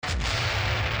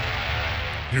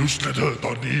Newsletter ต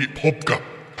อนนี้พบกับ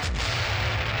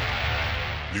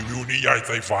รีวิวนิยายไ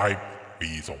ซไฟปี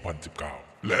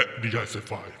 2019 และนิยายไซไ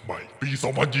ฟใหม่ปี 2020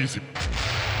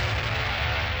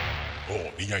 โอ้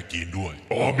นิยายจีนด้วย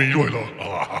มีด้วยเหรอ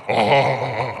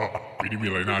ปีนี้มี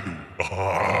อะไรน่าดู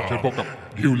เชิญพบกับ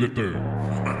Newsletter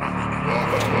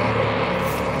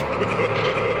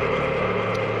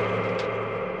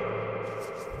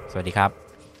สวัสดีครับ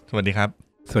สวัสดีครับ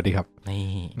สวัสดีครับ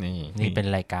นี่เป็น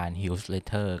รายการ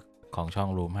Newsletter ของช่อง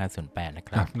Room 508 นะค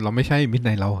รับ เราไม่ใช่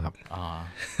Midnight เราครับ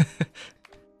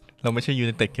เราไม่ใช่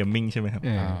United Gaming ใช่ไหมครับ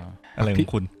อะไรของ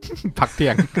คุณ พักเที่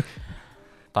ยง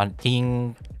ตอนจริง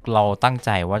เราตั้งใจ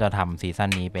ว่าจะทำซีซั่น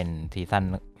นี้เป็นซีซั่น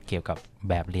เกี่ยวกับ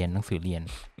แบบเรียนหนังสือเรียน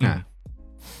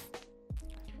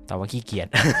แต่ว่าขี้เกียจ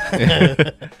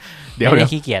เดี๋ยว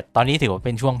ขี้เกียจตอนนี้ถือว่าเ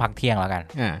ป็นช่วงพักเที่ยงแล้วกัน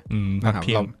พักเ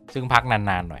ที่ยงซึ่งพัก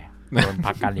นานๆหน่อยโดน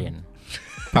พักการเรียน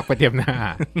พักไปเตรียมหน้า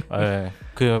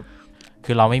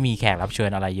คือเราไม่มีแขกรับเชิ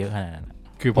ญอะไรเยอะขนาดนั้น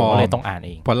คือพอเลยต้องอ่านเ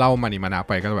องพอเล่ามานี่มานา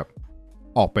ไปก็แบบ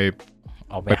ออกไป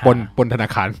ปนธนา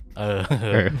คาร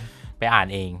ไปอ่าน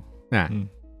เองนะ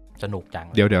สนุกจัง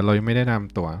เดี๋ยวเรายังไม่ได้น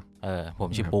ำตัวผม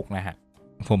ชื่อปุ๊กนะฮะ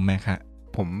ผมแม่ค่ะ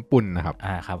ผมปุ่นนะครับ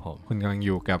ครับผมคุณกำลังอ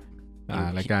ยู่กับ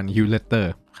รายการ Newsletter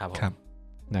ครับ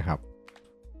นะครับ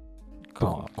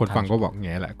คนฟังก็บอกไ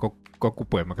งแหละก็กู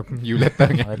เปิดมากับ Newsletter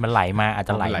ไงมันไหลมาอาจ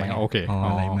จะไหลมาโอเค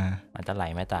ไหลมาอาจจะไหล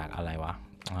มาจากอะไรวะ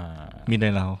มีใน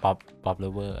เราป๊อปเล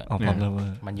เวอร์ป๊อปเลเวอ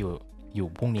ร์มันอยู่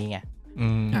พรุ่งนี้ไง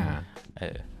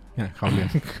เขาเรื่อง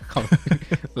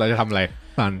เราจะทำอะไร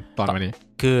ตอนวันนี้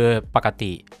คือปก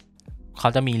ติเขา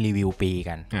จะมีรีวิวปี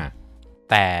กัน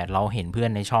แต่เราเห็นเพื่อ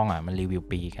นในช่องมันรีวิว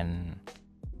ปีกัน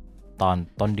ตอน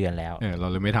ต้นเดือนแล้วเรา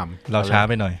เลยไม่ทำเราช้า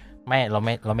ไปหน่อยไม่เรา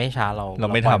ไม่ช้าเรา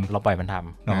ไม่ทำเราปล่อยมันทำ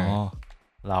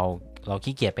เรา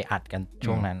ขี้เกียจไปอัดกัน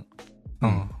ช่วงนั้น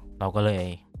เราก็เลย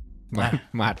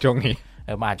มาอัดช่วงนี้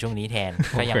มาอัดช่วงนี้แทน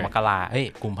ก็ยังมกรา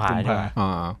กุมภาใช่ไหม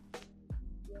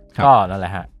ก็นั่นแหล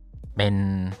ะฮะเป็น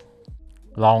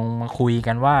ลองมาคุย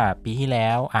กันว่าปีที่แล้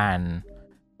วอ่าน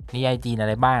นิยายจีนอะไ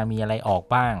รบ้างมีอะไรออก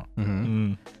บ้าง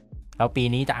แล้วปี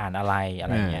นี้จะอ่านอะไร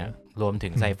เงี้ยรวมถึ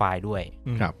งไซไฟด้วย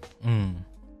ครับ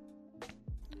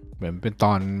เหมือนเป็นต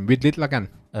อนวิดลิสต์แล้วกัน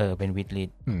เป็นวิดลิส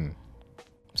ต์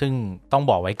ซึ่งต้อง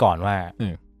บอกไว้ก่อนว่า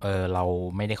เรา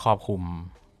ไม่ได้ครอบคลุม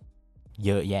เ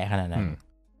ยอะแยะขนาดนั้น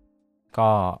ก็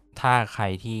ถ้าใคร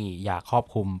ที่อยากครอบ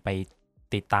คลุมไป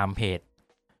ติดตามเพจ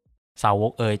สาว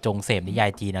กจงเสพนิยา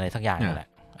ยจีนอะไรสักอย่างนั่นแหละ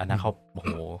อันนั้นเขาโอ้โ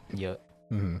หเยอะ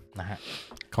นะฮะ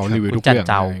เขารีวิวทุกเรื่อง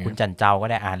คุณจันเจ้าก็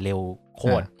ได้อ่านเร็วโค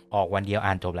ตรออกวันเดียว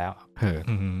อ่านจบแล้ว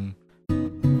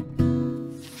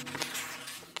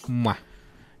มา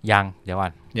ยังเดี๋ยวก่อ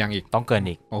นยังอีกต้องเกิน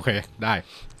อีกโอเคได้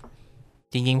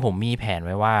จริงๆผมมีแผนไ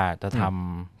ว้ว่าจะท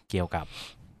ำเกี่ยวกับ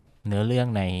เนื้อเรื่อง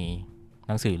ในห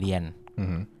นังสือเรียน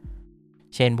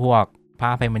เช่นพวกพระ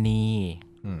อภัยมณี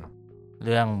เ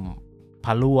รื่องพ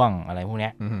ระล่วงอะไรพวกเนี้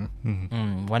ย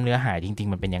ว่าเนื้อหาจริง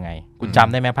ๆมันเป็นยังไงคุณจ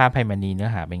ำได้ไหมพระอภัยมณีเนื้อ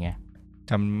หาเป็นไง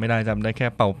จำไม่ได้จำได้แค่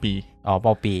เป่าปีเป่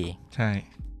าปีใช่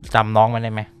จำน้องมันไ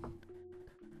ด้ไหม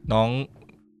น้อง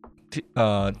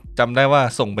จำได้ว่า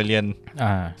ส่งไปเรีย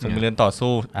นต่อ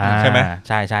สู้ใช่ไหม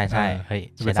ใช่เฮ้ย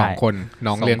เป็น2คน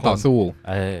น้องเรียนต่อสู้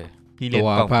พี่เรียน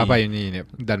ตัวพระไปนี่เนี่ย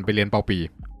ดันไปเรียนเป่าปี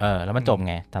แล้วมันจบ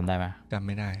ไงจำได้ไหมจำไ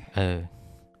ม่ได้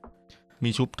มี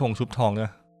ชุบทองด้ว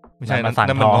ยไม่ใช่มันสั่ง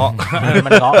ทองมั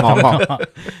นเงาะ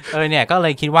เนี่ยก็เล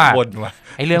ยคิดว่า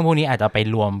ไอ้เรื่องพวกนี้อาจจะไป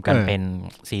รวมกันเป็น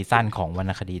ซีซั่นของวรร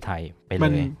ณคดีไทยไปเ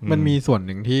ลยมันมีส่วนห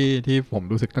นึ่งที่ผม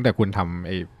รู้สึกตั้งแต่คุณทำไ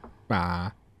อ้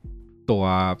ตัว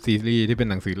ซีรีส์ที่เป็น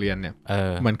หนังสือเรียนเนี่ย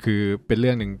มันคือเป็นเ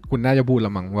รื่องหนึ่งคุณน่าจะพูดล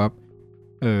ะมั้งว่า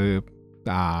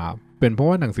เป็นเพราะ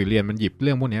ว่าหนังสือเรียนมันหยิบเ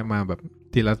รื่องพวกนี้มาแบบ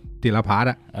ทีละพาร์ท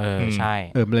ใช่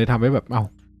มันเลยทำให้แบบ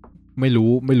ไม่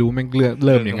รู้แม่งเ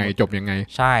ริ่มยังไงจบยังไง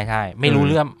ใช่ไม่รู้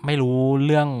เ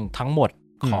รื่องทั้งหมด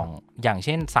ของอย่างเ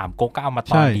ช่นสามก๊กก็เอามา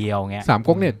ตอนเดียวเงี้ยสาม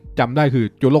ก๊กเนี่ยจำได้คือ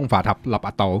จุลงฝาทับหลับ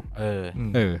อัตโต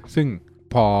ซึ่ง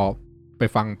พอไป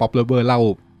ฟังป๊อปเลเวอร์เล่า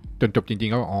จนจบจริ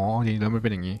งๆก็จริงแล้วมันเป็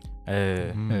นอย่างนี้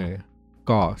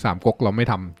ก็สามก๊กเราไม่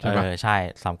ทำใช่ปะใช่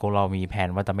สามก๊กเรามีแผน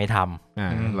ว่าจะไม่ท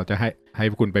ำเราจะให้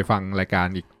คุณไปฟังรายการ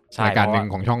อีกรายการหนึ่ง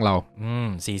ของช่องเรา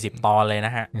40 ตอนเลยน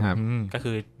ะฮะก็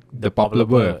คือThe Pop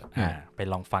Lover ไป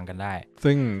ลองฟังกันได้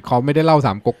ซึ่งเขาไม่ได้เล่าส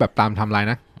ามก๊กแบบตามไทม์ไลน์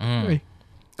นะ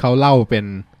เขาเล่า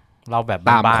แบบ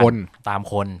ตาม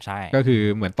คนใช่ก็คือ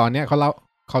เหมือนตอนเนี้ยเขาเ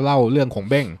ล่าเรื่องขง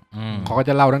เบ้งเขาก็จ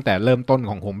ะเล่าตั้งแต่เริ่มต้น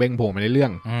ของขงเบ้งโผล่มาในเรื่อ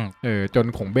งจน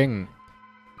ขงเบ้ง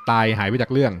ตายหายไปจา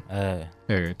กเรื่อง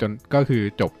จนก็คือ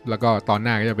จบแล้วก็ตอนห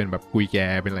น้าก็จะเป็นแบบกุยแก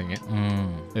เป็นอะไรเงี้ย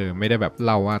ไม่ได้แบบเ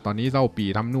ล่าว่าตอนนี้เล่าปี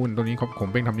ทำนู่นตรงนี้ขง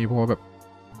เบ้งทำนี่เพราะว่าแบบ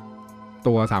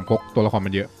ตัวสามก๊กตัวละครมั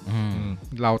นเยอะ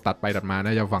เราตัดไปตัดมา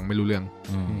น่าจะฟังไม่รู้เรื่อง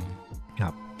ครั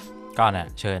บ ก็น่ะ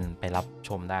เชิญไปรับช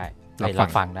มได้ไปรับ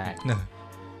ฟังได้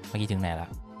เมื่อกี้ถึงไหนละ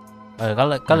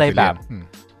ก็เลยแบบ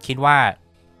คิดว่า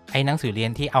ไอ้หนังสือเรีย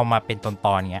นที่เอามาเป็นตอ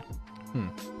นๆเงี้ย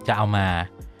จะเอามา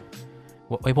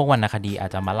ไอ้พวกวรรณคดีอา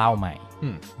จจะมาเล่าใหม่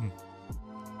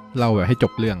เล่าแบบให้จ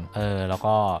บเรื่องแล้ว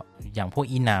ก็อย่างพวก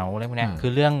อีเหนาอะไรพวกเนี้ยคื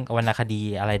อเรื่องวรรณคดี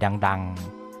อะไรดัง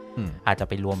ๆอาจจะ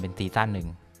ไปรวมเป็นซีซั่นหนึ่ง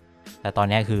แต่ตอน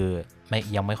นี้คือ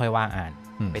ยังไม่ค่อยว่างอ่าน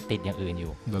ไปติดอย่างอื่นอ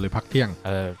ยู่เราเลยพักเที่ยง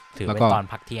ถือเป็นตอน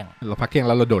พักเที่ยงเราพักเที่ยงแ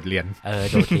ล้วเราโดดเรียน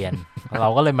โดดเรียน เรา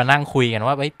ก็เลยมานั่งคุยกัน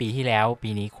ว่าปีที่แล้วปี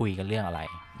นี้คุยกันเรื่องอะไร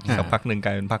สักพักหนึ่งกล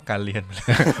ายเป็นพักการเรียน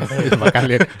พักการ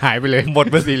เรียนหายไปเลยหมด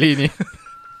ไปซีรีส์นี้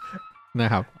นะ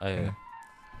ครับ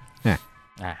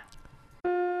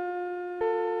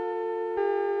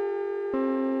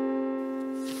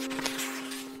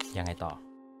ยังไงต่อ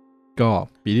ก็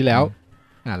ปีที่แล้ว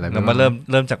เรามาเ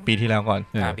ริ่มจากปีที่แล้วก่อน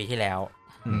ปีที่แล้ว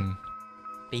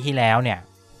ปีที่แล้วเนี่ย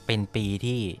เป็นปี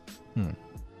ที่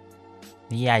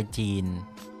นิยายจีน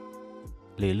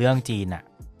หรือเรื่องจีนอ่ะ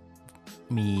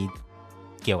มี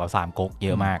เกี่ยวกับสามก๊กเย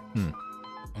อะมาก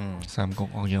สามก๊ก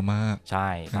ออกเยอะมากใช่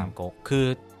สามก๊กคือ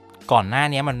ก่อนหน้า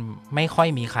นี้มันไม่ค่อย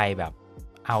มีใครแบบ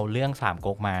เอาเรื่องสาม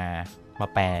ก๊กมา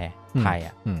แปลไทย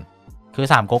อ่ะคือ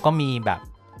สามก๊กก็มีแบบ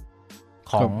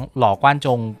ของหล่อกว้านจ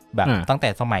งแบบตั้งแต่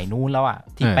สมัยนู้นแล้วอ่ะ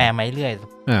ที่แปลมาเรื่อย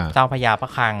เจ้าพญาพระ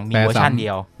คลังมีเวอร์ชันเดี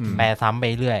ยวแปลซ้ำไป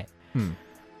เรื่อย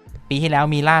ปีที่แล้ว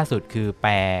มีล่าสุดคือแป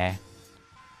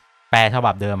ลฉ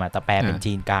บับเดิมอ่ะแต่แปลเป็น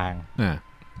จีนกลาง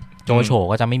โจโฉ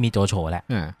ก็จะไม่มีโจโฉแหละ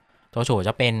โจโฉจ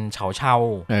ะเป็นเฉาเชา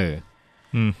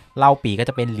เล่าปีก็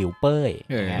จะเป็นหลิวเป้ย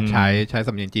ใช้ส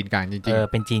ำเนียงจีนกลางจริง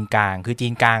ๆเป็นจีนกลางคือจี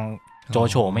นกลางโจ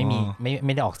โฉไ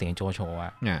ม่ได้ออกเสียงโจโฉอ่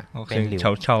ะเป็นหลิวเฉ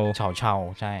าเชา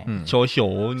ใช่โจโฉ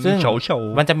ซึ่ง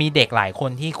มันจะมีเด็กหลายค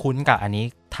นที่คุ้นกับอันนี้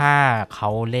ถ้าเขา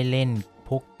เล่นพ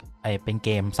วกเป็นเก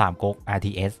มสามก๊ก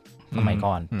RTS สมัย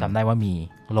ก่อนจำได้ว่ามี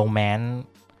โรงแมน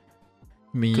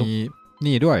มี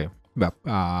นี่ด้วยแบบ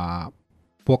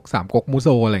พวกสามก๊กมูโซ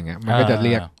อะไรเงี้ยมันก็จะเ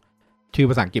รียกชื่อ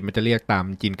ภาษาอังกฤษมันจะเรียกตาม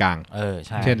จีนกลางใ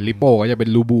ช่เช่นลิโป้ก็จะเป็น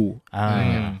ลูบูอะไร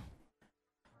เงี้ย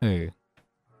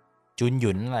จุนห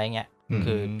ยุนอะไรเงี้ย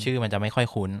คือชื่อมันจะไม่ค่อย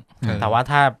คุ้นแต่ว่า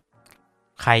ถ้า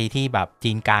ใครที่แบบ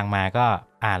จีนกลางมาก็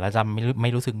อ่านแล้วจะไม่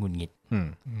รู้สึกหงุดหงิด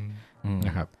น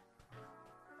ะครับ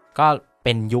ก็เ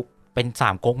ป็นยุคเป็นสา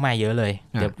มก๊กมาเยอะเลย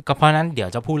เดี๋ยวก็เพราะนั้นเดี๋ยว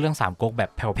จะพูดเรื่องสามก๊กแบบ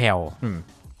แผ่ว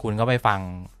ๆคุณก็ไปฟัง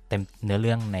เต็มเนื้อเ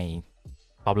รื่องใน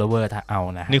Pop Lover เอา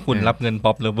นะนี่คุณรับเงิน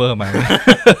Pop Lover มา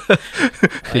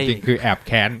จริงๆคือแอบแ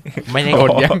ค้นไม่ได้โดน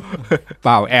ยังเป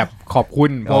ล่าแอบขอบคุ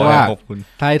ณเพราะว่า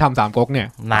ถ้าให้ทำสามก๊กเนี่ย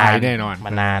นานแน่นอน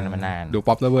มันนานดู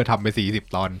Pop Lover ทำไป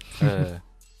40 ตอน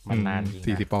มันนาน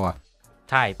40 ป่ะ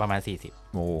ใช่ประมาณ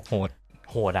40โอ้โหด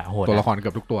ตัวละครเกื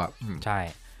อบทุกตัวใช่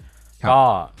ก็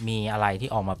มีอะไรที่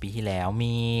ออกมาปีที่แล้ว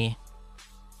มี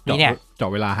เนี่ยเจาะ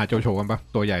เวลาหาโจโฉกันปะ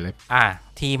ตัวใหญ่เลย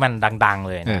ที่มันดังๆ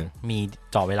เลยนะมี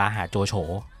เจาะเวลาหาโจโฉ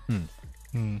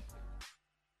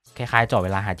คล้ายๆเจาะเว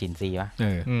ลาหาจินซีป่ะ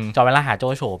เจาะเวลาหาโจ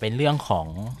โฉเป็นเรื่องของ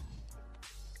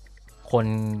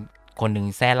คนหนึ่ง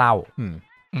แซ่เล่า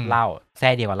แซ่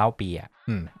เดียวกับเล่าปีอ่ะ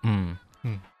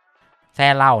แซ่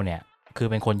เล่าเนี่ยคือ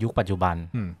เป็นคนยุคปัจจุบัน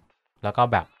แล้วก็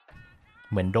แบบ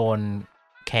เหมือนโดน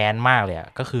แค้นมากเลย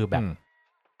ก็คือแบบ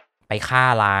ไปฆ่า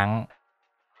ล้าง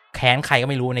แค้นใครก็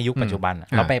ไม่รู้ในยุคปัจจุบัน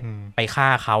แล้วไปฆ่า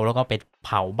เขาแล้วก็ไปเผ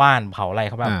าบ้านเผาอะไร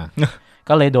เขาแบบ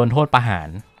ก็เลยโดนโทษประหาร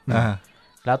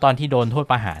แล้วตอนที่โดนโทษ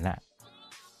ประหาร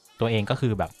ตัวเองก็คื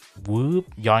อแบบวืบ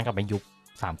ย้อนกลับไปยุค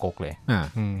สามก๊กเลย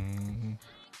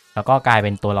แล้วก็กลายเ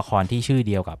ป็นตัวละครที่ชื่อ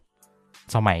เดียวกับ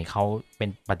สมัยเขาเป็น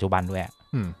ปัจจุบันด้วย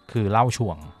คือเล่าช่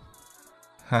วง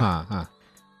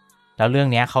แล้วเรื่อง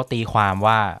นี้เขาตีความ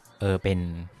ว่าเ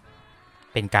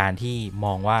ป็นการที่ม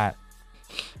องว่า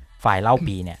ฝ่ายเล่า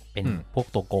ปีเนี่ยเป็นพวก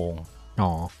ตัวโกง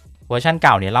เวอร์ชันเ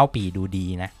ก่าเนี่ยเล่าปีดูดี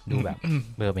นะดูแบบ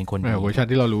เป็นคนดีเวอร์ชัน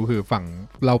ที่เรารู้คือฝั่ง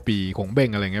เล่าปีของเบ้ง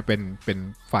อะไรเงี้ยเป็น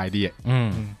ฝ่ายดี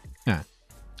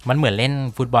มันเหมือนเล่น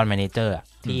ฟุตบอลแมเนเจอร์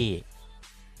ที่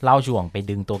เล่าช่วงไป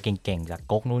ดึงตัวเก่งๆจาก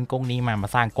ก๊กนู้นก๊กนี้มา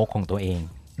สร้างก๊กของตัวเอง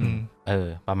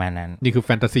ประมาณนั้นนี่คือแฟ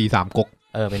นตาซีสามก๊ก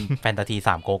เป็นแฟนตาซีส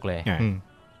ามก๊กเลย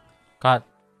ก็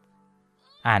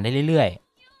อ่านได้เรื่อย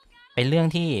ๆเป็นเรื่อง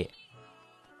ที่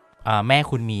แม่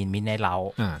คุณมีนมินในเรา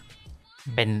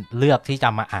เป็นเลือกที่จะ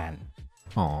มาอ่าน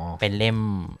เป็นเล่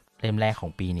มแรกขอ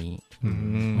งปีนี้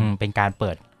เป็นการเ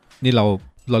ปิดนี่เร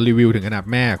ารีวิวถึงขนาด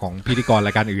แม่ของพิธีกรร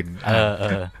ายการอื่น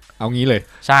เอางี้เลย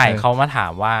ใช่เขามาถา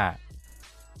มว่า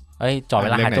เจาะเว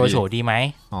ลาหาโจโฉดีไหม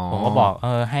ผมก็บอก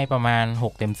ให้ประมาณ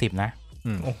6 เต็ม 10นะ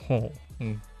โอ้โห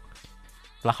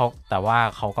แล้วแต่ว่า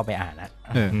เขาก็ไปอ่านนะ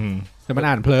แต่มัน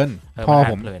อ่านเพลินพ่อ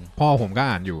ผมก็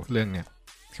อ่านอยู่เรื่องเนี้ย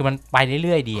คือมันไปเ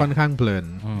รื่อยๆดีค่อนข้างเพลิน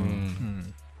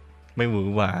ไม่หวือ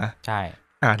หวาใช่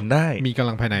อ่านได้มีกำ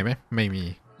ลังภายในไหมไม่มี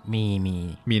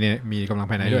มีกำลัง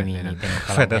ภายในด้วยมีเป็น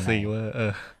แฟนตาซีเวอร์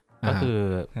ก็คือ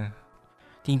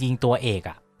จริงๆตัวเอก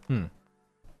อ่ะ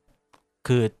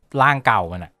คือร่างเก่า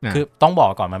มันอ่ะคือต้องบอ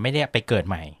กก่อนมันไม่ได้ไปเกิด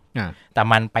ใหม่แต่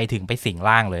มันไปถึงไปสิง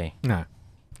ร่างเลย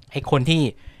ไอ้คน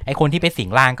ที่ไปสิง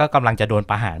ร่างก็กำลังจะโดน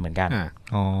ประหารเหมือนกัน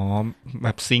อ๋อแบ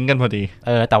บซิงกันพอดี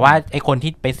แต่ว่าไอ้คน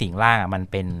ที่ไปสิงร่างอ่ะมัน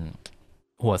เป็น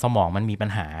หัวสมองมันมีปัญ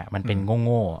หามันเป็นโ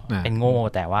ง่เป็นโง่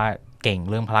แต่ว่าเก่ง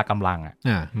เรื่องพละกำลังอ่ะ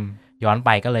ย้อนไป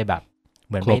ก็เลยแบบเ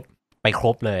หมือนไปคร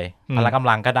บเลยพละกำ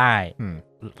ลังก็ได้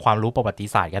ความรู้ประวัติ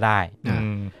ศาสตร์ก็ได้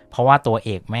เพราะว่าตัวเอ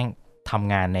กแม่งท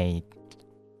ำงานใน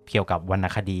เกี่ยวกับวรรณ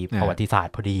คดีประวัติศาสต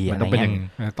ร์พอดีอะไรเงี้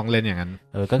ยต้องเล่นอย่างนั้น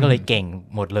ก็เลยเก่ง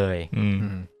หมดเลย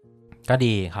ก็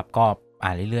ดีครับก็อ่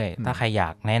านเรื่อยๆถ้าใครอยา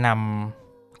กแนะน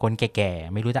ำคนแก่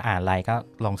ๆไม่รู้จะอ่านอะไรก็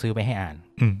ลองซื้อไปให้อ่าน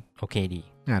โอเคดี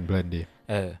อ่านเพลินดี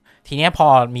ทีเนี้ยพอ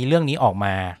มีเรื่องนี้ออกม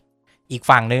าอีก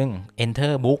ฝั่งนึง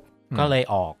Enter Book ก็เลย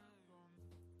ออก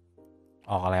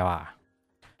อะไรวะ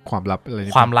ความลับอะไร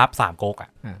ความลับสามก๊กอ่ะ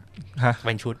เ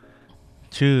ป็นชุด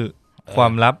ชื่อควา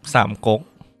มลับสามก๊ก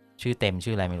ชื่อเต็ม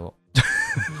ชื่ออะไรไม่รู้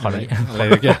ขออะไร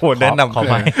โหแนะนำขอ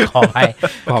ไป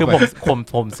คือ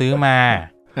ผมซื้อมา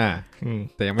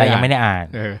แต่ยังไม่ได้อ่าน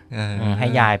ให้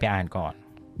ยายไปอ่านก่อน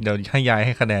เดี๋ยวให้ยายใ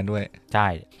ห้คะแนนด้วยใช่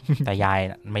แต่ยาย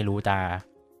ไม่รู้จะ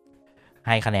ใ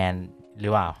ห้คะแนนหรื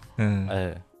อเปล่า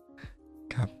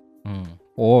ครับ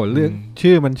โอ้เรื่อง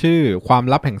ชื่อมันชื่อความ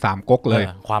ลับแห่งสามก๊กเลย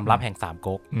ความลับแห่งสาม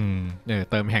ก๊ก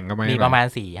เติมแห่งก็ไม่มีประมาณ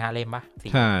 4-5 เล่มปะ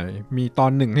ใช่มีตอ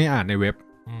นหนึ่งให้อ่านในเว็บ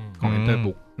ของ Enter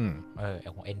Book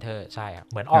ของ Enter ใช่อ่ะ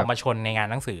เหมือนออกมาชนในงาน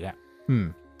หนังสืออ่ะ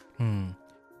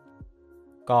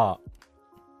ก็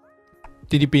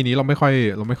จริงๆปีนี้เราไม่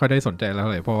ค่อยได้สนใจแล้ว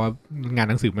เลยเพราะว่างาน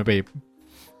หนังสือมันไป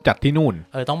จัดที่นู่น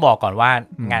ต้องบอกก่อนว่า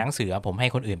งานหนังสือผมให้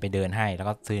คนอื่นไปเดินให้แล้ว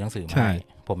ก็ซื้อหนังสือมาให้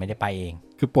ผมไม่ได้ไปเอง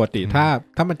คือปกติ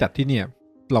ถ้ามันจัดที่เนี่ย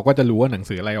เราก็จะรู้ว่าหนัง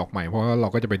สืออะไรออกใหม่เพราะว่าเรา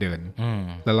ก็จะไปเดิน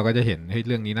แล้วเราก็จะเห็นเฮ้ยเ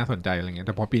รื่องนี้น่าสนใจอะไรเงี้ยแ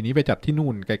ต่พอปีนี้ไปจัดที่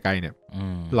นู่นไกลๆเนี่ย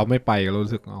เราไม่ไปเรา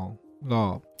รู้สึก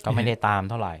ก็ไม่ได้ตาม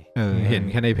เท่าไหร่เห็น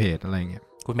แค่ในเพจอะไรเงี้ย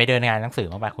คุณไม่เดินงานหนังสือ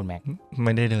มาป่ะคุณแม็กไ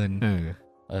ม่ได้เดิน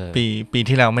ปี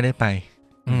ที่แล้วไม่ได้ไป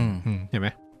เห็นไหม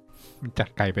มันจัด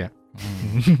ไกลไป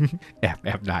แอ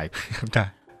บได้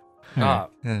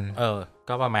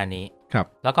ก็ประมาณนี้ครับ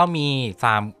แล้วก็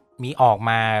มีออก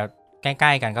มาใก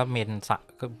ล้ๆกันก็เป็น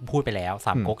ก็พูดไปแล้วส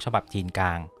ามก๊กฉบับจีนกล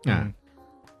าง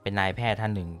เป็นนายแพทย์ท่า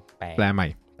นหนึ่งแปลใหม่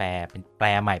แปล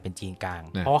ใหม่เป็นจีนกลาง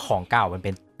เพราะว่าของเก่ามันเ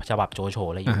ป็นฉบับโจโฉ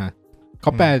เลยอยู่เข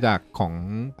าแปลจากของ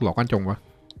หลอกวันจงวะ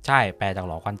ใช่แปลจาก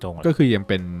หลอกวันจงก็คือยัง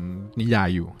เป็นนิยาย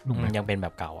อยู่ยังเป็นแบ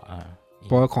บเก่าเ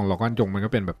พราะของหลอกวันจงมันก็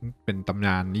เป็นแบบเป็นตำน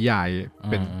านนิยาย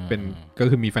เป็นก็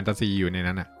คือมีแฟนตาซีอยู่ใน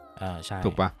นั้นอ่ะใช่ถู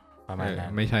กปะประมาณนั้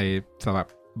นไม่ใช่สำหรับ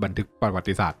บันทึกประวั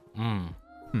ติศาสตร์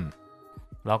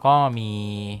แล้วก็มี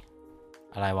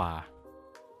อะไรวะ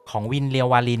ของวินเลียว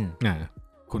วาลิน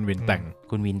คุณวินแต่ง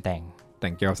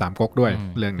เกี่ยวกับสามก๊กด้วย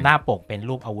เรื่องนี้หน้าปกเป็น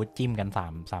รูปอาวุธจิ้มกัน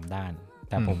3ด้าน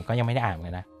แต่ผมก็ยังไม่ได้อ่านเล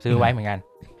ยนะซื้อไว้เหมือนกัน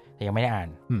แต่ยังไม่ได้อ่าน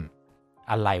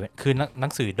อะไรคือหนั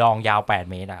งสือดองยาว8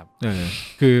 เมตรครับ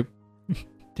คือ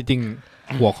จริง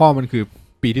ๆหัวข้อมันคือ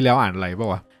ปีที่แล้วอ่านอะไรป่าว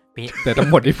วะแต่ทั้ง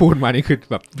หมดที่พูดมานี่คือ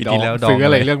แบบปีที่แล้วซื้ออ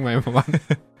ะไรเรื่องไหมประมาณ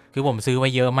คือผมซื้อไว้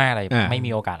เยอะมากเลยไม่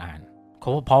มีโอกาสอ่าน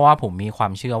เพราะว่าผมมีควา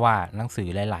มเชื่อว่าหนังสือ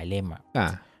หลายๆเล่ม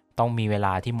ต้องมีเวล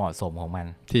าที่เหมาะสมของมัน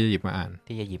ที่จะหยิบมาอ่าน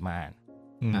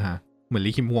เหมือน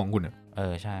ลิคิมฮวงคุณ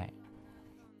ใช่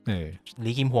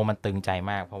ลิคิมฮวงมันตึงใจ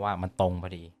มากเพราะว่ามันตรงพอ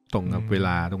ดีตรงกับเวล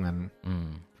าตรงนั้น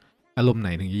อารมณ์ไหน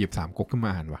ถึงหยิบสามก๊กขึ้นม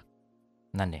าอ่านวะ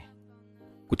นั่นเอง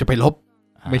กูจะไปลบ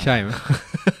ไม่ใช่ไหม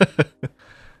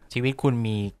ชีวิตคุณ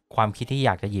มีความคิดที่อย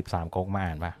ากจะหยิบสามก๊กมา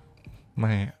อ่านปะไ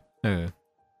ม่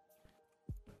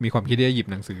มีความคิดที่จะหยิบ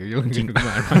หนังสือเรื่องจริงขึ้นม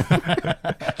า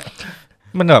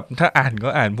มันแบบถ้าอ่านก็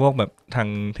อ่านพวกแบบทาง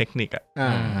เทคนิค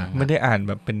ไม่ได้อ่านแ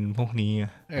บบเป็นพวกนี้เนี่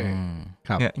ย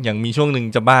อย่างมีช่วงหนึ่ง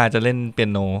จะบ้าจะเล่นเปีย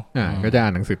โนก็จะอ่า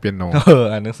นหนังสือเปียโน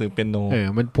อ่านหนังสือเปียโน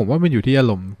มันผมว่ามันอยู่ที่อา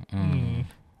รมณ์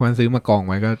วันซื้อมากอง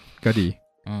ไว้ก็ดี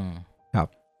ครับ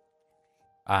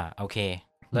โอเค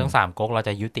เรื่องสามก๊กเราจ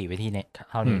ะยุติไว้ที่เนี่ย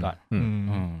เท่านี้ก่อน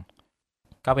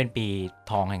ก็เป็นปี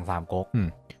ทองแห่งสามก๊ก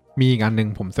มีอีกอันนึง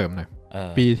ผมเสริมหน่อย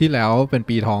ปีที่แล้วเป็น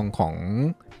ปีทองข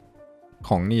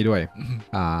องนี่ด้วย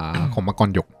ของมังกร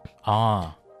หยก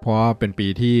เพราะเป็นปี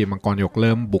ที่มังกรหยกเ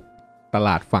ริ่มบุกตล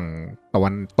าดฝั่งตะวั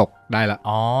นตกได้ละ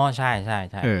ใช่ใช่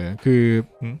ใช่คือ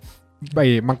ใบ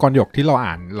มังกรหยกที่เรา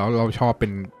อ่านแล้วเราชอบ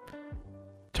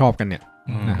กันเนี่ย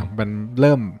นะครับมันเ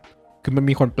ริ่มคือมัน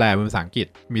มีคนแปลเป็นภาษาอังกฤษ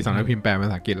มีสำนักพิมพ์แปลเป็นภ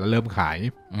าษาอังกฤษแล้วเริ่มขาย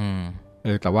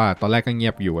แต่ว่าตอนแรกก็เงี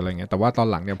ยบอยู่อะไรเงี้ยแต่ว่าตอน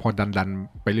หลังเนี่ยพอดัน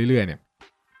ไปเรื่อยๆเนี่ย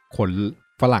คน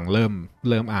ฝรั่งเ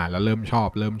ริ่มอ่านแล้วเริ่มชอบ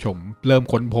เริ่มชมเริ่ม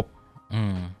ค้นพบ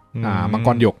มังก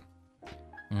รหยก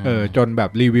จนแบบ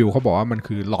รีวิวเขาบอกว่ามัน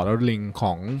คือหลอดลิงข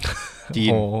องจี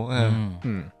น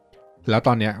แล้วต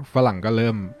อนเนี้ยฝรั่งก็เ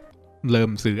ริ่ม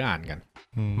ซื้ออ่านกัน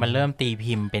มันเริ่มตี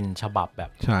พิมพ์เป็นฉบับแบ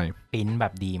บใช่ปริ้นแบ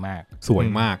บดีมากสวย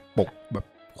มากปกแบบ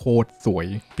โคตรสวย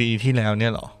ปีที่แล้วเนี่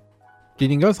ยหรอจ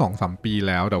ริงๆก็ 2-3 ปี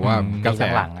แล้วแต่ว่ากระ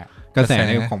แสใ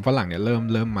นของฝรั่งเนี่ยเ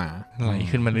ริ่มมาไหล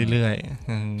ขึ้นมาเรื่อย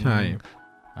ๆใช่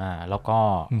แล้วก็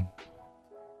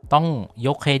ต้องย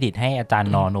กเครดิตให้อาจาร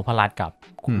ย์นนพรัตน์กับ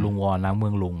คุณลุงวรนะเมื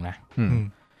องลุงนะ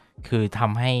คือท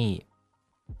ำให้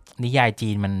นิยายจี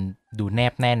นมันดูแน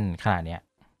บแน่นขนาดเนี้ย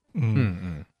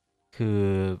คือ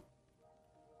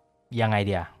ยังไงเ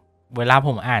ดียเวลาผ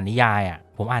มอ่านนิยาย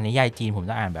ผมอ่านนิยายจีนผม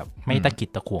จะอ่านแบบไม่ตะกิด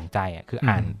ตะขวงใจคือ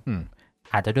อ่าน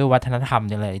อาจจะด้วยวัฒนธรรม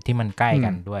เลยที่มันใกล้กั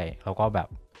นด้วยแล้วก็แบบ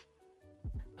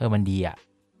มันดี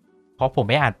เพราะผม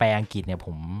ไปอ่านแปลอังกฤษเนี่ยผ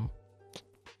ม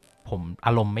อ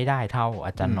ารมณ์ไม่ได้เท่าอ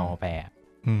าจารย์นแปล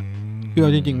คื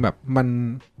อจริงๆแบบมัน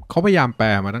เขาพยายามแปล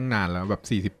มาตั้งนานแล้วแบ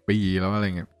บ40 ปีแล้วอะไร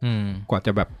เงี้ยกว่าจ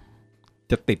ะแบบ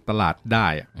จะติดตลาดได้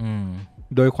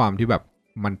ด้วยความที่แบบ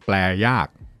มันแปลยาก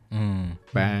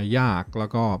แปลยากแล้ว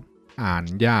ก็อ่าน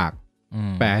ยาก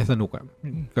แปลให้สนุก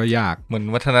ก็ยากเหมือน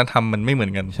วัฒนธรรมมันไม่เหมือ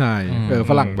นกันใช่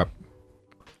ฝรั่งแบบ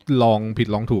ลองผิด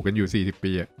ลองถูกกันอยู่40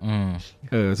 ปี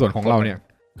ส่วนของเราเนี่ย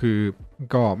คือ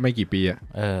ก็ไม่กี่ปี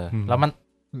แล้วมัน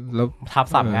ทับ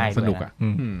ศัพท์ง่ายสนุก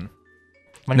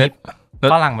มัน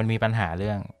ฝรั่งมันมีปัญหาเ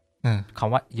รื่องค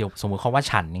ำว่าสมมติคำว่า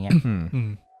ฉันเงี้ย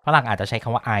ฝรั่งอาจจะใช้ค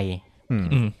ำว่าไอ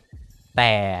แ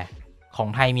ต่ของ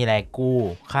ไทยมีอะไรกู้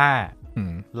ค่า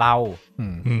เรา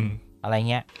อะไร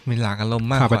เงี้ยมีหลากอารมณ์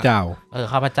มากข้าพเจ้า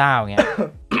ข้าพเจ้าเงี้ย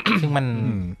ซึ่งมัน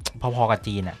พอๆกับ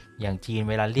จีนอย่างจีน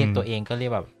เวลาเรียกตัวเองก็เรีย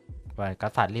กแบบก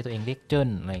ษัตริย์เรียกตัวเองเรียกเจิ้น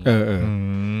อะไรเงี้ย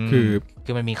คื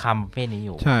อมันมีคำประเภทนี้อ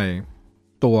ยู่ใช่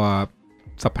ตัว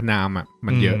สรรพนาม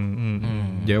มันเยอะ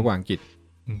เยอะกว่าอังกฤษ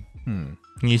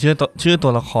มีชื่อตั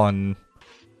วละคร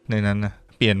ในนั้นนะ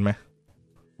เปลี่ยนไหม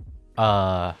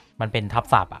มันเป็นทับ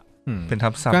ศัพท์เป็นทั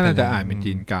บศัพท์ก็น่าจะอ่านเป็น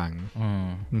จีนกลาง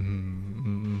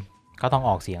ก็ต้องอ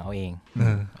อกเสียงเอาเอง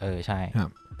ใช่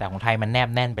แต่ของไทยมันแนบ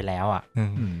แน่นไปแล้ว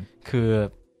คือ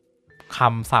ค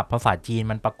ำศัพท์ภาษาจีน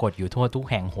มันปรากฏอยู่ทั่วทุก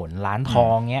แห่งหนร้านทอ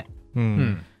งเงี้ย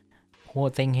โค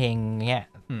เซ็งเฮงเงี้ย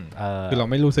คือเรา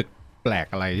ไม่รู้สึกแปลก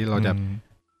อะไรที่เราจะ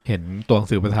เห็นตัวหนัง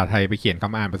สือภาษาไทยไปเขียนค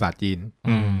ำอ่านภาษาจีน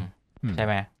ใช่ไ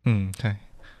หมใช่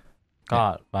ก็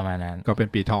ประมาณนั้นก็เป็น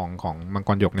ปีทองของมังก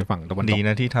รหยกในฝั่งตะวันตกดีน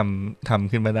ะที่ท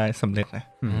ำขึ้นมาได้สำเร็จนะ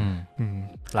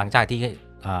หลังจากที่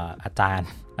อาจาร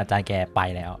ย์แกไป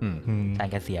แล้วอาจาร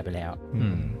ย์แกเสียไปแล้ว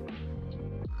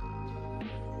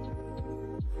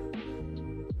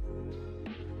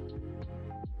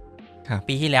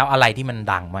ปีที่แล้วอะไรที่มัน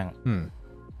ดังบ้าง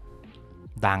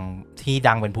ดั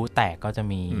งเป็นผู้แตกก็จะ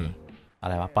มีอะ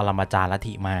ไรวะปรมาจารย์ลัท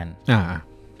ธิมาร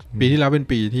ปีที่แล้วเป็น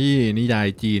ปีที่นิยาย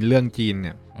จีนเรื่องจีนเ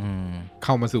นี่ยเ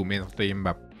ข้ามาสู่เมนสตรีมแบ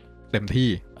บเต็มที่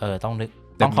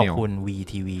ต้องขอบคุณ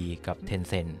VTV กับ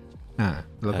Tencent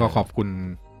แล้วก็ขอบคุณ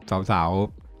สาว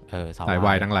สายว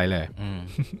ายทั้งหลายแหละ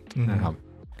นะครับ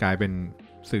กลายเป็น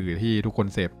สื่อที่ทุกคน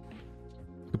เสพ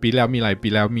คือปีแล้วมีอะไรปี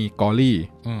แล้วมีกอรี่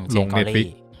ลง Netflix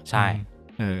ใช่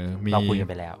เราคุยกัน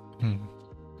ไปแล้ว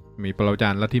มีปรมาจา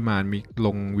รย์ลัทธิมารมีล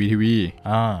ง VTV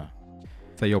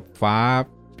สยบฟ้า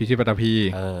พิชิตปฐพี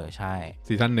ใช่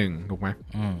ซีซั่น1ถูกไหม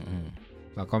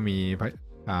แล้วก็มี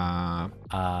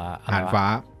หานฟ้า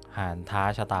หานท้า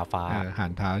ชะตาฟ้าหา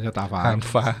นท้าชะตาฟ้าหาน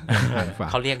ฟ้า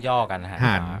เขาเรียกย่อกันห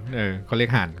านเขาเรีย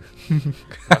กหาน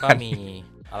แล้วก็มี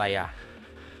อะไร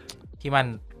ที่มัน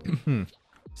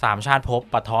3 ชาติภพ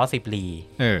ปะท้อ10 ลี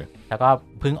แล้วก็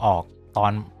เพิ่งออก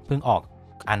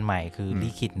อันใหม่คือลิ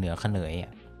ขิตเหนือเขนย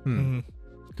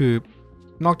คือ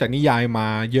นอกจากนิยายมา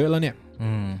เยอะแล้วเนี่ย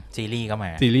ซีรีส์ก็ม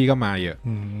าเยอะ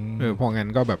พองั้น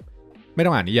ก็แบบไม่ต้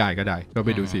องอ่านนิยายก็ได้ก็ไป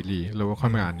ดูซีรีส์แล้วก็ค่อ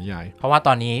ยมาอ่านนิยายเพราะว่าต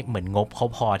อนนี้เหมือนงบเขา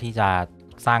พอที่จะ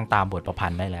สร้างตามบทประพั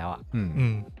นธ์ได้แล้ว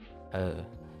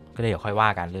ก็เลยเดี๋ยวค่อยว่า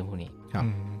กันเรื่องพวกนี้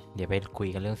เดี๋ยวไปคุย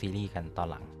กันเรื่องซีรีส์กันตอน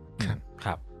หลังค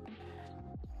รับ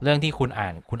เรื่องที่คุณ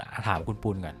ถามคุณ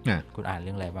ปุณกันคุณอ่านเ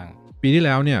รื่องอะไรบ้างปีที่แ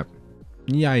ล้วเนี่ย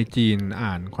นิยายจีน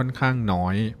อ่านค่อนข้างน้อ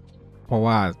ยเพราะ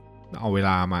ว่าเอาเวล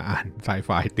ามาอ่านไซไฟ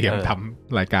เตรียมท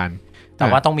ำรายการแต่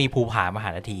ว่าต้องมีภูผามหา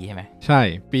นาทีใช่ไหมใช่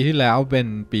ปีที่แล้วเป็น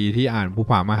ปีที่อ่านภู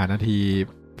ผามหานาที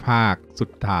ภาคสุ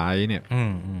ดท้ายเนี่ย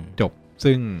จบ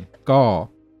ซึ่งก็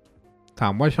ถา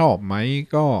มว่าชอบไหม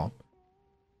ก็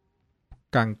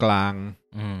กลาง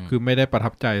ๆคือไม่ได้ประทั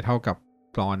บใจเท่ากับ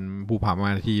ตอนภูผามห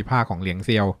านาทีภาคของเหลียงเ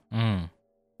ซียว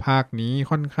ภาคนี้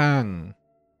ค่อนข้าง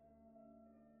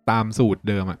ตามสูตร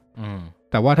เดิม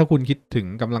แต่ว่าถ้าคุณคิดถึง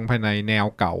กำลังภายในแนว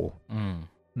เก่า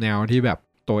แนวที่แบบ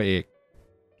ตัวเอก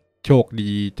โชค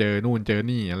ดีเจอนู่นเจอ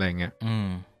นี่อะไรเงี้ย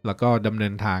แล้วก็ดำเนิ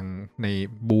นทางใน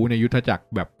บู๊ในยุทธจักร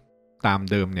แบบ ตาม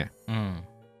เดิมเนี่ย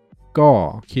ก็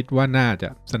คิดว่าน่าจะ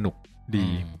สนุกดี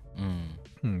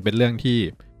เป็นเรื่อง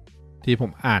ที่ผ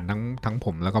มอ่านทั้งผ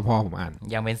มแล้วก็พ่อผมอ่าน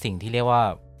ยังเป็นสิ่งที่เรียกว่า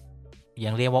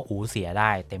อูเสียไ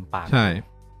ด้เต็มปากใช่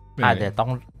อาจจะต้อง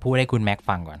พูดให้คุณแม็ก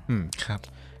ฟังก่อนครับ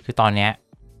คือตอนเนี้ย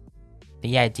นิ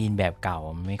ยายจีนแบบเก่า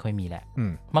ไม่ค่อยมีแล้ว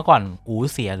เมื่อก่อนอู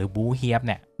เสียหรือบูเฮียบ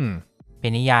เนี่ยเป็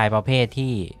นนิยายประเภท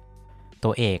ที่ตั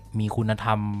วเอกมีคุณธร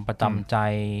รมประจำใจ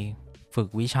ฝึก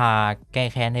วิชาแก้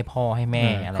แค้นให้พ่อให้แม่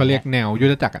อะไรเขาเรียกแนวยุท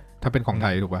ธจักรอ่ะถ้าเป็นของไท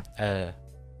ยถูกป่ะ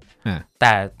แ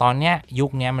ต่ตอนเนี้ยยุ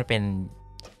คเนี้ยมันเป็น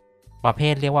ประเภ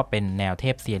ทเรียกว่าเป็นแนวเท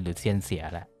พเซียนหรือเซียนเสีย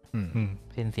แหละ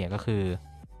เซียนเสียก็คือ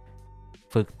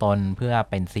ฝึกตนเพื่อ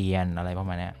เป็นเซียนอะไรประม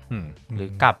าณนี้หรือ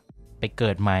กลับไปเกิ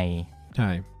ดใหม่ใช่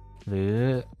หรือ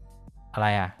อะไร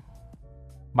อ่ะ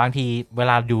บางทีเว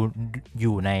ลาดูอ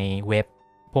ยู่ในเว็บ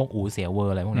พวกอูเสียเวอ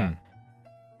ร์อะไรพวกนี้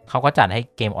เขาก็จัดให้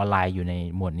เกมออนไลน์อยู่ใน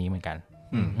หมวดนี้เหมือนกัน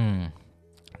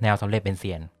แนวสำเร็จเป็นเ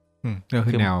ซียนก็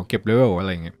คือแนวเก็บเลเวลอะไร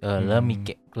เงี้ยเริ่มมี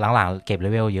หลังๆเก็บเล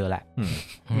เวลเยอะแหละ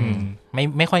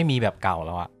ไม่ค่อยมีแบบเก่าแ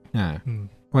ล้วอ่ะ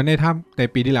เพราะใน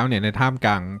ปีที่แล้วเนี่ยในท่ามก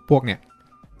ลางพวกเนี่ย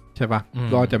ใช่ปะ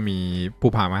ก็จะมี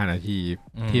ผู้ผ่ามหานาที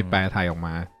ที่แปลไทยออกม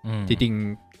าจริง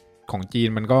ๆของจีน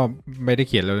มันก็ไม่ได้เ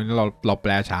ขียนแล้วเราแป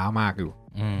ลช้ามากอยู่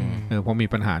เพราะมี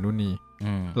ปัญหานู่นนี่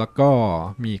แล้วก็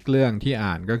มีเรื่องที่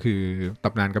อ่านก็คือต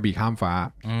ำนานกระบี่ข้ามฟ้า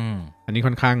อันนี้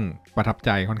ค่อนข้างประทับใจ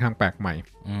ค่อนข้างแปลกใหม่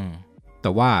แ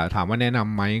ต่ว่าถามว่าแนะน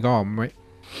ำไหมก็ไม่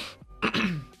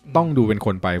ต้องดูเป็นค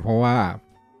นไปเพราะว่า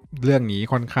เรื่องนี้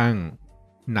ค่อนข้าง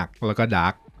หนักแล้วก็ดา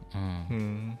ร์ก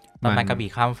ตำนานกระบี่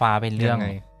ข้ามฟ้าเป็นเรื่อง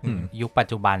ยุคปัจ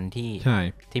จุบัน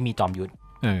ที่มีจอมยุทธ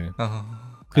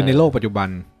คือในโลกปัจจุบัน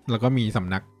แล้วก็มีส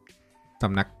ำ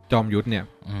นักจอมยุทธเนี่ย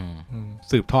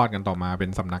สืบทอดกันต่อมาเป็น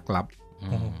สำนักลับ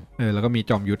แล้วก็มี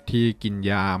จอมยุทธที่กิน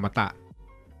ยาอมตะ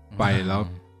ไปแล้ว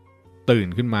ตื่น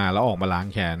ขึ้นมาแล้วออกมาล้าง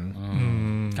แค้น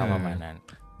ก็ประมาณนั้น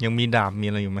ยังมีดาบมี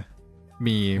อะไรอยู่ไหม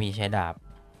มีใช้ดาบ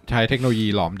ใช้เทคโนโลยี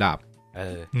หลอมดาบ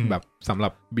แบบสำหรั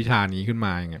บวิชานี้ขึ้นม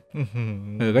าอย่างเงี้ย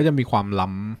ก็จะมีความล้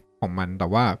ำของมันแต่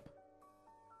ว่า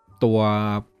ตัว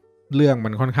เรื่องมั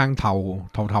นค่อนข้างเทา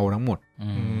ทั้งหมด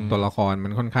ตัวละครมั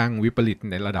นค่อนข้างวิปริต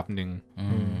ในระดับหนึ่ง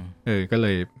ก็เล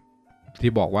ย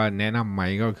ที่บอกว่าแนะนำไหม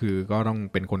ก็คือก็ต้อง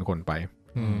เป็นคนไป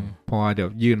เพราะเดี๋ยว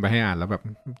ยื่นไปให้อ่านแล้วแบบ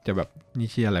จะแบบนี่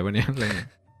เชียอะไรวะเนี่ยอะไร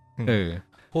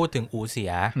พูดถึงอูเสี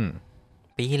ย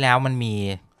ปีที่แล้วมันมี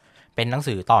เป็นหนัง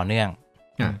สือต่อเนื่อง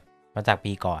มาจาก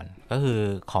ปีก่อนก็คือ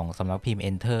ของสำนักพิมพ์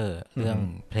Enter เรื่อง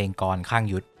เพลงกรข้าง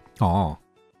ยุทธ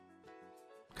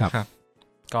ครับ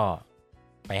ก็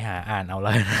ไปหาอ่านเอาเล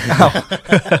ย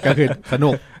ก็คือสนุ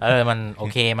กมันโอ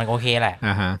เคแหละ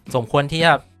สมควรที่จ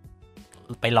ะ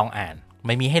ไปลองอ่านไ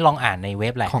ม่มีให้ลองอ่านในเว็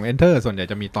บแหละของ Enter ส่วนใหญ่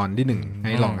จะมีตอนที่1ใ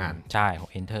ห้ลองอ่านใช่ขอ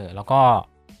ง Enter แล้วก็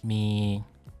มี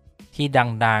ที่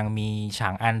ดังๆมีฉา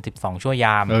งอัน12ชั่วย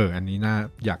ามอันนี้น่า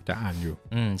อยากจะอ่านอยู่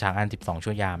ฉางอัน12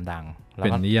ชั่วยามดังเป็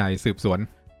นนิยายสืบสวน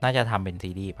น่าจะทำเป็นซี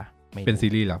รีส์ป่ะเป็นซี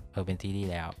รีส์แล้วเป็นซีรีส์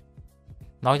แล้ว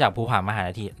นอกจากผู้ผ่านมหาน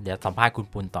าทีเดี๋ยวสัมภาษณ์คุณ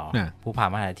ปุณต่อผู้ผ่าน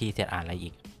มหานาทีเสร็จอ่านอะไรอี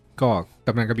กก็ต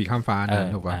ำนานกระบี่ข้ามฟ้านะ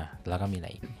ถูกป่ะแล้วก็มีอะไร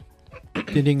อีก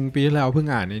จริงๆปีที่แล้วเพิ่ง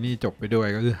อ่านนี่จบไปด้วย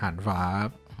ก็คือหานฟ้า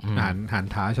หาน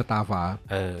ท้าชะตาฟ้า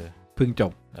เพิ่งจ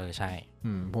บใช่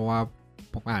เพราะว่า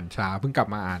ผมอ่านช้าเพิ่งกลับ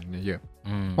มาอ่านเยอะ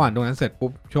พออ่านตรงนั้นเสร็จปุ๊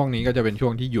บช่วงนี้ก็จะเป็นช่ว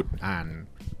งที่หยุดอ่าน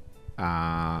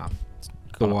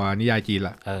ตัวนิยายจีนล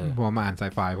ะเพราะมาอ่านไซ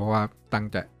ไฟเพราะว่าตั้ง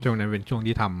แต่ช่วงนั้นเป็นช่วง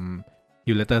ที่ทำ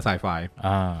ยูเลเตอร์ไซไฟ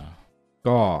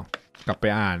ก็กลับไป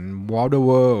อ่าน War of the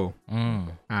World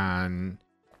อ่าน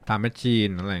Time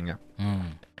Machine อะไรอย่างเงี้ย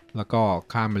แล้วก็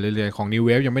ข้ามไปเรื่อยๆของ New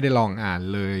Wave ยังไม่ได้ลองอ่าน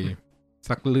เลย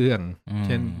สักเรื่องเ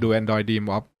ช่น Do Android Dream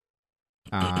of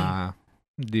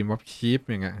Dream of Sheep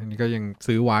อย่างเงี้ยอันนี้ก็ยัง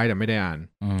ซื้อไว้แต่ไม่ได้อ่าน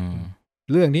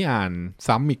เรื่องที่อ่าน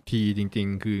ซ้ำอีกทีจริง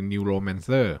ๆคือ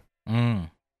Neuromancer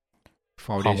ข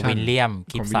องวิลเลียม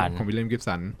กิฟ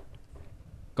สัน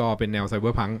ก็เป็นแนวไซเบอ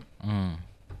ร์พัง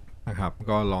นะครับ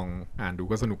ก็ลองอ่านดู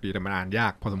ก็สนุกดีแต่มันอ่านยา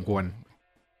กพอสมควร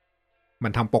มั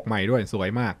นทำปกใหม่ด้วยสวย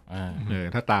มาก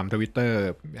ถ้าตาม Twitter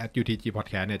 @UTG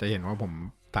Podcast เนี่ยจะเห็นว่าผม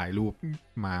ถ่ายรูป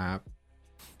มา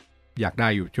อยากได้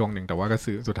อยู่ช่วงหนึ่งแต่ว่าก็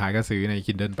ซื้อสุดท้ายก็ซื้อใน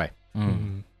Kindle ไป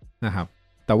นะครับ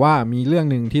แต่ว่ามีเรื่อง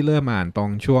นึงที่เริ่มอ่านตรง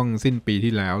ช่วงสิ้นปี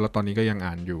ที่แล้วแล้วตอนนี้ก็ยัง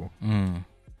อ่านอยู่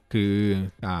คือ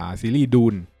ซีรีส์ดู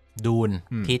น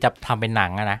ที่จะทำเป็นหนั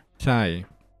งอะนะใช่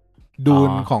ดูน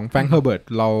ของแฟรงค์เฮอร์เบิร์ต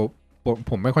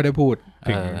ผมไม่ค่อยได้พูด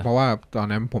ถึงเพราะว่าตอน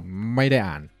นั้นผมไม่ได้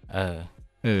อ่าน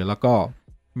แล้วก็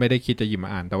ไม่ได้คิดจะหยิบมา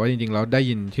อ่านแต่ว่าจริงๆแล้วได้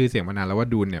ยินชื่อเสียงมานานแล้วว่า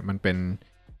ดูนเนี่ยมันเ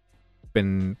ป็น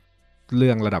เ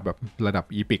รื่องระดับ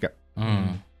อีพิกอ่ะ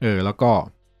แล้วก็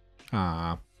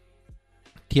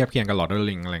เทียบเคียงกับลอร์ดออฟเดอะ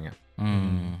ริงอะไรเงี้ย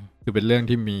คือเป็นเรื่อง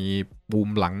ที่มีบูม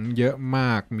หลังเยอะม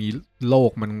ากมีโล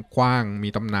กมันกว้างมี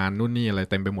ตำนานนู่นนี่อะไร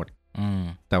เต็มไปหมด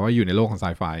แต่ว่าอยู่ในโลกของไซ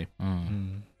ไฟ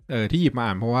ที่หยิบมา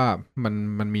อ่านเพราะว่า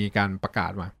มันมีการประกา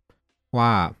ศมาว่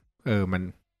ามัน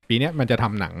ปีนี้มันจะท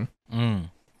ำหนัง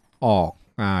ออก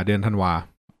เดือนธันว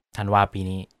าปี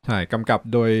นี้ใช่กำกับ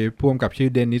โดยผู้กำกับชื่อ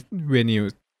เดนิสเวนิว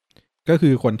ก็คื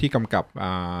อคนที่กำกับ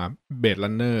เบดรั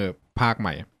นเนอร์ภาคให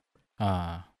ม่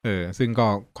ซึ่งก็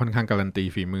ค่อนข้างการันตี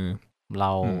ฝีมือเร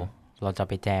าจะ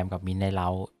ไปแจมกับมินในเรา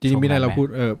จริงๆมินในเราพูด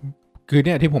คือเ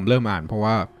นี่ยที่ผมเริ่มอ่านเพราะ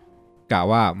ว่ากะ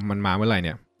ว่ามันมาเมื่อไหร่เ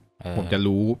นี่ยผมจะ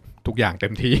รู้ทุกอย่างเต็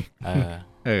มที่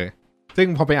ซึ่ง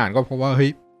พอไปอ่านก็เพราะว่าเฮ้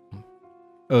ย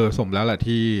สมแล้วแหละ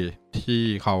ที่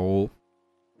เขา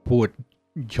พูด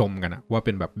ชมกันอะว่าเ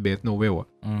ป็นแบบเบสโนเวลอะ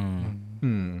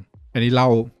อันนี้เล่า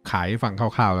ขายฟังค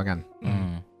ร่าวๆแล้วกัน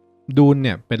ดูนเ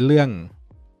นี่ยเป็นเรื่อง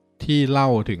ที่เล่า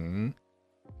ถึง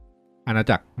อาณา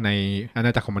จัก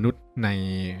รของมนุษย์ใน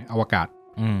อวกาศ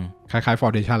คล้ายๆฟอ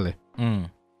ร์เดชั่นเลย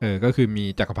ก็คือมี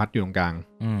จักรพรรดิอยู่ตรงกลาง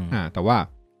แต่ว่า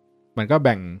มันก็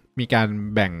มีการ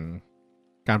แบ่ง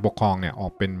การปกครองเนี่ยออ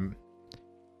กเป็น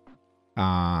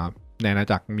ในอาณา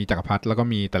จักรมีจักรพรรดิแล้วก็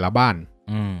มีแต่ละบ้าน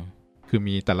คือ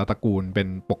มีแต่ละตระกูลเป็น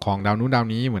ปกครองดาวนู้นดาว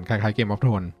นี้เหมือนคล้ายๆเกมออฟโท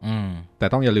นแต่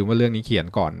ต้องอย่าลืมว่าเรื่องนี้เขียน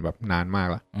ก่อนแบบนานมาก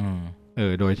แล้ว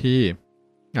โดยที่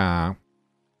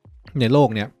ในโลก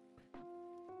เนี้ย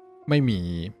ไม่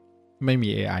มี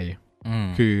AI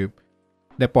คือ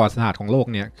ในประวัติศาสตร์ของโลก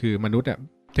เนี้ยคือมนุษย์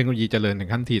เทคโนโลยีเจริญถึง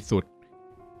ขั้นที่สุด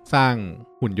สร้าง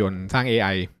หุ่นยนต์สร้าง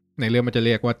AI ในเรื่องมันจะเ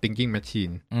รียกว่า thinking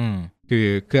machine คือ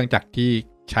เครื่องจักรที่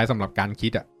ใช้สำหรับการคิ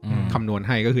ดคำนวณใ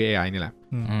ห้ก็คือ AI นี่แหละ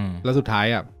แล้วสุดท้าย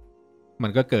มั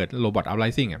นก็เกิดโรบอทอัพไร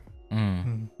ซิ่ง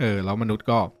แล้วมนุษย์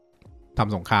ก็ท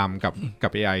ำสงครามกั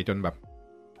บ AI จนแบบ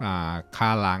ฆ่า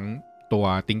ล้างตัว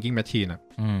thinking machine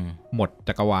หมด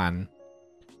จักรวาล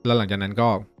แล้วหลังจากนั้นก็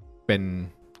เป็น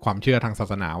ความเชื่อทางศา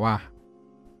สนาว่า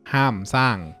ห้ามสร้า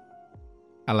ง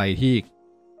อะไรที่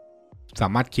สา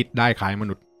มารถคิดได้คล้ายม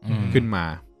นุษย์ขึ้นมา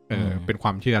เป็นคว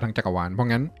ามเชื่อทั้งจักรวาลเพราะ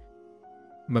งั้น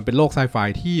มันเป็นโลกไซไฟ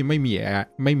ที่ไม่มี AI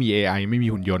ไม่มี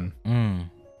หุ่นยนต์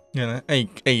เนี่ยนะ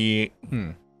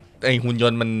ไอหุ่นย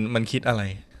นต์มันคิดอะไร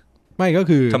ไม่ก็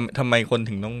คือทำไมคน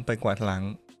ถึงต้องไปกวาดล้าง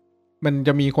มันจ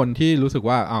ะมีคนที่รู้สึก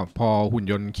ว่าพอหุ่น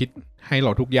ยนต์คิดให้เร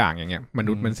าทุกอย่างอย่างเงี้ยม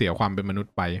นุษย์มันเสียความเป็นมนุษ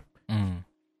ย์ไป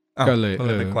ก็เลย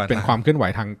เป็นความเคลื่อนไหว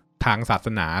ทางศาส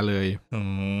นาเลย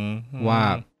ว่า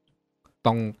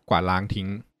ต้องกวาดล้างทิ้ง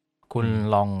คุณ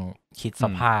ลองคิดส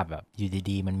ภาพแบบอยู่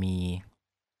ดีๆมันมี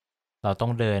เราต้อ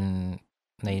งเดิน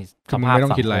ในสภาพสั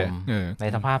งคมใน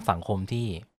สภาพสังคมที่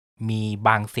มีบ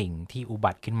างสิ่งที่อุ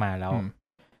บัติขึ้นมาแล้ว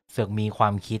เสือกมีควา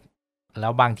มคิดแล้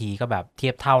วบางทีก็แบบเที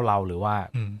ยบเท่าเราหรือว่า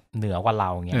เหนือกว่าเรา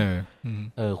เงี้ย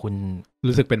คุณ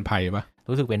รู้สึกเป็นภัยปะ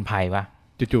รู้สึกเป็นภัยปะ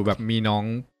จู่ๆแบบมีน้อง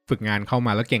ฝึกงานเข้าม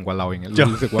าแล้วเก่งกว่าเราอย่างเงี้ย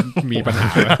รู้สึกว่ามีปัญหา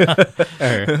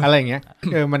อะไรเงี้ย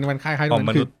มันคล้ายๆ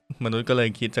มนุษย์ก็เลย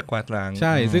คิดจะกวาดล้างใ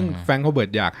ช่ซึ่งแฟรงค์ โฮเบิร์ต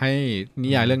อยากให้นิ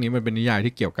ยายเรื่องนี้มันเป็นนิยาย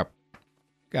ที่เกี่ยวกับ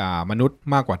มนุษย์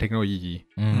มากกว่าเทคโนโลยี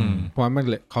เพราะมัน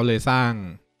เขาเลยสร้าง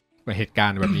เหตุการ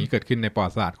ณ์แบบนี้เกิดขึ้นในประวั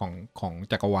ติศาสตร์ของ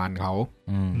จักรวาลเขา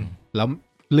แล้ว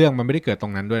เรื่องมันไม่ได้เกิดตร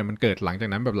งนั้นด้วยมันเกิดหลังจาก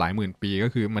นั้นแบบหลายหมื่นปีก็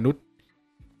คือมนุษย์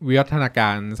วิวัฒนากา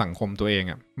รสังคมตัวเอง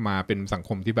มาเป็นสังค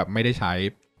มที่แบบไม่ได้ใ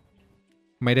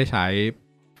ช้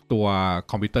ตัว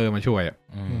คอมพิวเตอร์มาช่วย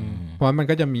เพราะมัน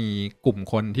ก็จะมีกลุ่ม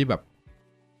คนที่แบบ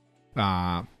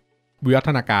วิวัฒ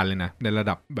นาการเลยนะในระ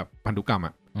ดับแบบพันธุกรรม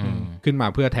ขึ้นมา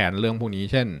เพื่อแทนเรื่องพวกนี้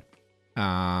เช่น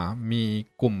มี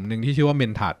กลุ่มหนึ่งที่ชื่อว่าเม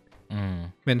นทัด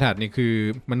นี่คือ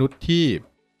มนุษย์ที่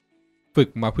ฝึก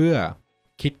มาเพื่อ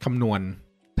คิดคำนวณ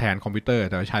แทนคอมพิวเตอร์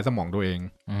แต่ใช้สมองตัวเอง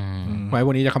ไว้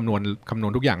วันนี้จะคำนว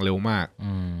ณทุกอย่างเร็วมาก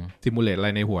ซิมูเลตอะไร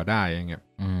ในหัวได้อย่างเงี้ย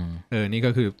นี่ก็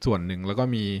คือส่วนหนึ่งแล้วก็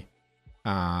มี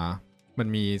มัน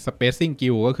มี Spacing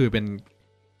Guild ก็คือเป็น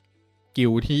กิ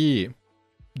ลด์ที่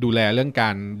ดูแลเรื่องกา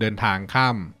รเดินทางข้า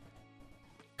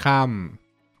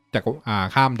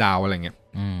มดาวอะไรเงี้ย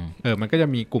มันก็จะ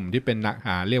มีกลุ่มที่เป็น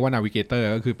เรียกว่า Navigator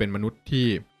ก็คือเป็นมนุษย์ที่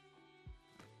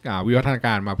วิวัฒนาก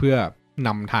ารมาเพื่อน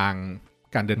ำทาง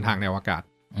การเดินทางในอวกาศ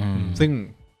ซึ่ง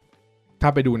ถ้า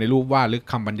ไปดูในรูปวาดหรือ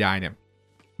คำบรรยายเนี่ย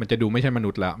มันจะดูไม่ใช่มนุ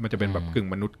ษย์แล้วมันจะเป็นแบบกึ่ง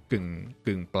มนุษย์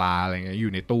กึ่งปลาอะไรเงี้ยอ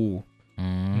ยู่ในตู้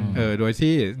โดย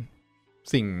ที่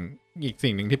อีก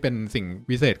สิ่งหนึ่งที่เป็นสิ่ง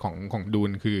พิเศษของดูน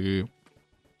คือ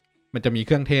มันจะมีเค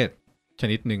รื่องเทศช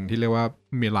นิดหนึ่งที่เรียกว่า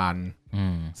เมลาน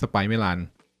สไปซ์เมลาน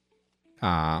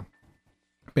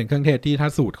เป็นเครื่องเทศที่ถ้า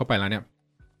สูดเข้าไปแล้วเนี่ย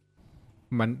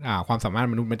มันความสามารถ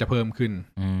มนุษย์มันจะเพิ่มขึ้น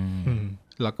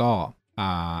แล้วก็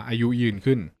อายุยืน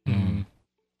ขึ้น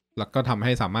แล้วก็ทำใ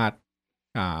ห้สามารถ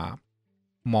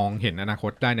มองเห็นอนาค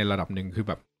ตได้ในระดับหนึ่งคือ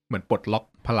แบบเหมือนปลดล็อก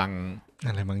พลังอ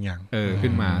ะไรบางอย่าง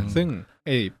ขึ้นมาซึ่ง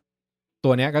ตั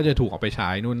วเนี้ยก็จะถูกเอาไปใช้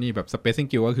นู่นนี่แบบ Spacing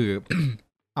Guild ก็คือ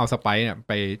เอาสไปซ์เนี่ย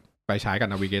ไปใช้กับ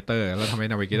Navigator แล้วทำให้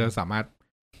Navigator สามารถ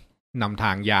นำท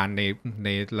างยานใน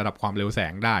ระดับความเร็วแส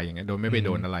งได้อย่างเงี้ยโดยไม่ไปโด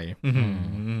นอะไร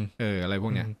อะไรพว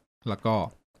กเนี้ยแล้วก็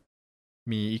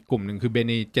มีอีกกลุ่มหนึ่งคือ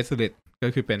Bene Gesserit ก็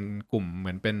คือเป็นกลุ่มเห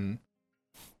มือนเป็น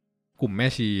กลุ่มแม่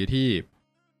ชี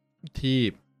ที่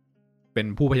เป็น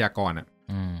ผู้พยากรณ์อ่ะ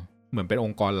เหมือนเป็นอ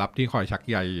งค์กรลับที่คอยชัก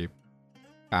ใย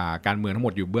การเมืองทั้งหม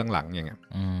ดอยู่เบื้องหลังอย่างเงี้ย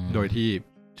โดยที่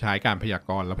ใช้การพยาก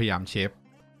รณ์แล้วพยายามเชฟ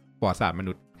ประวัติศาสตร์ม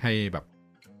นุษย์ให้แบบ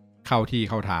เข้าที่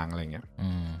เข้าทางอะไรเงี้ย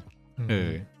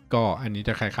ก็อันนี้จ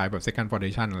ะคล้ายๆแบบ second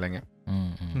foundation อะไรเงี้ย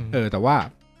แต่ว่า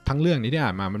ทั้งเรื่องนี้ที่อ่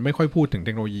านมามันไม่ค่อยพูดถึงเท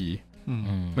คโนโลยี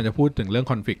มันจะพูดถึงเรื่อง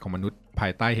คอนฟลิกต์ของมนุษย์ภา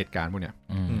ยใต้เหตุการณ์พวกเนี้ย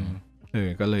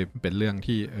ก็เลยเป็นเรื่อง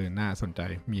ที่น่าสนใจ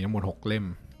มีทั้งหมด6เล่ม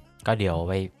ก็เดี๋ยว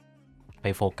ไป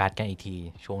โฟกัสกันอีกที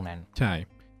ช่วงนั้นใช่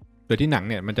โดยที่หนัง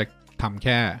เนี่ยมันจะทำแ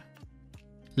ค่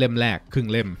เล่มแรกครึ่ง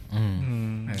เล่ม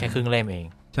แค่ครึ่งเล่มเอง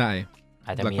ใช่อ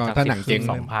าจจะมีถ้าหนังเจ๊ง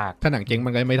2 ภาคถ้าหนังเจ๊งมั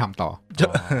นก็ไม่ทำต่อ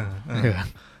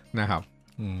นะครับ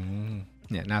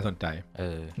เนี่ยน่าสนใจ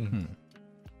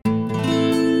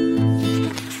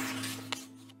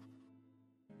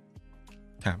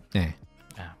ครับ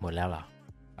หมดแล้วเหรอ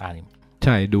ใ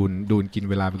ช่ดูนกิน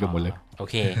เวลาไปเกือบหมดเลยโอ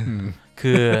เค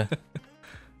คือ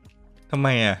ทำไม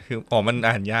คือมัน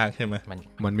อ่านยากใช่ไหม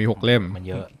มันมี6เล่มมัน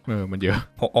เยอะมันเยอะ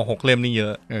6เล่มนี่เยอ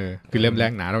ะคือเล่มแร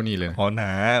กหนาเท่านี้เลยหน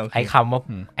าไอ้ค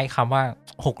ำว่า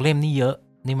6เล่มนี่เยอะ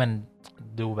นี่มัน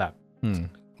ดูแบบ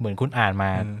เหมือนคุณอ่านมา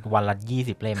วันละ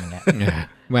20 เล่มอย่างเงี้ย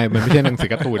มันไม่ใช่หนังสือ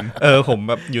การ์ตูนผม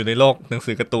แบบอยู่ในโลกหนัง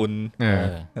สือการ์ตูน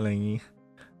อะไรอย่างงี้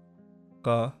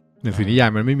ก็หนังสือนิยาย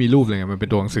มันไม่มีรูปเลยไงมันเป็น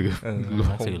ตัวหนังสือ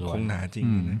หนังสือล้วนหนาจริง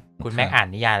คุณแม็กอ่าน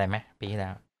นิยายอะไรไหมปีที่แล้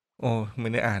วไม่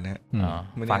ได้อ่านนะ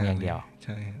ฟังอย่างเดียวใ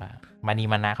ช่มานี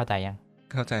มานะเข้าใจยัง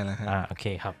เข้าใจแล้วฮะโอเค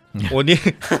ครับนี่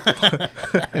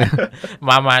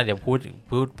มาเดี๋ยวพูด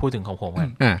ถึงของผมกั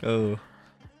น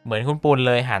เหมือนคุณปูนเ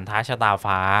ลยหันท้าชะตา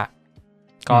ฟ้า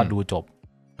ก็ดูจบ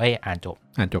อ่านจบ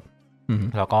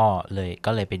แล้ว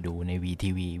ก็เลยไปดูใน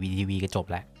VTV ก็จบ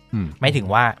แล้วไม่ถึง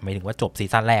ว่าจบซี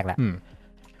ซั่นแรกแล้ว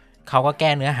เขาก็แก้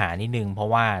เนื้อหานิดนึงเพราะ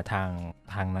ว่าท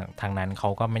างนั้นเขา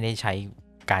ก็ไม่ได้ใช้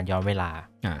การย้อนเวลา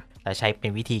แต่ใช้เป็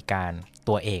นวิธีการ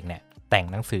ตัวเอกเนี่ยแต่ง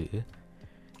หนังสือ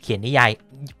เขียนนิยาย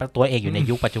ตัวเอกอยู่ใน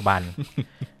ยุคปัจจุบัน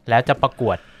แล้วจะประก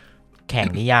วดแข่ง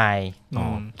นิยาย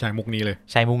ใช้มุกนี้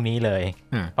เลย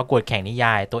ประกวดแข่งนิย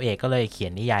ายตัวเอกก็เลยเขีย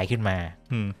นนิยายขึ้นมา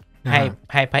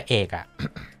ให้พระเอก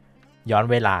ย้อน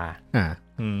เวลา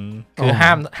คือ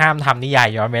ห้ามทำนิยาย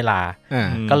ย้อนเวลา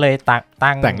ก็เลย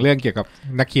ตั้งแต่งเรื่องเกี่ยวกับ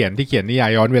นักเขียนที่เขียนนิยา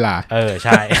ยย้อนเวลาใ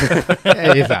ช่ไ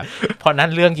อ้สัตว์เพราะนั้น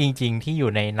เรื่องจริงๆที่อ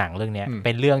ยู่ในหนังเรื่องนี้เ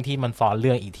ป็นเรื่องที่มันซ้อนเ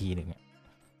รื่องอีกทีหนึ่ง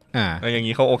แล้วอย่าง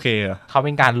นี้เขาโอเคเหรอเขาเ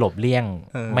ป็นการหลบเลี่ยง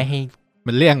ไม่ให้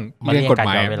มันเลี่ยงกฎห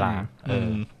มายเวลา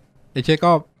ไอ้เช่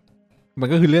ก็มัน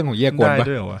ก็คือเรื่องของเย่กวนป่ะ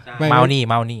เมา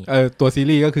นี่ตัวซี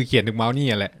รีส์ก็คือเขียนถึงเมานี่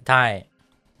แหละใช่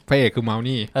พระเอกคือเมา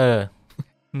นี่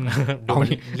ดู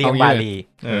เรียงบาลี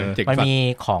มันมี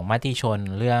ของมติชน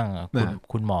เรื่อง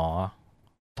คุณหมอ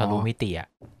ทะลุมิติ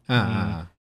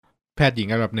แพทย์หญิง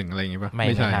ระดับ1อะไรอย่างงี้ป่ะไม่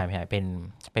ใช่เ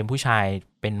ป็นผู้ชาย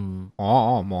เป็น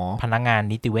หมอพนักงาน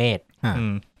นิติเวช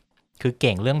คือเ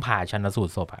ก่งเรื่องผ่าชันสูต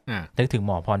รศพนึกถึงห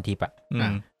มอพรทิพย์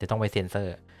แต่ต้องไปเซ็นเซอ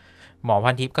ร์หมอพ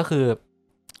รทิพย์ก็คือ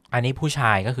อันนี้ผู้ช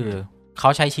ายก็คือเขา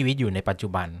ใช้ชีวิตอยู่ในปัจจุ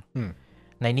บัน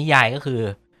ในนิยายก็คือ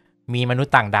มีมนุษ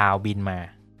ย์ต่างดาวบินมา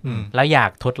แล้วอยา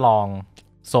กทดลอง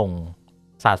ส่ง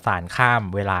สารข้าม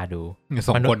เวลาดู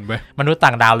ส่งคนไปมนุษย์ต่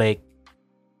างดาวเลย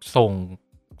ส่ง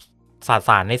ส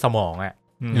ารในสมอง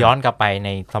ย้อนกลับไปใน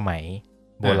สมัย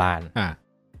โบราณ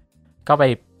ก็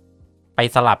ไป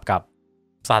สลับกับ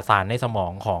สารในสมอ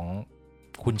งของ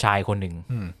คุณชายคนหนึ่ง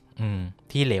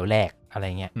ที่เหลวแหลกอะไร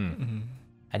เงี้ย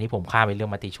อันนี้ผมข้ามไปเรื่อ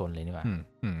งมติชนเลยนี่ว่า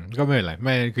ก็ไม่เป็นไรไ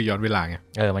ม่คือย้อนเวลาไง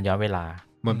มันย้อนเวลา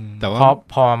แต่ว่า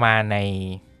พอมา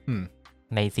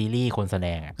ในซีรีส์คนแสด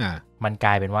งมันกล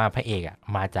ายเป็นว่าพระเอก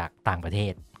มาจากต่างประเท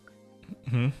ศ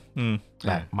แ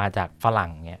บบมาจากฝรั่ง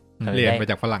เงี้ยเรียนมา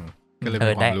จากฝรั่งก็เลยมี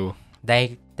ความรู้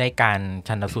ได้การ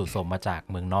ชันสูตรศพมาจาก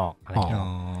เมืองนอกอะไรเงี้ย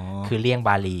คือเลี่ยงบ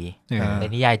าลีใน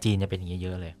นิยายจีนจะเป็นอย่างเงี้ยเย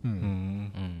อะเลย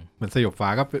เหมือนสยบฟ้า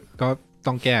ก็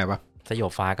ต้องแก้ป่ะสย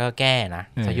บฟ้าก็แก้นะ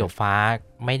สยบฟ้า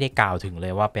ไม่ได้กล่าวถึงเล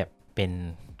ยว่าแบบเป็น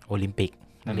โอลิมปิก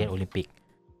นักเรียนโอลิมปิก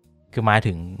คือมา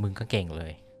ถึงมึงก็เก่งเล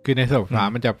ยคือในสยบฟ้า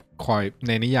มันจะคอยใ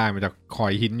นนิยายมันจะคอ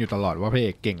ยหินอยู่ตลอดว่าพระเอ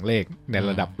กเก่งเลขใน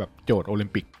ระดับแบบโจทย์โอลิม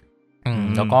ปิก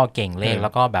แล้วก็เก่งเลขแล้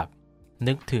วก็แบบ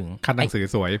นึกถึงคันหนังสือ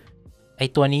สวยไอ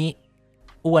ตัวนี้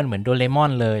อ้วนเหมือนโดเรมอ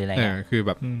นเลยอะไรเงี้ยคือแ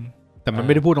บบแต่มันไ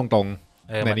ม่ได้พูดตรง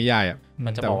ๆในนิยายมั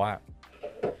นจะบอกว่า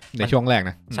ในช่วงแรก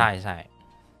นะใช่ใช่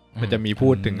มันจะมีพู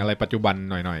ดถึงอะไรปัจจุบัน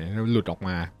หน่อยๆหลุดออกม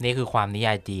านี่คือความนิย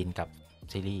ายจีนกับ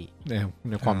ซีรีส์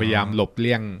ในความพยายามหลบเ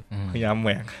ลี่ยงพยายามแหว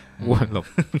กหลบ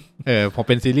พอเ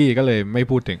ป็นซีรีส์ก็เลยไม่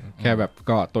พูดถึงแค่แบบ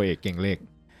ก็ตัวเอกเก่งเลข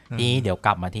นี่เดี๋ยวก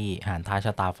ลับมาที่หานท้าช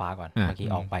ะตาฟ้าก่อนเมื่อกี้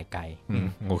ออกไปไกล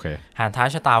โอเคหานท้า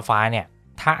ชะตาฟ้าเนี่ย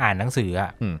ถ้าอ่านหนังสืออ่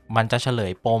ะมันจะเฉล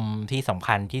ยปมที่สำ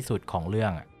คัญที่สุดของเรื่อ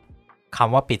งอ่ะค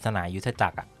ำว่าปริศนายุทธจั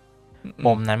กรอ่ะป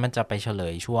มนั้นมันจะไปเฉล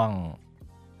ยช่วง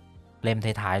เล่ม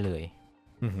ท้ายๆเลย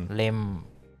เล่ม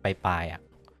ปลายๆอ่ะ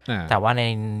แต่ว่า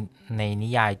ในนิ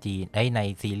ยายจีนใน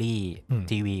ซีรีส์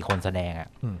ทีวีคนแสดงอ่ะ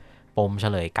ปมเฉ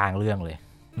ลยกลางเรื่องเลย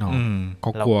เข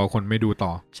ากลัวคนไม่ดูต่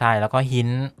อใช่แล้วก็หิ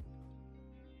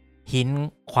น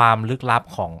ความลึกลับ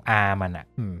ของอามันอ่ะ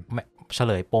เฉ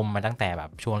ลยปมมาตั้งแต่แบบ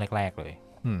ช่วงแรกๆเลย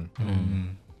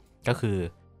ก็คือ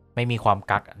ไม่มีความ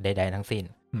กักใดๆทั้งสิ้น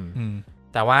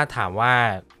แต่ว่าถามว่า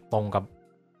ตรงกับ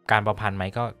การประพันธ์ไหม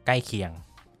ก็ใกล้เคียง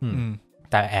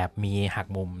แต่แอบมีหัก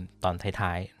มุมตอนท้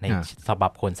ายๆในฉบั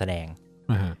บคนแสดง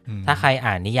ถ้าใคร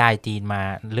อ่านนิยายจีนมา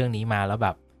เรื่องนี้มาแล้วแบ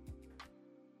บ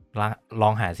ล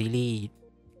องหาซีรีส์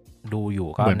ดูอยู่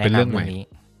ก็แนะนำเรื่องนี้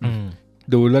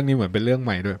ดูเรื่องนี้เหมือนเป็นเรื่องให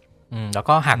ม่ด้วยแล้ว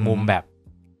ก็หักมุมแบบ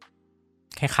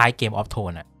คล้ายๆเกมออฟโท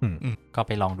นอ่ะก็ไ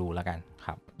ปลองดูแล้วกันค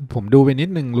รับผมดูไปนิด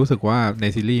นึงรู้สึกว่าใน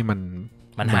ซีรีส์มั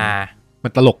นฮามั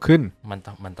นตลกขึ้นมั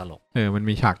นตลกมัน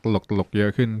มีฉากตลกเยอะ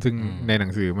ขึ้นซึ่งในหนั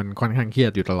งสือมันค่อนข้างเครีย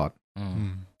ดอยู่ตลอด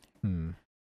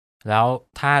แล้ว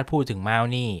ถ้าพูดถึงม้าว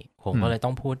นี่ผมก็เลยต้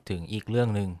องพูดถึงอีกเรื่อง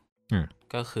นึง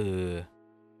ก็คือ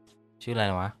ชื่ออะไร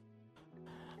วะ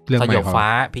สยบฟ้า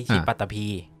พิชิตปัตตภี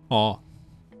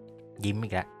ยิ้มอี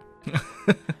กแล้ว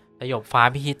สยบฟ้า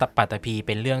พิชิตปัตตภีเ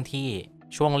ป็นเรื่องที่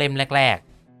ช่วงเล่มแรก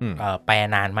ๆแปล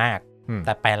นานมากแ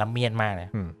ต่แปลละเมียดมากเลย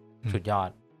สุดยอด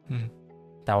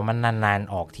แต่ว่ามันนาน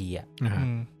ๆออกทีอ่ะ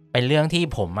เป็นเรื่องที่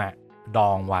ผมอ่ะด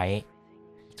องไว้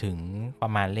ถึงปร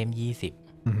ะมาณเล่ม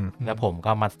20แล้วผม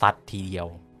ก็มาซัดทีเดียว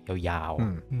ยาว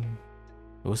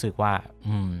ๆรู้สึกว่า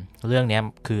เรื่องนี้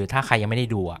คือถ้าใครยังไม่ได้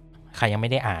ดูอ่ะใครยังไม่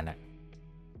ได้อ่านอ่ะ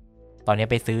ตอนนี้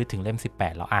ไปซื้อถึงเล่ม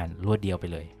18แล้วอ่านรวดเดียวไป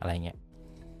เลยอะไรเงี้ย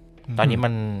ตอนนี้มั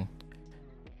น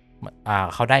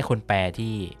เขาได้คนแปล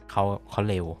ที่เขา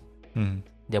เร็ว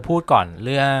เดี๋ยวพูดก่อนเ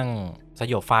รื่องส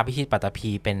ยบฟ้าพิชิตปัตตภี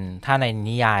เป็นถ้าใน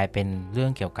นิยายเป็นเรื่อ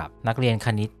งเกี่ยวกับนักเรียนค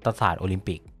ณิตศาสตร์โอลิม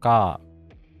ปิกก็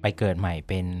ไปเกิดใหม่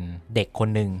เป็นเด็กคน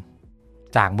หนึ่ง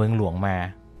จากเมืองหลวงมา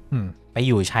ไปอ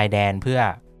ยู่ชายแดนเพื่อ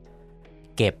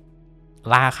เก็บ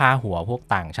ล่าค่าหัวพวก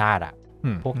ต่างชาติอ่ะ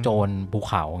พวกโจรภู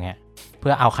เขาเงี้ยเ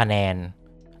พื่อเอาคะแนน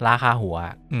ล่าค่าหัว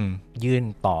ยื่น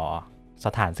ต่อส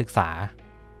ถานศึกษา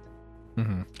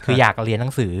คืออยากเรียนหนั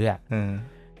งสืออ่ะ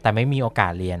แต่ไม่มีโอกา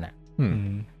สเรียนอ่ะ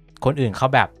คนอื่นเขา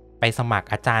แบบไปสมัคร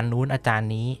อาจารย์นู้นอาจารย์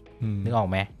นี้นึกออก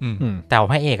ไหมแต่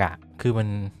พระเอกอ่ะคือมัน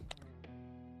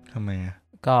ทำไมอ่ะ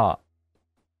ก็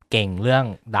เก่งเรื่อง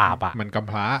ดาบอ่ะมันก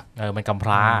ำพร้ามันกำพ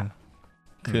ร้า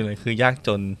คืออะไรคือยากจ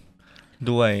น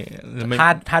ด้วย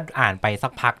ถ้าอ่านไปสั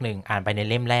กพักหนึ่งอ่านไปใน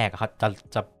เล่มแรกเขา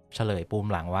จะเฉลยปูม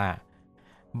หลังว่า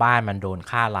บ้านมันโดน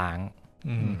ฆ่าล้าง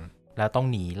แล้วต้อง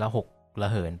หนีละหกละ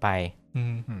เหินไป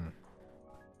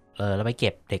แล้วไปเก็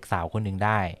บเด็กสาวคนหนึ่งไ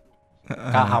ด้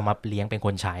ก็เอามาเลี้ยงเป็นค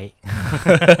นใช้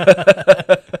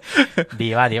ดี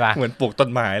ป่ะเหมือนปลูกต้น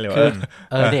ไม้เลยว่ะ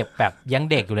เด็กแบบยัง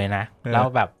เด็กอยู่เลยนะแล้ว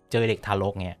แบบเจอเด็กทาร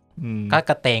กเนี่ยก็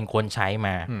กระเตงคนใช้ม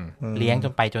าเลี้ยง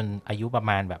จนอายุประ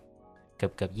มาณแบบเ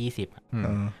กือบ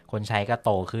20คนใช้ก็โ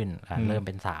ตขึ้นเริ่มเ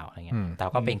ป็นสาวอะไรเงี้ยแต่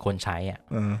ก็เป็นคนใช้อ่ะ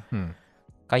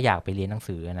ก็อยากไปเรียนหนัง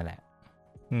สือนั่นแหละ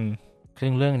ซึ่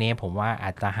งเรื่องนี้ผมว่าอ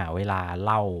าจจะหาเวลาเ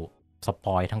ล่าสป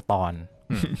อยทั้งตอน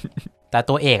แต่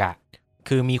ตัวเอกอ่ะ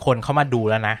คือมีคนเข้ามาดู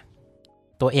แล้วนะ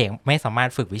ตัวเอกไม่สามารถ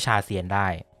ฝึกวิชาเซียนได้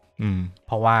เ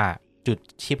พราะว่าจุด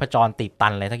ชีพจรติดตั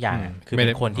นอะไรทักอย่างคือเป็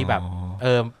นคนที่แบบ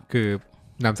คือ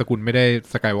นามสกุลไม่ได้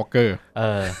สกายวอล์กเกอร์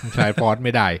ใช้ฟอสไ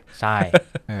ม่ได้ใช่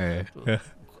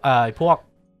พ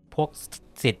วก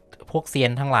ศิษย์พวกเซีย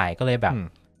นทั้งหลายก็เลยแบบ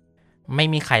ไม่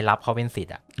มีใครรับเขาเป็นศิษ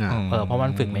ย์อ่ะเพราะมั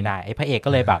นฝึกไม่ได้ไอ้พระเอก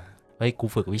ก็เลยแบบเฮ้ยกู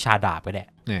ฝึกวิชาดาบก็ได้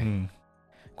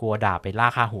กลัวดาบไปล่า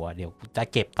ค่าหัวเดี๋ยวจะ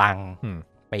เก็บตังค์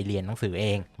ไปเรียนหนังสือเอ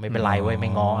งไม่เป็นไรเว้ยไม่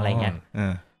ง้ออะไรเงี้ย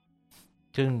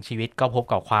ซึ่งชีวิตก็พบ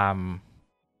กับความ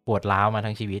ปวดร้าวมา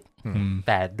ทั้งชีวิตแ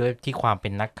ต่ด้วยที่ความเป็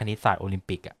นนักคณิตศาสตร์โอลิม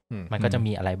ปิกอ่ะมันก็จะ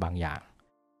มีอะไรบางอย่าง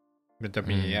มันจะ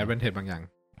มีแอดเวนเทจบางอย่าง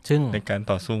ซึ่งในการ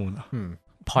ต่อสู้เหรอ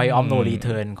Point of No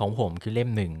Return ของผมคือเล่ม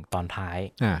1ตอนท้าย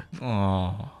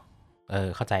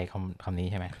เข้าใจคำนี้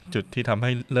ใช่ไหมจุดที่ทำใ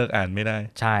ห้เลิกอ่านไม่ได้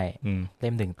ใช่เ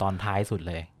ล่ม1ตอนท้ายสุด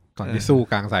เลยก่อนที่สู้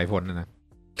กลางสายฝนนะ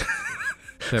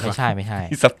ไม่ใช่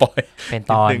สปอยเป็น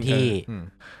ตอนที่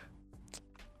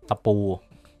ตะปู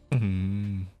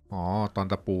ตอน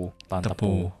ตะ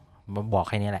ปูมาบอกแ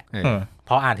ค่นี้แหละพ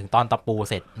ออ่านถึงตอนตะปู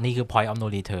เสร็จนี่คือ Point of No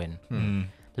Return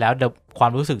แล้วควา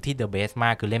มรู้สึกที่ the best มา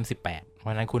กคือเล่ม18เพรา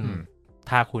ะนั้นคุณ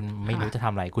ถ้าคุณไม่รู้จะท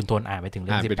ำอะไรคุณทนอ่านไปถึงเ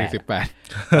รื่อง ไปถึง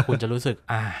 18คุณจะรู้สึก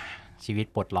ชีวิต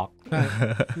ปลดล็อก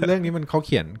เรื่องนี้มันเขาเ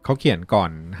ขียนก่อ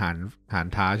นหาน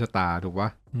ท้าชะตาถูกปะ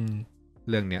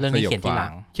เรื่องเนี้ยเรื่องนี้เขียนที่หลั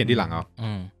งเหรอ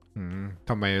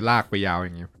ทำไมลากไปยาวอ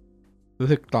ย่างงี้รู้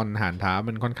สึกตอนหานท้า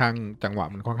มันค่อนข้างจังหวะ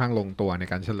มันค่อนข้างลงตัวใน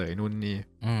การเฉลยนู่นนี่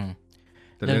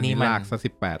แต่เรื่องนี้ลากซะ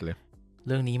18เลยเ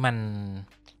รื่องนี้มัน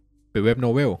เป็นเว็บโน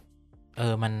เวล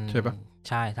มันใช่ปะ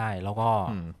ใช่แล้วก็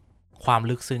ความ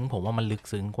ลึกซึ้งผมว่ามันลึก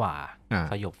ซึ้งกว่า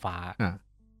สยบฟ้า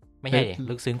ไม่ใช่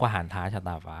ลึกซึ้งกว่าหานท้าชะต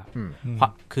าฟ้า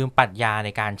คือปรัชญาใน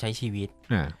การใช้ชีวิต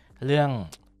เรื่อง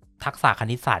ทักษะค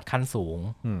ณิตศาสตร์ขั้นสูง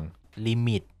ลิ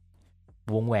มิต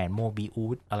วงแหวนโมบิอุ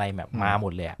สอะไรแบบมาหม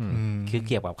ดเลยคือเ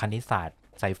กี่ยวกับคณิตศาสตร์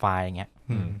ไซไฟอย่างเงี้ย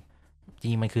จ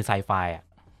ริงมันคือไซไฟ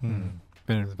เ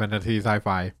ป็นแฟนตาซีไซไฟ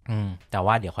แต่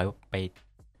ว่าเดี๋ยวค่อยไป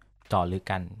เจาะลึก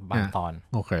กันบางตอน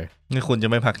โอเคนี่คุณจะ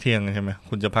ไม่พักเที่ยงใช่ไหม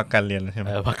คุณจะพักการเรียนใช่ไหม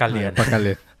พักการเรียน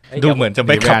ดูเหมือนจะไ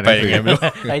ม่กลับไปอย่างเงี้ย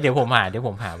เดี๋ยวผม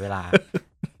หาเวลา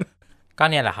ก็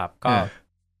เนี่ยแหละครับก็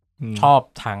ชอบ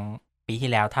ทั้งปีที่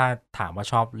แล้วถ้าถามว่า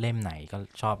ชอบเล่มไหนก็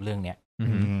ชอบเรื่องเนี้ย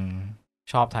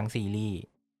ชอบทั้งซีรี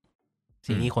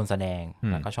ส์คนแสดง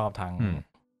แล้วก็ชอบทั้ง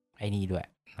ไอ้นี่ด้วย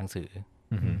หนังสือ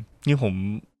นี่ผม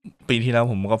ปีที่แล้ว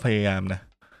ผมก็พยายามนะ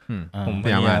ผมพ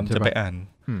ยายามจะไปอ่าน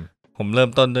ผมเริ่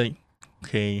มต้นด้วยโอ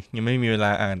เคยังไม่มีเวล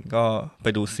าอ่านก็ไป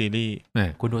ดูซีรีส์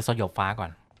คุณดูสยบฟ้าก่อ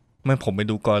นไม่ผมไป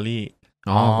ดูกอรี่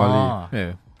กอรี่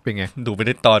เป็นไงดูไปไ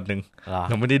ด้ตอนนึง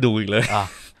เราไม่ได้ดูอีกเลย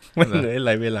มันเลยห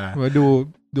ลายเวลา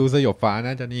ดูสยบฟ้า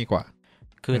น่าจะนี่กว่า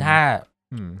คือถ้า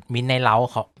มินในเล้า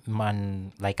เขามัน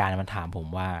รายการมันถามผม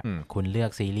ว่าคุณเลือ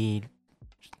กซีรีส์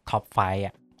ท็อป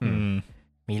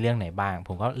5มีเรื่องไหนบ้างผ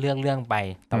มก็เลือกเรื่องไป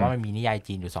แต่ว่ามันมีนิยาย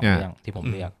จีนอยู่2เรื่องที่ผม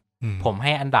เลือกผมใ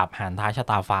ห้อันดับหานท้าชะ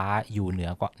ตาฟ้าอยู่เหนื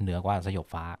อกว่าสยบ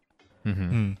ฟ้า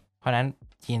เพราะนั้น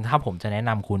จริงถ้าผมจะแนะน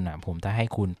ำคุณผมจะให้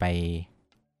คุณ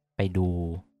ไปดู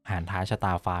หานท้าชะต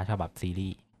าฟ้าฉบับซีรี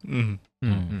ส์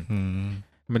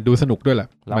มันดูสนุกด้วยแหละ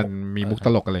มันมีมุกต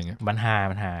ลกอะไรเงี้ยมันฮา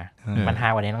วั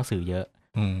นนี้หนังสือเยอะ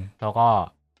แ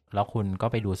ล้วคุณก็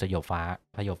ไปดูสยบฟ้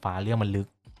าเรื่องมันลึก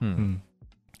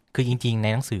คือจริงๆใน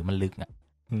หนังสือมันลึก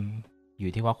อ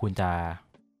ยู่ที่ว่าคุณจะ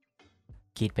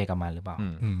คิดไปกับมันหรือเปล่า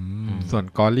ส่วน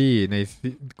กอ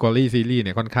รี่ซีรีส์เ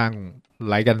นี่ยค่อนข้าง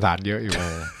ไร้กันสารเยอะอยู่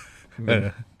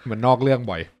มันนอกเรื่อง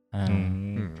บ่อย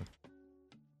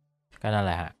ก็นั่นแ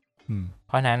หละฮะเ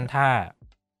พราะนั้นถ้า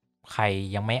ใคร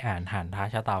ยังไม่อ่านหานท้า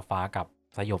ชะตาฟ้ากับ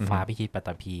สยบฟ้าพิชิตปัตต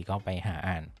ภีก็ไปหา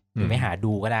อ่านหรือไม่หา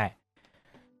ดูก็ได้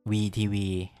VTV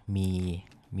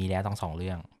มีแล้วทั้ง2เ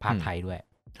รื่องภาคไทยด้วย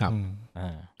ครับ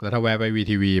แล้วถ้าแวะไป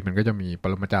VTV มันก็จะมีป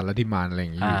รมาจารย์ลัทธิมารอะไรอย่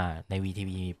างงี้ใน VTV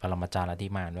มีปรมาจารย์ลัทธิ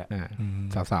มารด้วย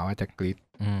สาวๆอาจจะกรี๊ด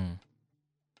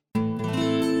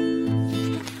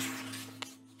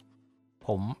ผ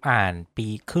มอ่าน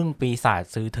ปีศาจ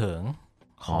ซื้อเถิง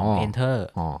ของ Enter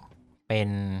เป็น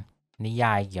นิย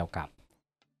ายเกี่ยวกับ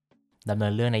ดำเนิ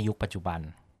นเรื่องในยุคปัจจุบัน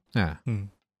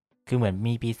คือเหมือน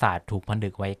มีปีศาจถูกผนึ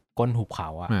กไว้ก้นหุบเขา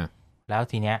แล้ว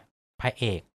ทีเนี้ยพระเอ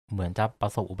กเหมือนจะปร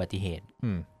ะสบอุบัติเหตุ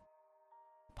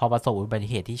พอประสบอุบัติ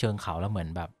เหตุที่เชิงเขาแล้วเหมือน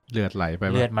แบบเลื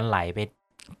อดมันไหลไป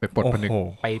ปลดผ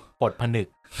นึก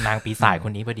นางปีศาจค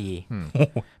นนี้พอดี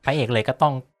พระเอกเลยก็ต้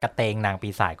องกระเตงนางปี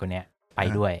ศาจคนเนี้ยไป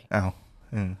ด้วย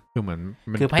คือเหมือน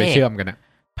มันไปเชื่อมกันนะ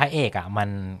พระเอก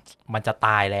มันจะต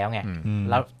ายแล้วไง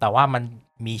แล้วแต่ว่ามัน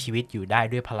มีชีวิตอยู่ได้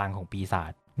ด้วยพลังของปีศา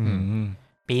จ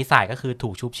ปีศาจก็คือถู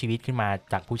กชุบชีวิตขึ้นมา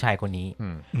จากผู้ชายคนนี้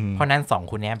เพราะนั้น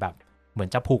2คนนี้แบบเหมือน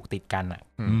จะผูกติดกัน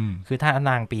คือถ้า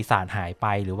นางปีศาจหายไป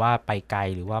หรือว่าไปไกล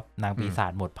หรือว่านางปีศา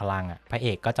จหมดพลังพระเอ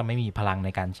กก็จะไม่มีพลังใน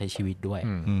การใช้ชีวิตด้วย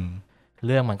เ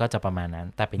รื่องมันก็จะประมาณนั้น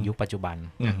แต่เป็นยุคปัจจุบัน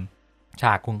ฉ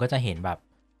ากคุณก็จะเห็นแบบ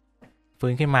ฟื้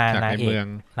นขึ้นมานา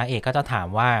งเอกก็จะถาม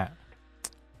ว่า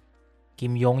กิ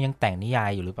มยงยังแต่งนิยาย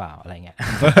อยู่หรือเปล่าอะไรเงี้ย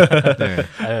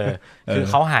คือ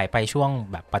เขาหายไปช่วง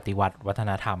แบบปฏิวัติวัฒ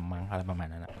นธรรมมั้งอะไรประมาณ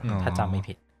นั้นถ้าจำไม่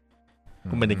ผิด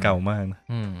ก็ไม่ได้เก่ามาก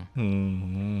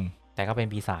แต่ก็เป็น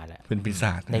ปีศาจแหละเป็นปีศ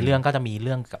าจในเรื่องก็จะมีเ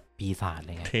รื่องกับปีศาจอะไ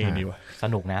รเงี้ยเท่ดีว่ะส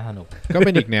นุกนะสนุกก็เ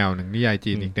ป็นอีกแนวหนึ่งนิยาย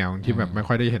จีนอีกแนวที่แบบไม่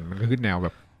ค่อยได้เห็นมันก็คือแนวแบ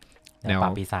บแนว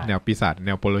ปีศาจแน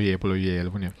วโปโลเยอะไร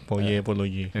พวกเนี้ยโปโล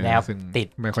เยแนวติด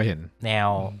ไม่ค่อยเห็นแนว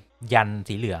ยัน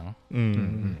สีเหลือง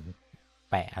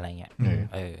แปะอะไรเงี้ย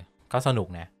ก็สนุก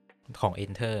นะของ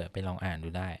Enter ไปลองอ่านดู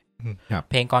ได้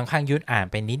เพลงกรข้างยุทธอ่าน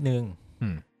ไปนิดนึง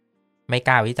ไม่ก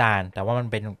ล้าวิจารณ์แต่ว่ามัน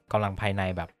เป็นกำลังภายใน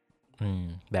แบบ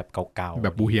แบบเก่าๆแบ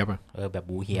บบูเฮียบแบบ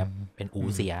บูเฮียบเป็นอู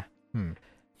เสีย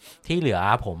ที่เหลือ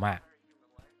ผม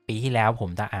ปีที่แล้วผม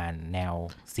จะอ่านแนว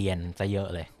เซียนซะเยอะ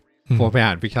เลยผมไป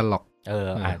อ่านฟิกชันล็อก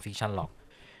อ่านฟิกชันล็อก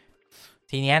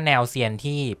ทีเนี้ยแนวเซียน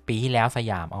ที่ปีที่แล้วส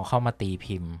ยามเอาเข้ามาตี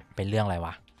พิมพ์เป็นเรื่องอะไรว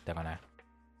ะเดี๋ยวก่อนนะ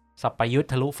สัปยุทธ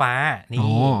ทะลุฟ้านี่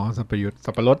สัปยุทธ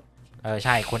สัปรด ใ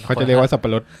ช่เขาจะเรียกว่าสับปะ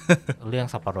รดเรื่อง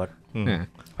สับปะรด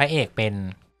พระเอกเป็น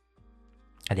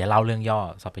เดี๋ยวเล่าเรื่องย่อ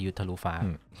สัพยุทธทะลุฟ้า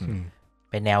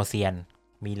เป็นแนวเซียน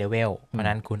มีเลเวลเพราะ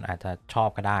นั้นคุณอาจจะชอบ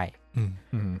ก็ได้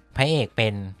พระเอกเป็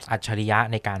นอัจฉริยะ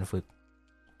ในการฝึก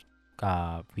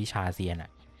วิชาเซียน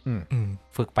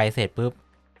ฝึกไปเสร็จปุ๊บ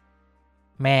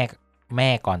แม่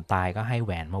ก่อนตายก็ให้แห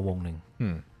วนมาวงหนึ่ง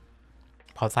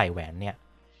พอใส่แหวนเนี่ย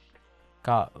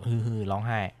ก็ฮือร้องไ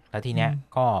ห้แล้วทีเนี้ย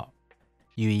ก็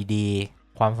อยู่ดี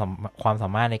ความสา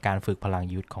มารถในการฝึกพลัง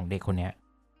ยุทธของเด็กคนเนี้ย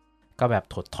ก็แบบ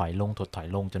ถดถอยลง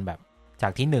จนแบบจา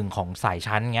กที่1ของสาย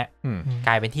ชั้นเงี้ยก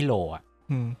ลายเป็นที่โหลอ่ะ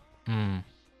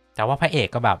แต่ว่าพระเอก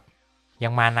ก็แบบยั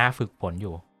งมานะฝึกฝนอ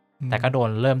ยู่แต่ก็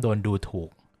เริ่มโดนดูถูก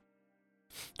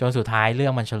จนสุดท้ายเรื่อ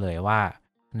งมันเฉลยว่า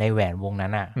ในแหวนวงนั้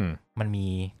นอ่ะมันมี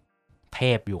เท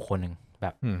พอยู่คนหนึ่งแบ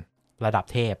บระดับ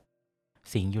เทพ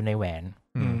สิงอยู่ในแหวน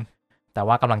แต่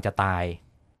ว่ากำลังจะตาย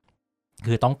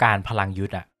คือต้องการพลังยุท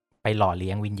ธอ่ะไปหล่อเ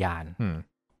ลี้ยงวิญญาณ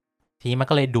ทีนี้มัน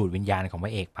ก็เลยดูดวิญญาณของพร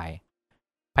ะเอกไป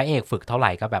พระเอกฝึกเท่าไห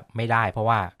ร่ก็แบบไม่ได้เพราะ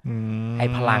ว่าไอ้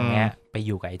พลังเนี้ยไปอ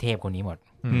ยู่กับไอ้เทพคนนี้หมด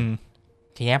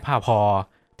ทีนี้พอ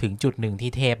ถึงจุดหนึ่ง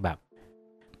ที่เทพแบบ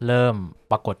เริ่ม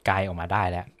ปรากฏกายออกมาได้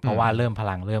แล้วเพราะว่าเริ่มพ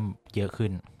ลังเริ่มเยอะขึ้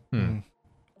น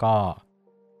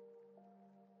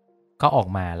ก็ออก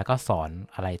มาแล้วก็สอน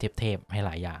อะไรเทพให้ห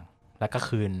ลายอย่างแล้วก็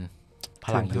คืนพ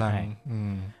ลังยุทธให้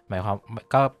หมายความ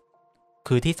ก็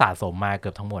คือที่สะสมมาเกื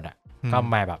อบทั้งหมดอ่ะก็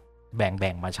มาแบบแ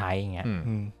บ่งมาใช้อย่างเงี้ย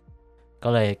ก็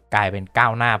เลยกลายเป็นก้า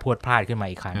วหน้าพรวดพลาดขึ้นมา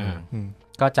อีกครั้งนึง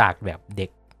ก็จากแบบเ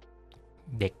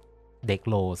ด็ก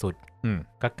โลสุด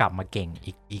ก็กลับมาเก่ง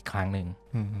อีกครั้งหนึ่ง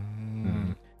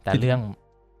แต่เรื่อง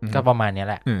ก็ประมาณนี้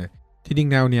แหละที่จริง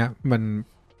แนวเนี้ยมัน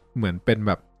เหมือนเป็นแ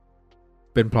บบ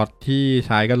เป็นพล็อตที่ใ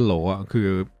ช้กันโหลอ่ะคือ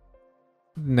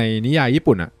ในนิยายญี่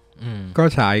ปุ่นอ่ะก็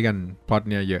ใช้กันพล็อต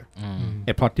เนี้ยเยอะไ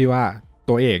อ้พล็อตที่ว่า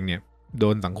ตัวเอกเนี่ยโด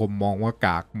นสังคมมองว่าก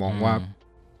ากมองว่า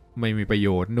ไม่มีประโย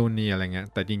ชน์นู่นนี่อะไรเงี้ย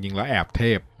แต่จริงๆแล้วแอบเท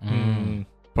พ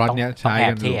พล็อตเนี้ยใช้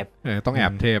กันต้องแอ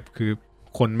บเทพคือ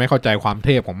คนไม่เข้าใจความเท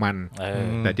พของมัน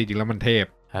แต่จริงๆแล้วมันเทพ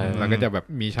แล้วก็จะแบบ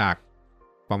มีฉาก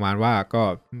ประมาณว่าก็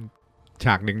ฉ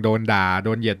ากหนึ่งโดนด่าโด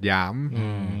นเหยียดหยาม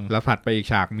แล้วผัดไปอีก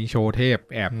ฉากมีโชว์เทพ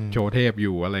แอบโชว์เทพอ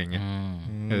ยู่อะไรเงี้ย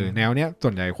แนวเนี้ยส่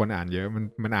วนใหญ่คนอ่านเยอะ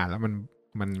มันอ่านแล้ว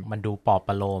มันดูปลอบป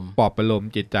ระโลม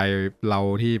จิตใจเรา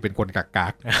ที่เป็นคนกา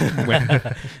กๆเหมือน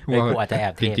กูอาจจะแอ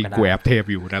บจริงๆกูแอบเทพ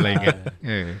อยู่อะไรเงี้ย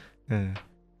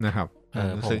นะครับ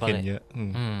ผมก็เลยเยอะ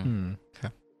ครั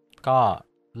บก็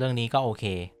เรื่องนี้ก็โอเค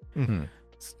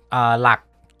หลัก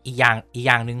อีกอ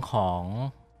ย่างหนึ่งของ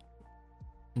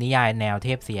นิยายแนวเท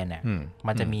พเซียนเนี่ย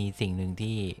มันจะมีสิ่งหนึ่ง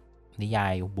ที่นิยา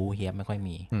ยบูเฮียไม่ค่อย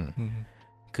มี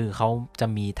คือเขาจะ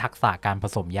มีทักษะการผ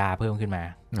สมยาเพิ่มขึ้นมา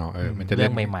มันจะเรื่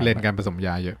องใหม่ๆเล่นการผสมย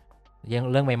าเยอะ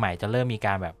เรื่องใหม่ๆจะเริ่มมีก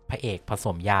ารแบบพระเอกผส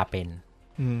มยาเป็น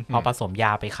พอผสมย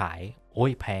าไปขายโอ้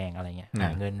ยแพงอะไรเงี้ยหา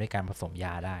เงินด้วยการผสมย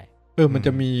าได้มันจ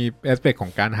ะมีแอสเปคขอ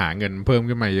งการหาเงินเพิ่ม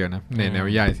ขึ้นมาเยอะนะในแนว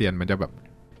นิยายเซียนมันจะแบบ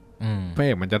พระเอ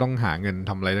กมันจะต้องหาเงิน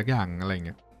ทำอะไรสักอย่างอะไรเ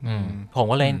งี้ยผม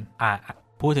ก็เลย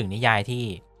พูดถึงนิยาย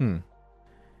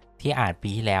ที่อ่านปี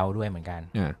ที่แล้วด้วยเหมือนกัน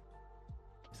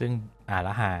ซึ่งอ่านแ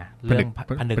ล้วหาเรื่อง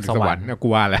ผนึกสวรรค์กู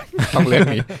ว่าแหละต้องเรื่อง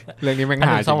นี้แม่ง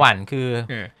หาผนึกสวรรค์คือ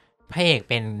พระเอก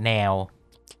เป็นแนว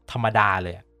ธรรมดาเล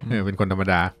ยเป็นคนธรรม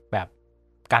ดาแบบ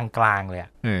กลางๆเลย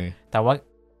แต่ว่า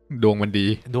ดวงมัน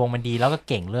ดีแล้วก็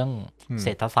เก่งเรื่องเศ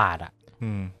รษฐศาสตร์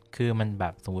คือมันแบ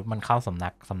บสมมติมันเข้าสำ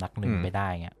นักหนึ่งไปได้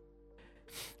เงี้ย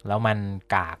แล้วมัน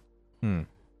กาก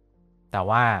แต่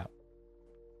ว่า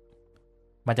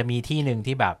มันจะมีที่หนึ่ง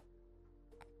ที่แบบ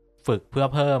ฝึกเพื่อ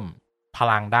เพิ่มพ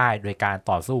ลังได้โดยการ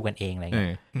ต่อสู้กันเองอะไรเงี้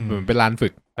ยเหมือนเป็น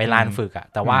ลานฝึกอ่ะ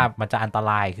แต่ว่ามันจะอันต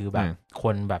รายคือแบบค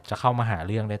นแบบจะเข้ามาหาเ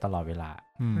รื่องได้ตลอดเวลา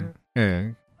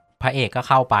พระเอกก็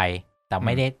เข้าไปแต่ไ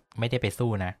ม่ได้ไปสู้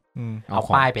นะเอา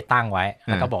ป้ายไปตั้งไว้แ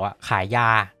ล้วก็บอกว่าขายยา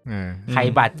ใคร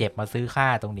บาดเจ็บมาซื้อค่า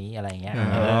ตรงนี้อะไรเงี้ย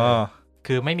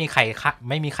คือไม่มีใ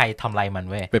ครทำอะไรมัน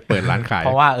เว้ยไปเปิดร้านขายเพ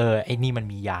ราะว่าไอ้นี่มัน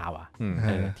มียาว่ะ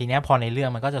ทีเนี้ยพอในเรื่อง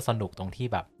มันก็จะสนุกตรงที่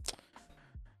แบบ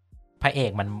พระเอ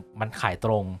กมันขายต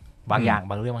รงบางอย่าง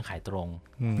บางเรื่องมันขายตรง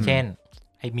เช่น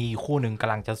ไอ้มีคู่หนึ่งก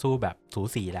ำลังจะสู้แบบสู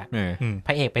สีแล้วพ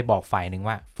ระเอกไปบอกฝ่ายหนึ่ง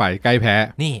ว่าฝ่ายใกล้แพ้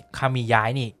นี่ข้ามีย้าย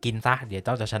นี่กินซะเดี๋ยวเ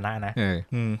จ้าจะชนะนะ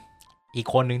อีก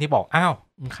คนหนึ่งที่บอกอ้าว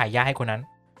มึงขายยาให้คนนั้น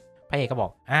พระเอกก็บอ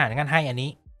กงั้นให้อันนี้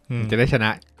จะได้ช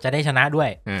นะด้วย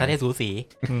จะได้สูสี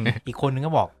อีกคนนึง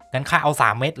ก็บอกงั้นข้าเอา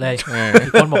3 เม็ดเลยอี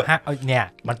กคนบอกเนี่ย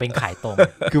มันเป็นขายตรง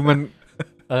คือมัน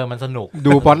มันสนุก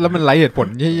ดูพล็อตแล้วมันไร้เหตุผล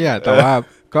เหี้ยแต่ว่า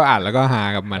ก็อ่านแล้วก็หา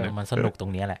กับมันสนุกตร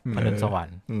งนี้แหละผนึกสวรร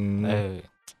ค์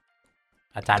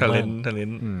อาจารย์เบิ้ม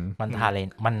มันทาเลน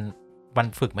มัน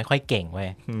ฝึกไม่ค่อยเก่งเว้ย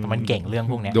แต่มันเก่งเรื่อง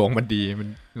พวกนี้ดวงมันดี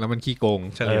แล้วมันขี้โกง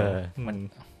มัน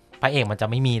พระเอกมันจะ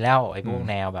ไม่มีแล้วไอ้พวก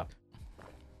แนวแบบ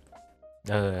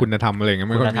คุณธรรมอะไรเงี้ย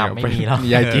ไม่ค่อยมีแล้วนิ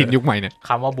ยายจีนยุคใหม่เนี่ยค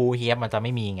ำว่าบูเฮียบมันจะไ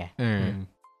ม่มีไง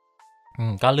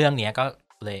ก็เรื่องเนี้ยก็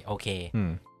เลยโอเค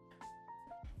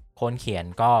คนเขียน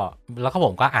ก็แล้วก็ผ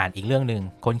มก็อ่านอีกเรื่องนึง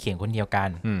คนเขียนคนเดียวกัน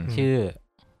ชื่อ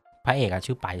พระเอกอะ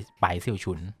ชื่อไปซิว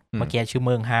ฉุนเมื่อกี้ชื่อเ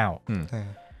มืองห้าว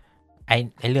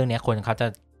ไอเรื่องเนี้ยคนเขาจะ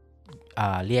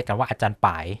เรียกกันว่าอาจารย์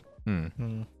ป๋าย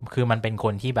คือมันเป็นค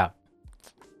นที่แบบ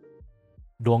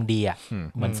ดวงดีอ่ะ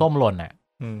เหมือนส้มหล่นอ่ะ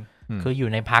คืออยู่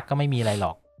ในพักก็ไม่มีอะไรหร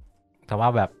อกแต่ว่า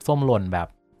แบบส้มหล่นแบบ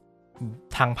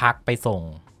ทางพักไปส่ง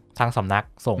ทางสำนัก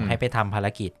ส่งให้ไปทำภาร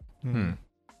กิจ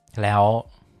แล้ว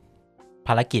ภ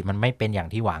ารกิจมันไม่เป็นอย่าง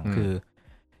ที่หวังคือ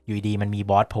อยู่ดีมันมี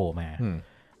บอสโผล่มา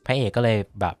พระเอกก็เลย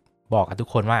แบบบอกกับทุก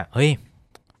คนว่าเฮ้ย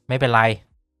ไม่เป็นไร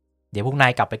เดี๋ยวพวกนา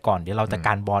ยกลับไปก่อนเดี๋ยวเราจัดก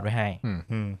ารบอสไว้ให้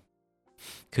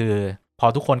คือพอ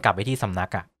ทุกคนกลับไปที่สำนั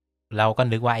กอ่ะแล้วก็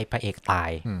นึกว่าไอ้พระเอกตา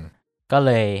ยก็เ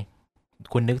ลย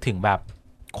คุณนึกถึงแบบ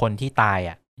คนที่ตาย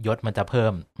อ่ะยศมันจะเพิ่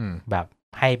มแบบ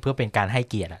ให้เพื่อเป็นการให้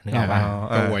เกียรตินึกออกป่ะ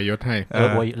อวยยศให้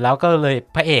แล้วก็เลย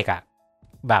พระเอกอ่ะ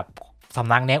แบบส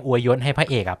ำนักเนี้ยอวยยศให้พระ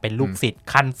เอกอ่ะเป็นลูกศิษย์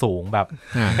ขั้นสูงแบบ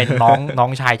เป็นน้อ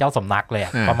งชายเจ้าสำนักเลย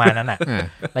ประมาณนั้นอ่ะ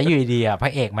แล้วอยู่ดีๆพร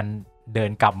ะเอกมันเดิ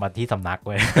นกลับมาที่สำนักเ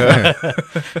ว้ย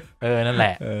นั่นแหล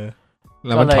ะแ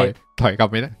ล้วมันถอยกลับ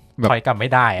ไม่ได้ถอยกลับไม่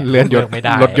ได้เลื่อนยศไม่ไ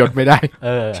ด้ลดยศไม่ได้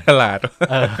ฉลาด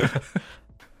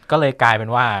ก็เลยกลายเป็น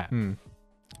ว่า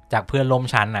จากเพื่อนร่วม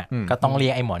ชั้นน่ะก็ต้องเรี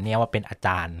ยกไอ้หมอเนี่ยว่าเป็นอาจ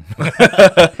ารย์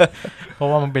เพราะ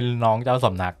ว่ามันเป็นน้องเจ้าส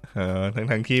ำนัก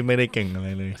ทั้งที่ไม่ได้เก่งอะไร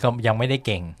เลยก็ยังไม่ได้เ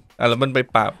ก่งแล้วมันไป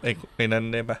ปราบไอ้นั้น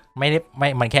ได้ปะไม่ได้ไม่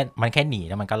มันแค่หนี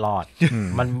แล้วมันก็รอด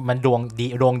มันดว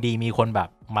งดีมีคนแบบ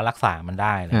มารักษามันไ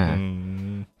ด้เลย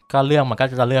ก็เรื่องมันก็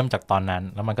จะเริ่มจากตอนนั้น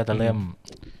แล้วมันก็จะเริ่ม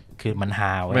คือมันฮ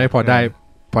าวไม่พอ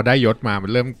ได้ยศมามั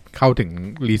นเริ่มเข้าถึง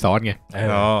รีซอสไง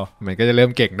มันก็จะเริ่ม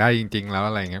เก่งได้จริงๆแล้ว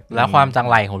อะไรเงี้ยแล้วความจัง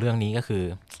ไรของเรื่องนี้ก็คือ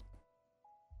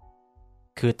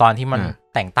ตอนที่มัน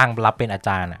แต่งตั้งรับเป็นอาจ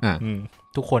ารย์อ่ะ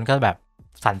ทุกคนก็แบบ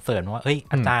สรรเสริญว่าเอ้ย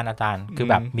อาจารย์คือ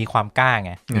แบบมีความกล้าไ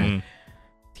ง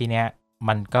ทีเนี้ย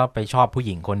มันก็ไปชอบผู้ห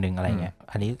ญิงคนนึงอะไรเงี้ย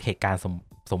อันนี้เหตุการณ์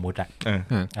สมมุติอ่ะ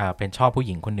เป็นชอบผู้ห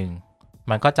ญิงคนนึง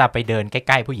มันก็จะไปเดินใก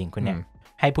ล้ๆผู้หญิงคนเนี้ย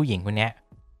ให้ผู้หญิงคนเนี้ย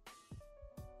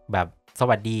แบบส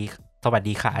วัส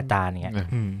ดีค่ะอาจารย์เงี้ย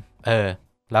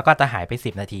แล้วก็จะหายไป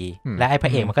10 นาทีและไอ้พร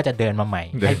ะเอกมันก็จะเดินมาใหม่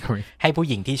ให้ผู้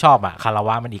หญิงที่ชอบอ่ะคารว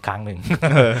ะมันอีกครั้งหนึ่ง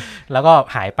แล้วก็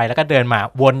หายไปแล้วก็เดินมา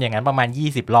วนอย่างนั้นประมาณ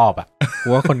20 รอบอ่ะ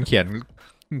ว่าคนเขียน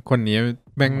คนนี้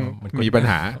แม่งมีปัญ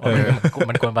หา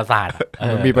มันกวนประสาท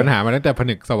มีปัญหามาตั้งแต่ผ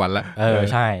นึกสวรรค์ละ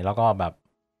ใช่แล้วก็แบบ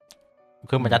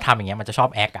คือมันจะทำอย่างเงี้ยมันจะชอบ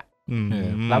แอคอ่ะ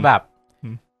แล้วแบบ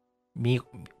มี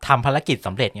ทำภารกิจส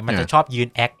ำเร็จเนี่ยมันจะชอบยืน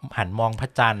แอคหันมองพระ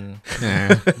จันทร์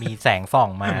มีแสงส่อง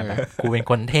มาแบบกูเป็น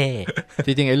คนเท่จ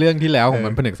ริงๆไอ้เรื่องที่แล้วของมั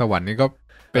นผนึกสวรรค์นี่ก็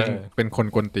เป็นคน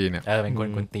กวนตีนเนี่ยเป็นคน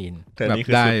กวนตีนแบบ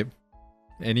ได้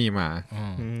ไอ้นี่มา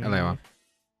อะไรวะ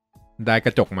ได้ก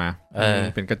ระจกมา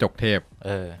เป็นกระจกเทพ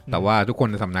แต่ว่าทุกคน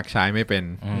ในสำนักใช้ไม่เป็น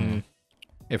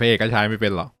พระเอกก็ใช้ไม่เป็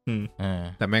นหรอก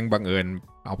แต่แม่งบังเอิญ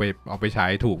เอาไปใช้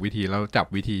ถูกวิธีแล้วจับ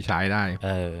วิธีใช้ได้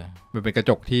มันเป็นกระ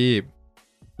จกที่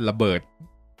ระเบิ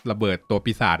ดตัว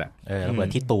ปีศาจอ่ะระเบิด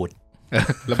ที่ตูด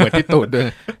ระเบิดที่ตูดด้วย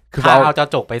คือถ้าเอาเจ้า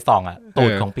จกไปส่องอ่ะตู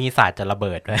ดของปีศาจจะระเ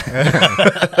บิดเลย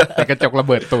เป็นกระจกระเ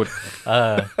บิดตูด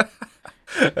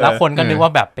แล้วคนก็นึกว่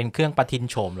าแบบเป็นเครื่องประทิน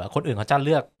โฉมเหรอคนอื่นเขาจะเ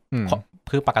ลือก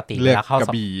คือปกติเลือกกระ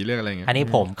บี่เลือกอะไรเงี้ยอันนี้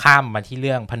ผมข้ามมาที่เ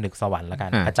รื่องผนึกสวรรค์แล้วกั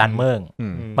นอาจารย์เมิง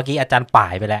เมื่อกี้อาจารย์ป่า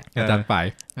ยไปแล้วอาจารย์ป่าย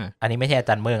อันนี้ไม่ใช่อาจ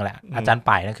ารย์เมิงแหละอาจารย์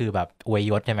ป่ายนั่นคือแบบอวย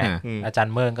ยศใช่ไหมอาจาร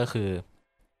ย์เมิงก็คือ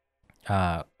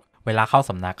เวลาเข้า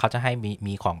สำนักเขาจะให้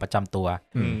มีของประจำตัว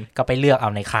ก็ไปเลือกเอา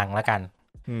ในคลังแล้วกัน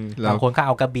บางคนก็เอ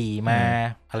ากระบี่มา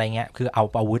อะไรเงี้ยคือเอา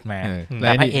อาวุธมาแล้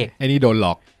วพระเอกไอ้นี่โดนหล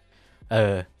อก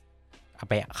เอา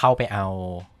ไปเข้าไปเอา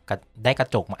ได้กระ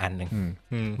จกมาอันหนึ่ง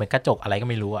เหมือนกระจกอะไรก็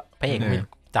ไม่รู้อ่ะพระเอก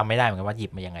จำไม่ได้เหมือนกันว่าหยิ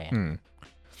บมายังไง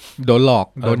โดนหลอก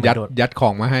โดนยัดขอ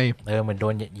งมาให้เหมือนโด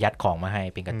นยัดของมาให้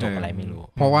เป็นกระจกอะไรไม่รู้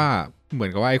เพราะว่าเหมือ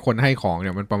นกับว่าไอ้คนให้ของเ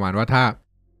นี่ยมันประมาณว่า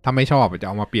ถ้าไม่ชอบจะเ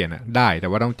อามาเปลี่ยนอ่ะได้แต่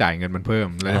ว่าต้องจ่ายเงินมันเพิ่ม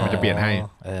แล้วมันจะเปลี่ยนให้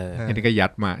อันนี้ก็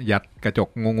ยัดกระจก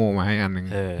โง่ๆมาให้อันนึง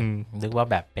นึกว่า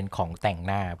แบบเป็นของแต่งห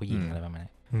น้าผู้หญิงอะไรประมาณ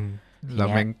นี้แล้ว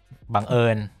แม่งบังเอิ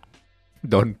ญ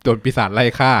โดนปีศาจไล่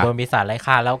ฆ่า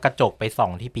แล้วกระจกไปส่อ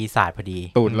งที่ปีศาจพอดี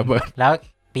ตูดระเบิดแล้ว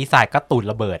ปีศาจก็ตูด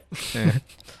ระเบิด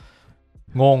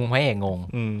งงไหมงง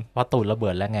ว่าตูดระเบิ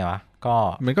ดแล้วไงวะก็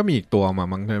มันก็มีอีกตัวมา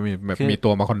มั้งแบบมีตั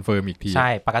วมาคอนเฟิร์มอีกทีใช่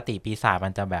ปกติปีศาจมั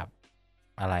นจะแบบ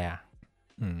อะไรอ่ะ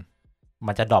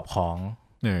มันจะดรอปของ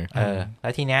แล้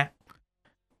วทีเนี้ย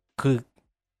คือ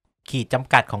ขีดจ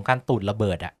ำกัดของการตูดระเ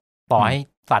บิดอ่ะต่อให้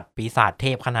สัตว์ปีศาจเท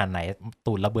พขนาดไหน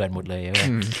ตูดระเบิดหมดเลย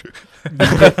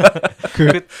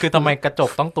คือทำไมกระจ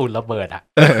กต้องตูดระเบิดอ่ะ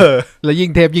แล้วยิ่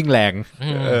งเทพยิ่งแรง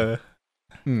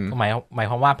หมาย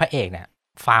ความว่าพระเอกเนี่ย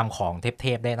ฟาร์มของเท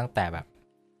พๆได้ตั้งแต่แบบ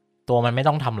ตัวมันไม่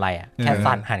ต้องทำอะไรอ่ะแค่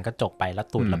สั่นหันกระจกไปแล้ว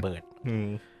ตูดระเบิด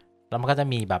แล้วมันก็จะ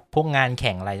มีแบบพวกงานแ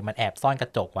ข่งอะไรมันแอบซ่อนกร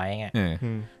ะจกไว้ไง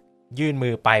ยื่นมื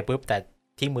อไปปุ๊บแต่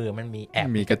ที่มือมันมีแอบ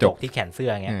มีกระจกที่แขนเสื้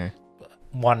อเงี้ย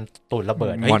มอนตูดระเบิ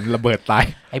ดมอนระเบิดตาย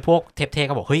ไอ้พวกเทพๆ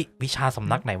ก็บอกเฮ้ยวิชาส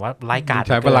ำนักไหนว่าไล่กาดใ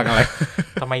ช้พลังอะไร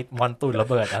ทำไมมอนตูดระ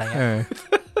เบิดอะไรเงี้ย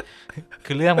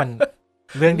คือเรื่องมัน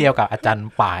เรื่องเดียวกับอาจารย์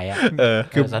ป่ายอ่ะ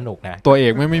คือสนุกนะตัวเอ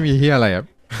กไม่มีที่อะไรอ่ะ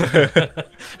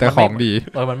แต่ของดี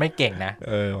มันไม่เก่งนะ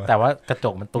แต่ว่ากระจ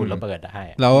กมันตูดระเบิดได้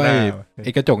แล้วไ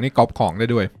อ้กระจกนี่ก๊อปของได้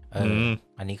ด้วย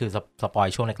อันนี้คือสปอย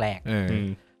ช่วงแรก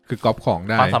ๆคือก๊อปของ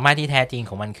ได้ความสามารถที่แท้จริง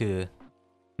ของมันคือ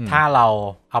ถ้าเรา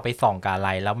เอาไปส่องกับอะไ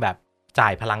รแล้วแบบจ่า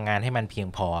ยพลังงานให้มันเพียง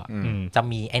พอจะ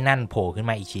มีไอ้นั่นโผล่ขึ้น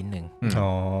มาอีกชิ้นหนึ่ง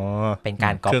เป็นกา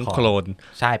รก๊อปของเครื่องโคลน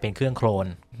ใช่เป็นเครื่องโคลน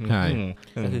ใช่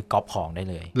ก็คือก๊อปของได้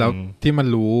เลยแล้วที่มัน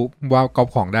รู้ว่าก๊อป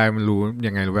ของได้มันรู้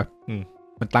ยังไงรู้ป่ะ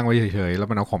มันตั้งไว้เฉยๆแล้ว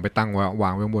มันเอาของไปตั้งวา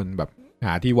งไว้บนแบบห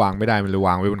าที่วางไม่ได้มันเลยว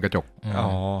างไว้บนกระจก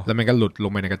แล้วมันก็หลุดล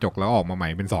งไปในกระจกแล้วออกมาใหม่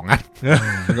เป็น2 อัน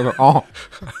มันก็แบบอ๋อ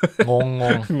ง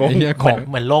งของ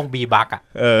เหมือนโลกบีบักอ่ะ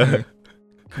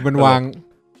มันวาง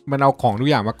มันเอาของทุก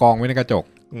อย่างมากองไว้ในกระจก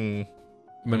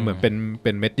มันเหมือนเ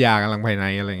ป็นเม็ดยากำลังภายใน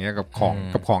อะไรเงี้ยกับ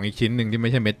ของอีกชิ้นหนึ่งที่ไ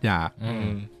ม่ใช่เม็ดยา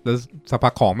แล้วสักพั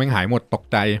กของแม่งหายหมดตก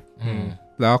ใจ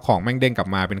แล้วของแม่งเด้งกลับ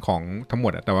มาเป็นของทั้งหม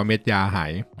ดแต่ว่าเม็ดยาหา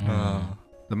ย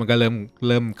แล้วมันก็เ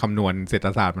ริ่มคำนวณเศรษฐ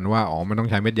ศาสตร์มันว่ามันต้อง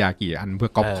ใช้เม็ดยากี่อันเพื่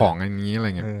อก๊อปของอันนี้อะไร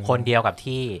เงี้ยคนเดียวกับ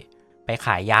ที่ไปข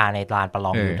ายยาในร้านประล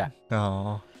องยุทธ์อ่ะ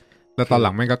แล้วตอนหลั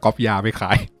งแม่งก็ก๊อปยาไปข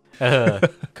าย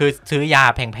คือซื้อยา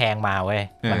แพงๆมาเว้ย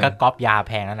มันก็ก๊อปยา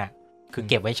แพงนั่นน่ะคือ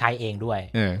เก็บไว้ใช้เองด้วย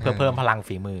เพื่อเพิ่มพลัง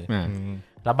ฝีมือ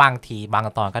แล้วบางทีบาง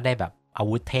ตอนก็ได้แบบอา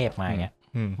วุธเทพมาเงี้ย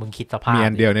มึงคิดสภาพมี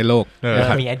อันเดียวในโลก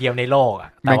มีอันเดียวในโลกอ่ะ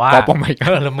แต่ว่าแ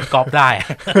ล้วมึงก๊อปได้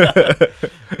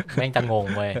แม่งจะงง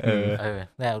เว้ย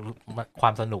นี่ควา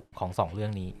มสนุกของ2เรื่อ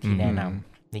งนี้ที่แนะน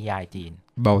ำนิยายจีน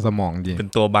เบาสมองจริงเป็น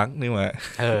ตัวบั๊กนี่หว่า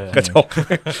กระจก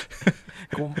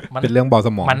เป็นเรื่องเบาส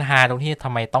มองมันฮาตรงที่ท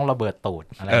ำไมต้องระเบิดตูด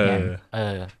อะไรเงี้ย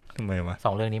ทำไมวะ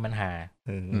2เรื่องนี้มันฮา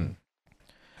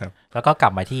แล้วก็กลั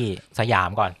บมาที่สยาม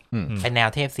ก่อนเป็นแนว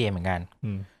เทพเซียนเหมือนกัน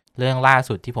เรื่องล่า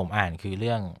สุดที่ผมอ่านคือเ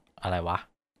รื่องอะไรวะ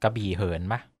กระบี่เหิน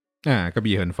ปะกระ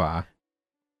บี่เหินฟ้า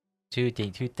ชื่อจริง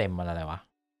ชื่อเต็มอะไรวะ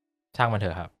ช่างมันเถ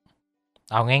อะครับ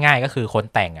เอาง่ายๆก็คือคน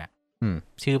แต่งอ่ะ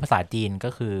ชื่อภาษาจีนก็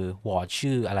คือวอ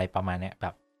ชื่ออะไรประมาณเนี้ยแบ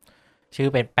บชื่อ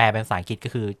เป็นแปลเป็นภาษาอังกฤษก็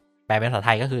คือแปลเป็นภาษาไท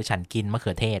ยก็คือฉันกินมะเ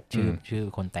ขือเทศชื่อ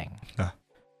คนแต่ง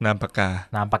นามปา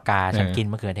กกาฉันกิน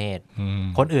มะเขือเทศ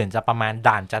คนอื่นจะประมาณ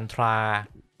ด่านจันทรา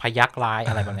พยักร้าย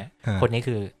อะไรแบบนี้คนนี้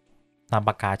คือนามป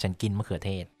ากกาฉันกินมะเขือเ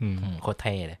ทศโคตรเ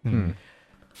ท่เลย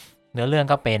เนื้อเรื่อง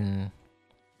ก็เป็น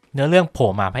เนื้อเรื่องโผล่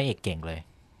มาพระเอกเก่งเลย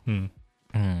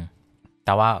แ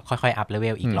ต่ว่าค่อยๆอัพเลเว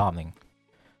ลอีกรอบหนึ่ง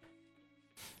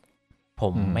ผ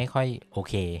มไม่ค่อยโอ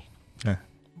เค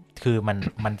คือ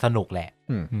มันสนุกแหละ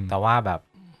แต่ว่าแบบ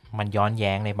มันย้อนแ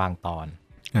ย้งในบางตอน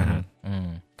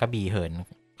กระบี่เหิน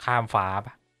ข้ามฟ้าป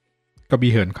ะกระ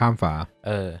บี่เหินข้ามฟ้า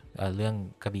เรื่อง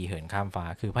กระบี่เหินข้ามฟ้า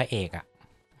คือพระเอก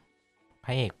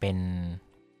เป็น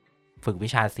ฝึกวิ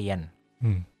ชาเซียน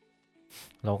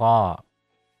แล้วก็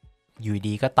อยู่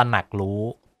ดีก็ตระหนักรู้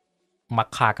มัค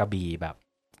คากระบี่แบบ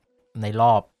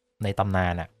ในตำนา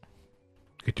นอ่ะ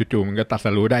คือจู่ๆมันก็ตัดส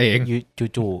รู้ได้เอง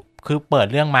จู่ๆคือเปิด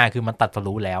เรื่องมาคือมันตัดส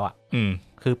รู้แล้วอ่ะ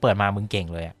คือเปิดมามึงเก่ง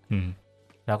เลยอ่ะ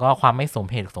แล้วก็ความไม่สม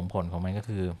เหตุสมผลของมันก็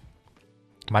คือ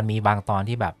มันมีบางตอน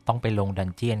ที่แบบต้องไปลงดัน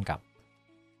เจียนกับ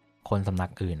คนสำนั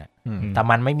กอื่นอ่ะแต่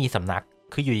มันไม่มีสำนัก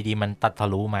คืออยู่ดีๆมันตัดทะ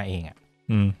ลุมาเองอ่ะ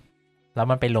แล้ว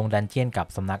มันไปลงดันเจียนกับ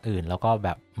สำนักอื่นแล้วก็แบ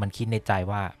บมันคิดในใจ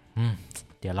ว่า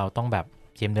เดี๋ยวเราต้องแบบ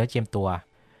เจียมเนื้อเจียมตัว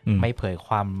ไม่เผยค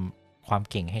วาม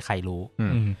เก่งให้ใครรู้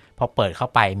พอเปิดเข้า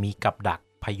ไปมีกับดัก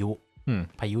พา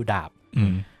ยุดาบ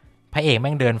พระเอกแ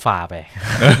ม่งเดินฝ่าไป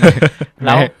แ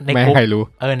ล้วในกลุ่ม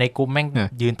ในกลุ่มแม่ง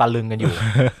ยืนตะลึงกันอยู่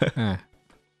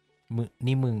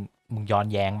นี่มึงย้อน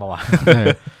แย้งป่าวะ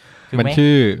มัน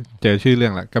เจอชื่อเรื่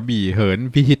องละกระบี่เหิน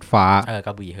พิชิตฟ้าก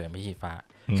ระบี่เหินพิชิตฟ้า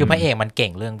คือพระเอกมันเก่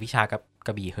งเรื่องวิชาก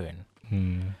ระบี่เหิน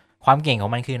ความเก่งขอ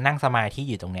งมันคือนั่งสมาธิ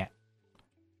อยู่ตรงเนี้ย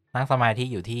นั่งสมาธิ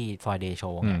อยู่ที่ซอยเดโช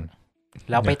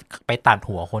แล้วไปตัด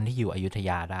หัวคนที่อยู่อยุธย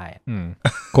าได้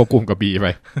ควบคุมกระบี่ไป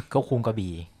ควบคุมกระ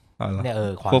บี่เนี่ย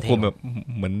ความควบคุมแบบ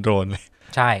เหมือนโดรนเลย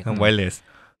ใช่ทางไวเลส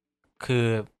คือ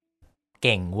เ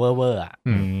ก่งเวอร์อ่ะ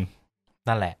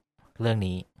นั่นแหละเรื่อง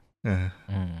นี้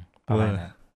ประมาณนั้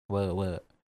นเวอร์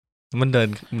มันเ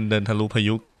ดินทะลุพา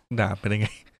ยุดาบไปได้ไง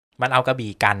มันเอากระ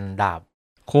บี่กันดาบ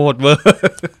โคตรเวอร์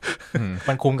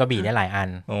มันคุมกระบี่ได้หลายอัน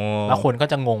แล้วคนก็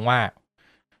จะงงว่า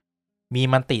มี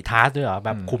มันติทัสด้วยเหรอแบ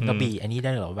บคุมกระบี่อันนี้ไ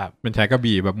ด้เหรอแบบมันใช้กระ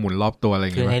บี่แบบหมุนรอบตัวอะไรอ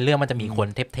ย่าง เงี้ยคือในเรื่องมันจะมีคน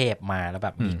เทพๆมาแล้วแบ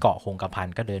บมีเกาะคงกระพัน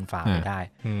ก็เดินฝ่าไปได้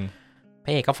พร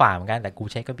ะเอกก็ฝ่าเหมือนกันแต่กู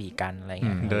ใช้กระบี่กันอะไรเ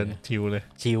งี้ยเดินชิว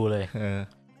เลย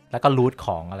แล้วก็รูทข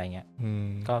องอะไรเงี้ย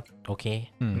ก็โอเค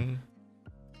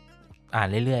อ่าน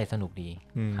เรื่อยๆสนุกดี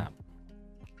ครับ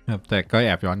แต่ก็แอ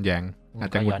บย้อนแย้งอาจ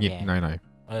จะหงุดหงิดหน่อย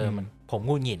มันผมห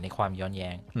งุดหงิดในความย้อนแย้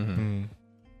ง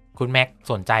คุณแม็ก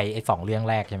สนใจไอ้2เรื่อง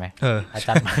แรกใช่ไหมอาจ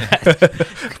ารย์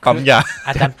ความยา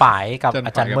อาจารย์ป่ายกับอ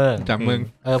าจารย์เมือง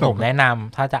ผมแนะน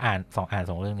ำถ้าจะอ่าน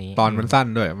2เรื่องนี้ตอนมันสั้น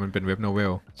ด้วยมันเป็นเว็บโนเว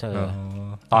ล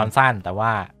ตอนสั้นแต่ว่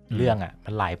าเรื่องอ่ะ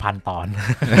มันหลายพันตอน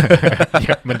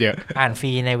มันเยอะอ่านฟ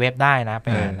รีในเว็บได้นะไป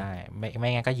อ่านได้ไม่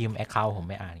งั้นก็ยืมแอคเคาท์ผม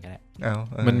ไปอ่านก็ได้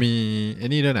มันมีไอ้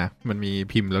นี่ด้วยนะมันมี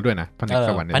พิมพ์แล้วด้วยนะผนึก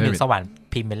สวรรค์ผนึกสวรรค์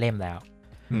พิมพ์เป็นเล่มแล้ว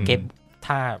เก็บ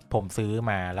ถ้าผมซื้อ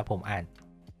มาแล้วผมอ่าน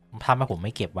ถ้าผมไ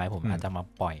ม่เก็บไว้ผมอาจจะมา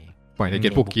ปล่อยในเก็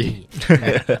ตบุกกี้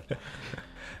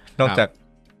นอกจาก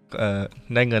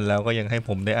ได้เงินแล้วก็ยังให้ผ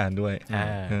มได้อ่านด้วย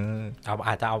อ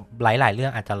าจจะเอาหลายๆเรื่อ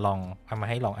งอาจจะลองเอามา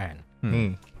ให้ลองอ่าน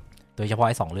โดยเฉพาะไ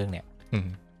อ้2เรื่องเนี่ย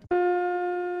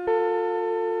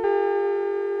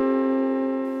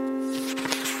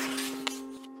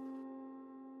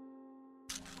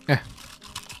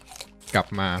กลับ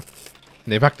มา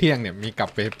ในพักเที่ยงเนี่ยมีกลับ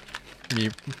ไปมี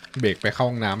เบรกไปเข้า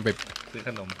ห้องน้ำไปซื้อข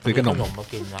นมมา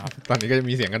กินนะครับ ตอนนี้ก็จะ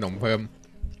มีเสียงขนมเพิ่ม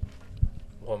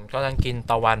ผมก็กำลังกิน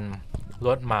ตะวันร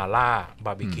สหม่าล่าบ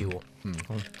าร์บีคิว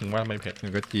ถึงว่าไม่เผ็ดมั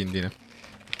นก็จีนดีนะ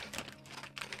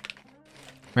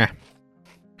แม่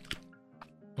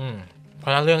เพรา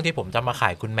ะฉะนั้นเรื่องที่ผมจะมาขา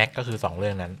ยคุณแม็กก็คือ2เรื่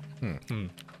องนั้น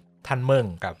ท่านเมิ่ง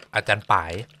กับอาจารย์ป๋า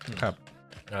ยครับ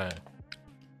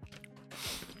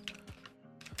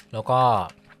แล้วก็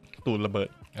ตูดระเบิด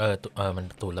มัน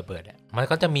ตูดระเบิดอ่ะมัน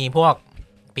ก็จะมีพวก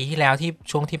ปีที่แล้วที่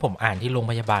ช่วงที่ผมอ่านที่โรง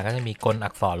พยาบาลก็จะมีกลอั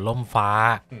กษรล่มฟ้า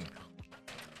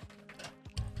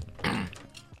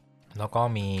แล้วก็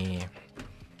มี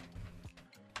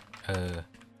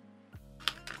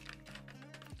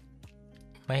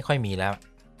ไม่ค่อยมีแล้ว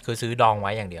คือซื้อดองไ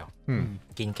ว้อย่างเดียว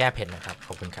กินแก้เผ็ดนะครับข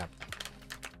อบคุณครับ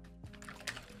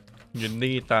ยิน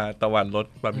ดีตะวันรส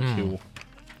บาร์บีคิว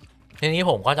ทีนี้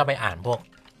ผมก็จะไปอ่านพวก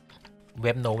เ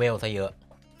ว็บโนเวลซะเยอะ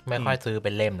ไม่ค่อยซื้อเ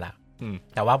ป็นเล่มละ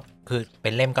แต่ว่าคือเป็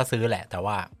นเล่มก็ซื้อแหละแต่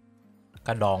ว่า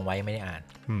ก็ดองไว้ไม่ได้อ่าน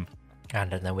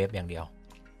แต่ในเว็บอย่างเดียว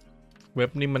เว็บ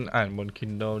นี่มันอ่านบน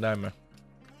Kindle ได้ไหม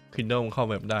Kindle มันเข้า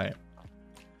เว็บได้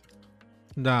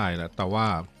แหละแต่ว่า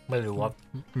ไม่รู้ว่า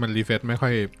มันรีเฟรชไม่ค่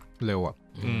อยเร็วอ่ะ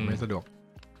ไม่สะดวก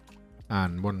อ่า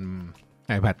นบน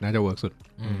iPad น่าจะเวิร์กสุด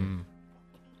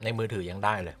ในมือถือยังไ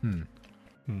ด้เลย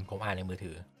ผมอ่านในมือ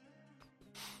ถือ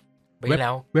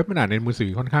เว็บมันอ่านในมือถื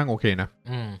อค่อนข้างโอเคนะ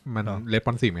มันเรสป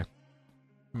อนซีฟไง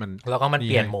มันแล้วก็มันเ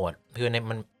ปลี่ยนโหมดคือใน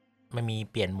มันมี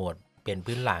เปลี่ยนโหมดเปลี่ยน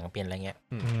พื้นหลังเปลี่ยนอะไรเงี้ย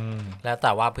แล้วแ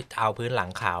ต่ว่าเอาพื้นหลัง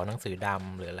ขาวหนังสือด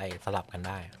ำหรืออะไรสลับกันไ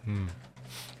ด้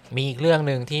มีอีกเรื่อง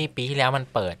นึงที่ปีที่แล้วมัน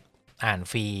เปิดอ่าน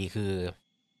ฟรีคือ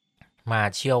มา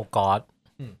เชียลกอด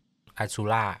อาชู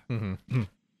ล่า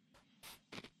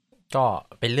ก็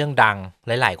เป็นเรื่องดัง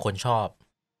หลายๆคนชอบ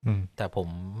แต่ผม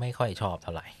ไม่ค่อยชอบเท่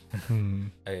าไหร่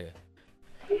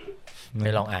ไป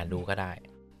ลองอ่านดูก็ได้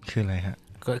คืออะไรฮะ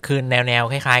ก็คือแนว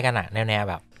คล้ายๆกันอะแนว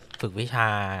แบบฝึกวิชา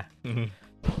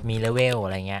มีเลเวลอะ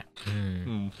ไรเงี้ย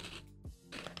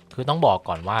คือต้องบอก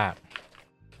ก่อนว่า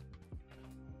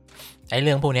ไอ้เ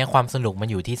รื่องพวกนี้ความสนุกมัน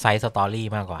อยู่ที่ไซส์สตอรี่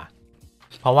มากกว่า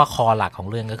เพราะว่าคอหลักของ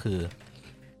เรื่องก็คือ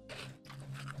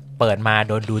เปิดมาโ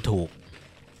ดนดูถูก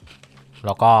แ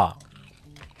ล้วก็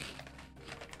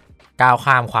ก้าว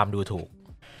ข้ามความดูถูก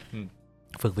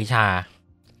ฝึกวิชา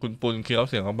คุณปุณคิดเอา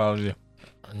เสียงเบาเลย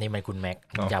นี่มันคุณแม็ก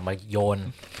อย่ามาโยน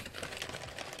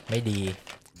ไม่ดี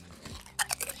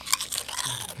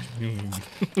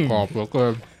กรอบแล้วก็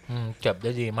เก็บไ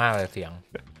ด้ดีมากเลยเสียง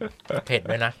เผ็ด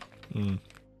ด้วยนะ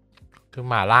คือ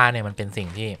หม่าล่าเนี่ยมันเป็นสิ่ง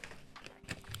ที่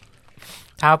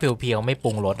ถ้าเพียวๆไม่ป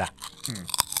รุงรสอ่ะ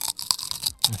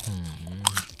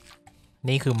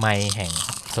นี่คือไมค์แห่ง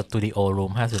สตูดิโอรู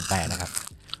ม508นะครับ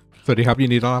สวัสดีครับยิ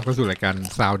นดีต้อนรับเข้าสู่รายการ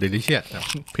Sound Delicious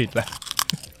ผิดแล้ว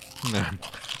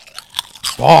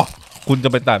พอคุณจะ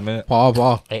ไปตัดไหมพอ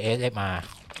ASMR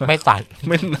ไม่ตัด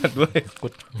ด้วย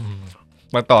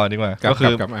มาต่อดีกว่าก็คื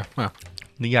อ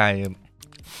นิยาย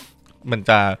มัน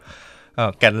จะ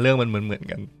แก่นเรื่องมันเหมือน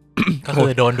กันก็คื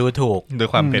อโดนดูถูกโดย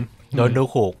ความเป็นโดนดู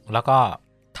ถูกแล้วก็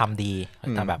ทำดี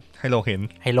แต่แบบให้โลกเห็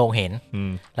น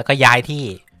แล้วก็ย้ายที่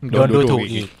โดนดูถูก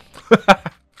อีก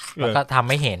แล้วก็ทำ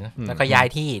ไม่เห็นแล้วก็ย้าย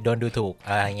ที่โดนดูถูก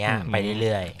อะไรเงี้ยไปเ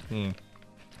รื่อย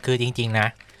ๆคือจริงๆนะ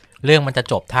เรื่องมันจะ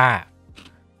จบถ้า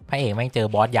พระเอกไม่เจอ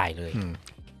บอสใหญ่เลย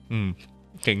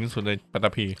เก่งที่สุดในปัตต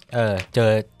ภีเ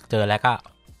จอแล้วก็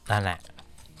นั่นแหละ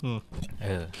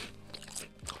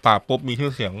ปราบปุ๊บมีชื่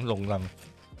อเสียงโด่งดัง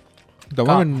แต่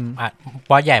ว่ามัน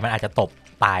บอสใหญ่มันอาจจะตบ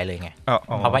ตายเลยไง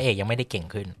เพราะว่าเอกยังไม่ได้เก่ง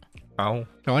ขึ้น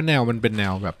แต่ว่าแนวมันเป็นแน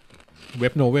วแบบเว็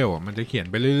บโนเวลอ่ะมันจะเขียน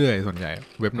ไปเรื่อยๆส่วนใหญ่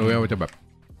เว็บโนเวลจะแบบ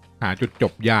หาจุดจ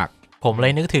บยากผมเล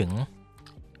ยนึกถึง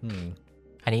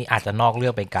อันนี้อาจจะนอกเรื่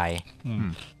องไปไกล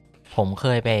ผมเค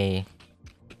ยไป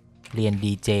เรียน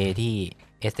ดีเจที่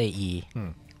SAE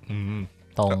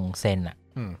ตรงเซนอ่ะ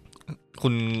คุ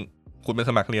ณเป็น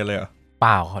สมัครเรียนเลยเหรอเป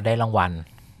ล่าเขาได้รางวัล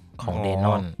ของเดน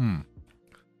อน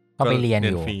ก็ไปเรียน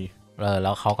อยู่แล้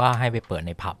วเขาก็ให้ไปเปิดใ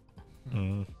นผับ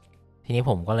ทีนี้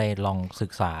ผมก็เลยลองศึ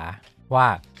กษาว่า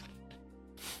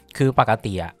คือปก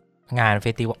ติอะงานเฟ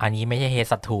สติวัลอันนี้ไม่ใช่เฮ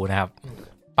สัตทูนะครับ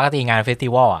ปกติงานเฟสติ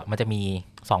วัลอะมันจะมี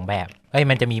2แบบ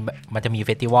มันจะมีเฟ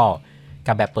สติวัล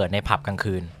กับแบบเปิดในผับกลาง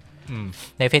คืน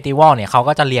ในเฟสติวัลเนี่ยเขา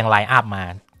ก็จะเรียงไลน์อัพมา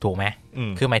ถูกไหม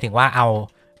คือหมายถึงว่าเอา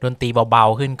ดนตรีเบา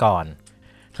ๆขึ้นก่อน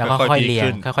แล้วก็ค่อยเรีย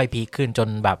งค่อยๆพีคขึ้นจน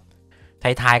แบบ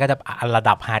ท้ายๆก็จะระ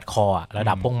ดับฮาร์ดคอร์ระ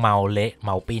ดับพวกเมาเละเม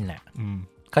าปิ้นอ่ะ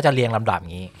ก็จะเรียงลำดับอย่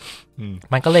างนี้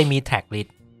มันก็เลยมีแท็กลิส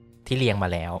ต์ที่เรียงมา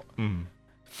แล้ว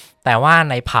แต่ว่า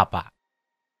ในผับอ่ะ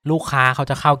ลูกค้าเขา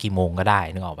จะเข้ากี่โมงก็ได้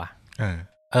นึกออกปะ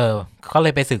ก็เล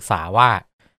ยไปศึกษาว่า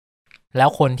แล้ว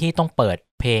คนที่ต้องเปิด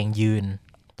เพลงยืน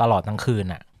ตลอดทั้งคืน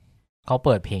อ่ะเขาเ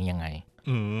ปิดเพลงยังไง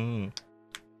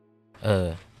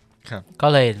ครับก็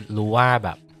เลยรู้ว่าแบ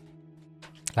บ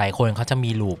หลายคนเขาจะมี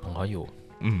ลูปของเขาอยู่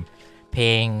เพล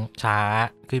งช้า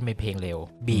ขึ้นไปเพลงเร็ว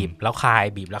บีบแล้วคลาย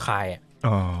บีบแล้วคลาย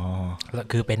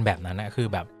คือเป็นแบบนั้นนะคือ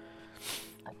แบบ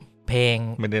เพลง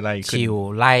ไม่ได้ไล่ชิล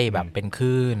ไล่แบบเป็นค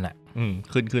ลื่นอ่ะ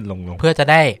ขึ้นลงเพื่อจะ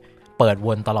ได้เปิดว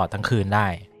นตลอดทั้งคืนได้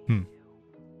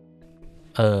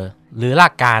หรือหลั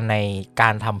กการในกา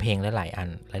รทำเพลงหลายๆอัน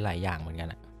หลายๆอย่างเหมือนกัน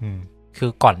อ่ะคือ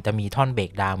ก่อนจะมีท่อนเบร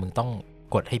กดาวน์มึงต้อง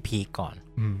กดให้พีคก่อน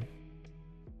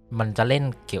มันจะเล่น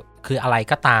เกี่ยวคืออะไร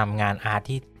ก็ตามงานอาร์ต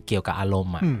ที่เกี่ยวกับอารม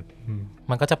ณ์อ่ะ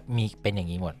มันก็จะมีเป็นอย่าง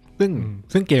นี้หมด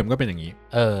ซึ่งเกมก็เป็นอย่างนี้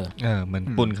เหมือน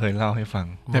ปุณเคยเล่าให้ฟัง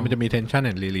แต่มันจะมี tension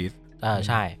and release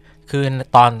ใช่คือ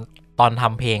ตอนท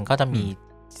ำเพลงก็จะมี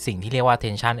สิ่งที่เรียกว่า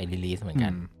tension and release เหมือนกั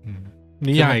น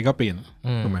นิยายก็เปลี่ยน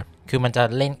ถูกไหมคือมันจะ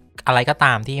เล่นอะไรก็ต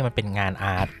ามที่มันเป็นงานอ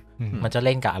าร์ตมันจะเ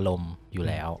ล่นกับอารมณ์อยู่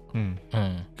แล้ว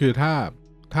คือ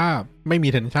ถ้าไม่มี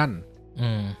tension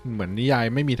เหมือนนิยาย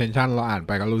ไม่มี tension เราอ่านไ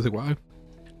ปก็รู้สึกว่า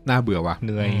น่าเบื่อว่ะเ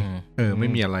หนื่อยไม่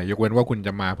มีอะไรยกเว้นว่าคุณจ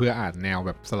ะมาเพื่ออ่านแนวแ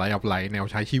บบ slice of life แนว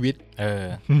ใช้ชีวิต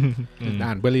อ่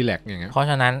านเพื่อรีแลกซ์อย่างเงี้ยเพราะ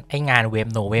ฉะนั้นไอ้งานเว็บ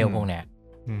โนเวลพวกเนี้ย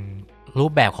รู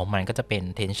ปแบบของมันก็จะเป็น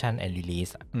tension and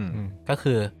release ก็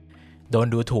คือโดน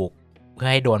ดูถูกเพื่อ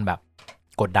ให้โดนแบบ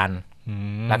กดดัน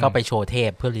แล้วก็ไปโชว์เท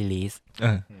พเพื่อ release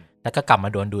แล้วก็กลับมา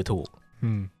โดนดูถูก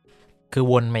คือ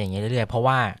วนมาอย่างเงี้ยเรื่อยๆเพราะ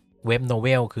ว่าเว็บโนเว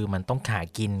ลคือมันต้องหา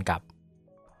กินกับ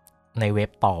ในเว็บ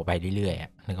ต่อไปเรื่อย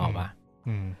ๆนึกออกปะ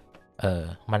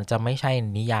มันจะไม่ใช่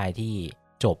นิยายที่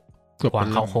จบวาง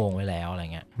เข้าโครงไว้แล้วอะไร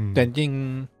เงี้ยแต่จริง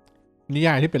นิย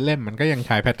ายที่เป็นเล่มมันก็ยังใ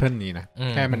ช้แพทเทิร์นนี้นะ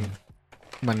แค่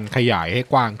มันขยายให้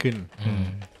กว้างขึ้น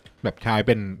แบบใช้เ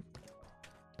ป็น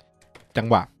จัง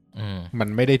หวะมัน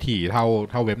ไม่ได้ถี่เ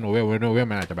ท่าเว็บโนเวล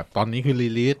มันอาจจะแบบตอนนี้คือรี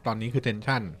ลีสตอนนี้คือเทน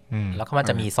ชั่นแล้วก็มัน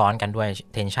จะมีซ้อนกันด้วย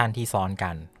เทนชั่นที่ซ้อนกั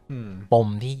นปม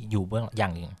ที่อยู่เบื้องอย่า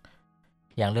ง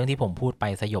เรื่องที่ผมพูดไป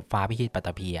สยบฟ้าพิชิตปัตต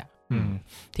ภีอ่ะ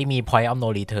ที่มี point of no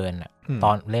return อ่ะต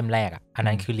อนเล่มแรกอ่ะอัน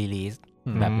นั้นคือรีลีส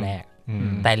แบบแรก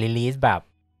แต่รีลีสแบบ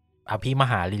อภิม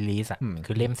หารีลีสอ่ะ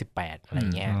คือเล่ม18อะไร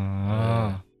เงี้ย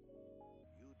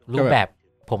รูปแบบ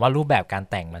ผมว่ารูปแบบการ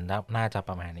แต่งมันน่าจะป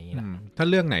ระมาณนี้แหละถ้า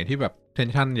เรื่องไหนที่แบบเทน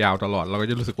ชั่นยาวตลอดเราก็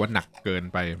จะรู้สึกว่าหนักเกิน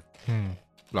ไป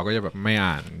เราก็จะแบบไม่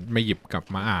อ่านไม่หยิบกลับ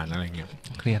มาอ่านอะไรเงี้ย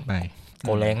เครียดไปโก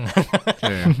เล้ง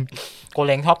โกเ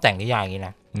ล้งชอบแต่งนิยายอย่างนี้น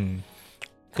ะ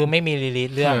คือไม่มีรีลี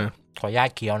สเรื่องขออนุญาต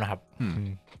เคี้ยวนะครับ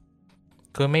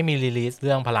คือไม่มีรีลีสเ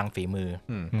รื่องพลังฝีมือ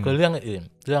คือเรื่องอื่น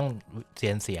เรื่อง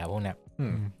เสียพวกเนี้ย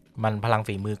มันพลัง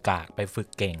ฝีมือกากไปฝึก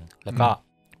เก่งแล้วก็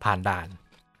ผ่านด่าน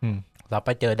แล้วไป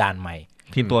เจอด่านใหม่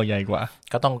ที่ตัวใหญ่กว่า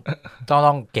ก็ต้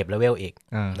องเก็บเลเวลอีก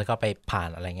แล้วก็ไปผ่าน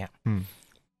อะไรเงี้ย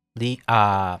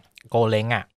โกเล้ง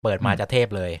อ่ะเปิดมาจะเทพ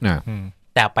เลย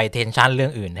แต่ไปเทนชั่นเรื่อ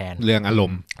งอื่นแทนเรื่องอาร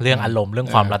มณ์เรื่อง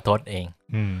ความระทดเอง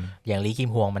อย่างลีคิม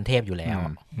ฮวงมันเทพอยู่แล้ว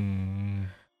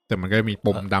แต่มันก็มีป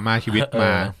มดราม่าชีวิตม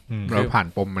าเราผ่าน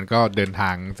ปมมันก็เดินทา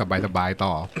งสบายๆ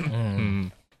ต่อ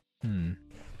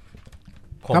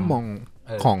ถ้ามอง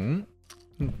ข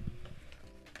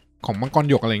องมังกร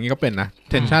หยกอะไรอย่างงี้ก็เป็นนะ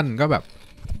เทนชั่นก็แบบ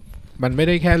มันไม่ไ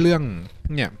ด้แค่เรื่อง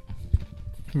เนี่ย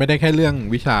ไม่ได้แค่เรื่อง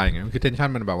วิชาอย่างเงี้ยคือเทนชั่น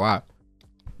มันแบบว่า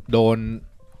โดน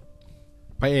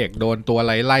พระเอกโดนตัวไ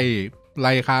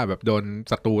ล่ฆ่าแบบโดน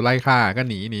ศัตรูไล่ฆ่าก็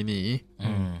หนี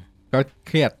ก็เ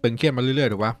ครียดตึงเครียดมาเรื่อย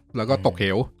ๆถูกป่ะแล้วก็ตกเห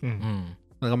ว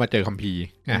แล้วก็มาเจอคัมภีร์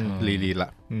รีลีสล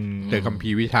ะเจอคัมภี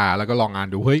ร์วิชาแล้วก็ลองอ่าน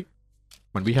ดูเฮ้ย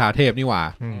มันวิชาเทพนี่หว่า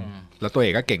แล้วตัวเอ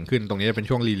กก็เก่งขึ้นตรงนี้จะเป็น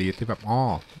ช่วงรีลีสที่แบบ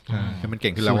มันเ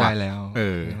ก่งขึ้นแล้วว่ะ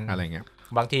อะไรเงี้ย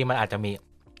บางทีมันอาจจะมี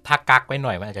ถ้ากักไปห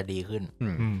น่อยมันอาจจะดีขึ้น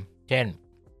เช่น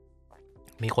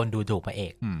มีคนดูถูกพระเอ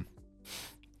ก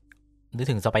นึก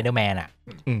ถึงสไปเดอร์แมนอ่ะ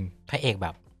พระเอกแบ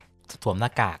บสวมหน้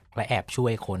ากากและแอบช่ว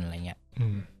ยคนอะไรเงี้ย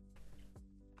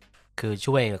คือ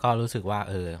ช่วยแล้วก็รู้สึกว่า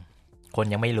คน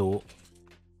ยังไม่รู้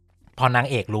พอนาง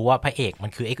เอกรู้ว่าพระเอกมั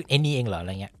นคือไอ้นี่เองเหรออะไ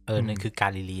รเงี้ยนั่นคือกา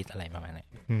รรีลีสอะไรประมาณนี้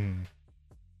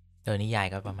นิยาย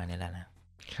ก็ประมาณนี้แหละนะ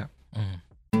ครับ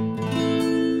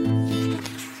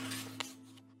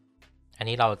อัน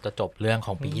นี้เราจะจบเรื่องข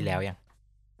องปีที่แล้วยัง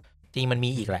จริงมันมี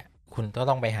อีกแหละคุณก็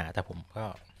ต้องไปหาแต่ผม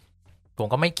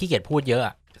ก็ไม่ขี้เกียจพูดเยอะ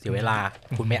เสียเวลา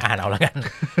คุณไม่อ่านเอาแล้วกัน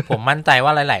ผมมั่นใจว่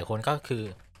าหลายๆคนก็คือ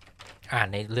อ่าน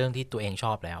ในเรื่องที่ตัวเองช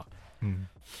อบแล้ว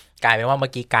กลายเป็นว่าเมื่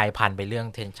อกี้กลายพันธุ์ไปเรื่อง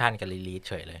เทนชันกับรีลีส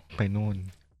เฉยเลยไปนู่น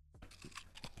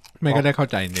ไม่ก็ได้เข้า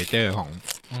ใจเนเจอร์ของ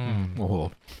โอ้โห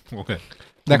โอเค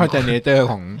ได้เข้าใจเนเจอร์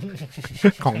ข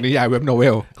องนิยายเว็บโนเว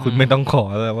ลคุณไม่ต้องขอ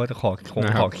เลยว่าจะขอ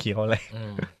เคี้ยวอะไร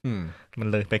มัน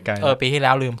เลยไปไกลปีที่แ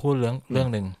ล้วลืมพูดเรื่อง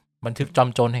หนึ่งบันทึกจอม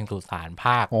โจรแห่งสุสานภ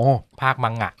าคมั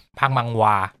งงะภาคมังว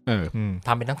าท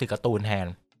ำเป็นหนังสือการ์ตูนแทน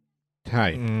ใช่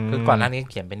คือก่อนหน้านี้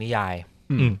เขียนเป็นนิยาย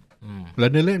แล้ว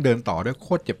เรื่องเดินต่อด้วยโค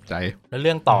ตรเจ็บใจแล้วเ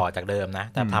รื่องต่อจากเดิมนะ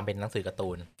แต่ทำเป็นหนังสือการ์ตู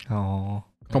น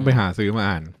ต้องไปหาซื้อมา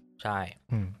อ่านใช่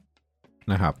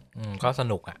นะครับก็ส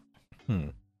นุกอ่ะ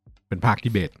เป็นภาคทิ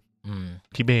เบต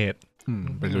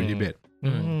เป็นลุยทิเบต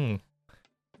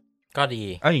ก็ดี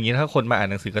อย่างนี้ถ้าคนมาอ่าน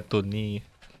หนังสือการ์ตูนนี่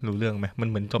รู้เรื่องไหมมัน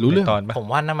เหมือนจบในตอนปะผม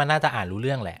ว่านั่นมันน่าจะอ่านรู้เ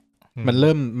รื่องแหละมั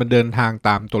นเดินทางต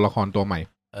ามตัวละครตัวใหม่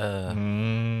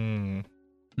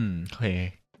โอเค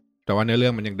แต่ว่าเนื้อเรื่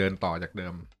องมันยังเดินต่อจากเดิ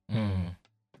ม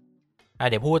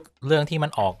เดี๋ยวพูดเรื่องที่มั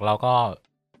นออกเราก็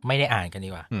ไม่ได้อ่านกันดี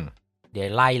กว่าเดี๋ยว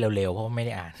ไล่เร็วๆเพราะไม่ไ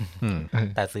ด้อ่าน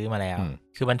แต่ซื้อมาแล้ว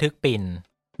คือบันทึกปิ่น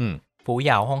ฝูเห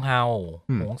ยาห้องเฮา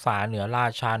หงสาเหนือรา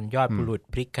ชันยอดบุรุษ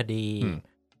พลิกคดี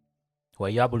หัว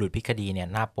ยอดบุรุษพลิกคดีเนี่ย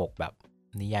หน้าปกแบบ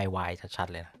นิยายวายชัด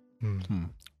ๆเลยนะ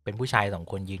เป็นผู้ชาย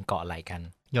2 คนยืนเกาะไหล่กัน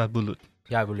ยอดบุรุษ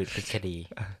พลิกคดี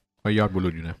ก็ยอดบุรุ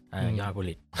ษอยู่นะยอดบุ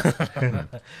รุษ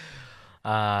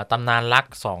ตำนานรัก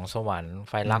2 สวรรค์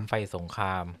ไฟรักไฟสงคร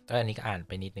ามอันนี้ก็อ่านไ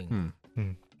ปนิดนึง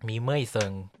มีเมื่อยเซิ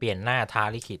งเปลี่ยนหน้าทา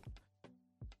ลิขิต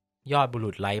ยอดบุรุ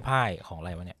ษไร้พ่ายของอะไร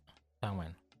วะเนี่ยช่างมั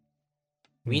น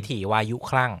วิถีวายุ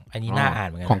คลั่งอันนี้น่าอ่านเ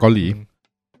หมือนกันของเกาหลี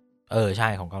ใช่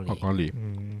ของเกาหลี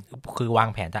คือวาง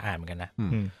แผนจะอ่านเหมือนกันนะ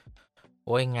โ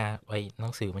อ้ยงานหนั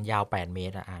งสือมันยาว8 เม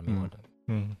ตรอ่านไม่หมด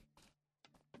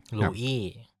ลูอี้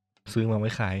ซื้อมาไ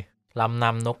ม่ขายลำน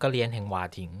ำนกกระเรียนแห่งวา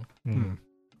ถิง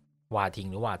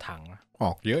หรือวาถังอ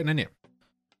อกเยอะนะเนี่ย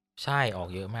ใช่ออก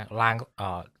เยอะมากลาง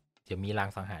เดี๋ยวมีลาง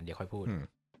สังหารเดี๋ยวค่อยพูด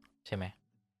ใช่ไหม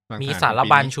มีสาร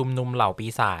บัญชุมนุมเหล่าปี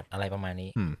ศาจอะไรประมาณนี้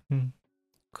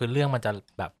คือเรื่องมันจะ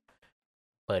แบบ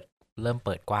เริ่มเ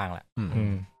ปิดกว้างแล้ว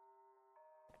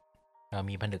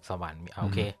มีผนึกสวรรค์โอ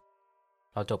เค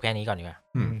เราจบแค่นี้ก่อนดีกว่า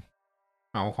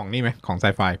เอาของนี่ไหมของไซ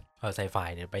ไฟไซไฟ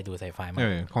เดี๋ยวไปดูไซไฟมา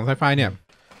ของไซไฟเนี่ย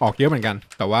ออกเยอะเหมือนกัน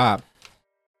แต่ว่า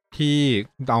ที่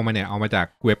เอามาเนี่ยเอามาจาก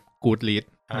เว็บ Goodreads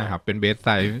นะครับเป็นเบส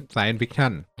Science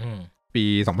Fiction ปี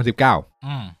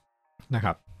2019นะค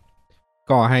รับ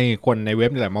ก็ให้คนในเว็บ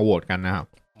นี่แหละมาโหวตกันนะครับ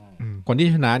คนที่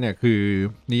ชนะเนี่ยคือ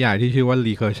นิยายที่ชื่อว่า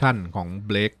Recursion ของ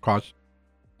Blake Crouch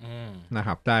นะค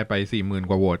รับได้ไป 40,000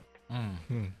 กว่าโหวต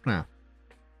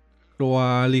ตัว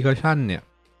Recursion เนี่ย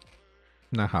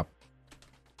นะครับ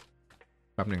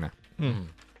แป๊บนึงนะ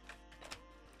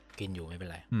กินอยู่ไม่เป็น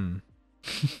ไร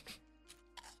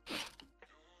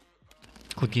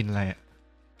คุณกินอะไรอ่ะ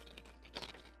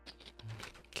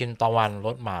กินตะวันร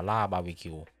สหม่าล่าบาร์บี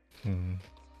คิว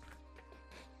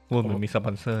ว่ามันมีสป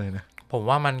อนเซอร์นะผม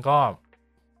ว่ามันก็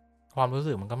ความรู้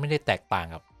สึกมันก็ไม่ได้แตกต่าง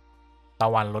กับตะ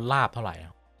วันรสลาบเท่าไหร่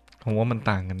ผมว่ามัน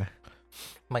ต่างกันนะ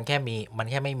มันแ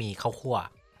ค่ไม่มีข้าวคั่ว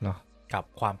เนาะกับ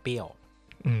ความเปรี้ยว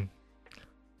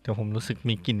แต่ผมรู้สึก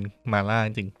มีกลิ่นหม่าล่าจ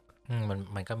ริง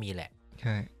มันก็มีแหละใ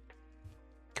ช่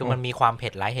คือมันมีความเผ็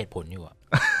ดไร้เหตุผลอยู่อะ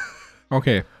โอเค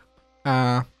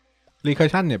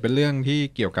Recursion เนี่ยเป็นเรื่องที่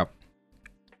เกี่ยวกับ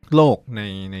โลก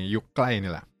ในยุคใกล้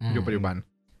นี่แหละยุคปัจจุบัน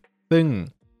ซึ่ง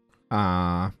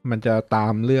มันจะตา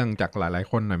มเรื่องจากหลาย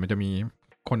ๆคนหน่อยมันจะมี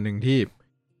คนหนึ่งที่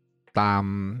ตาม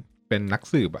เป็นนัก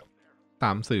สืบต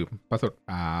ามสืบ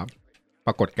ป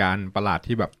รากฏการณ์ประหลาด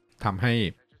ที่แบบทำให้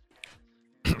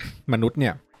มนุษย์เนี่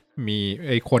ยมีไ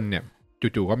อ้คนเนี่ย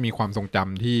จู่ๆก็มีความทรงจ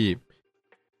ำ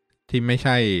ที่ไม่ใ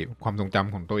ช่ความทรงจ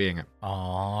ำของตัวเอง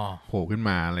โผล่ขึ้น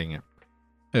มาอะไรเงี้ย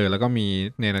แล้วก็มี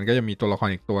ในนั้นก็จะมีตัวละคร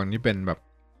อีกตัวที่เป็นแบบ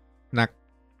นัก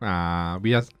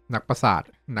นักประสาท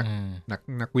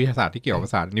นักวิทยาศาสตร์ที่เกี่ยวกับปร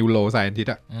ะสาทนิวโรไซเอนติส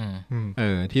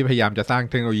ที่พยายามจะสร้าง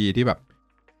เทคโนโลยีที่แบบ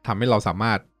ทำให้เราสาม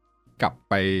ารถ กลับ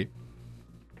ไป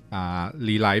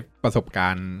รีไลฟ์ประสบกา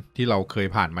รณ์ที่เราเคย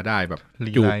ผ่านมาได้แบบ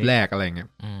จูบแรกอะไรเงี้ย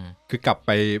คือกลับไ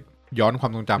ปย้อนควา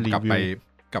มทรงจำกลั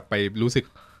บไปรู้สึก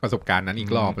ประสบการณ์นั้นอีก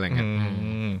รอบอะไรเงี้ย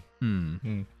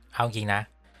เอาจริงนะ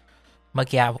เมื่อ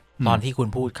กี้ตอนที่คุณ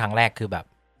พูดครั้งแรกคือแบบ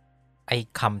ไอ้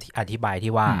คำที่อธิบาย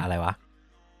ที่ว่าอะไรวะ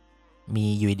มี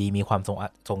อยู่ดีมีความ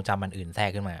ทรงจำมันอื่นแทรก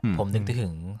ขึ้นมาผมนึกถึ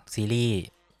งซีรีส์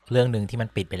เรื่องหนึ่งที่มัน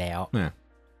ปิดไปแล้ว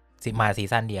มาซี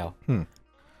ซั่นเดียว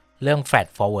เรื่อง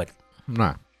Flash Forward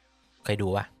เคยดู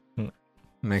ปะ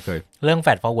ไม่เคยเรื่อง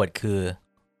Flash Forward คือ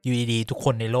อยู่ดีทุกค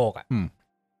นในโลกอ่ะ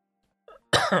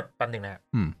แป๊บนึงนะ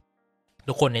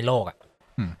ทุกคนในโลกอ่ะ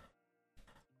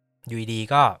อยู่ดี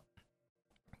ก็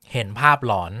เห็นภาพ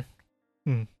หลอน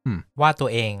ว่าตัว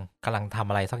เองกำลังทำ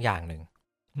อะไรสักอย่างหนึ่ง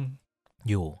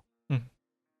อยู่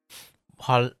พ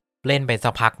อเล่นไปสั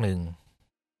กพักหนึ่ง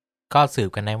ก็สืบ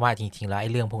กันได้ว่าจริงๆแล้วไอ้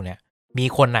เรื่องพวกเนี้ยมี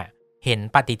คนน่ะเห็น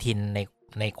ปฏิทิน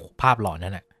ในภาพหลอน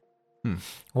นั่นน่ะ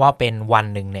ว่าเป็นวัน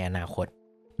หนึ่งในอนาคต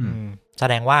แส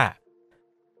ดงว่า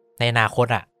ในอนาคต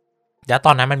อ่ะแล้วต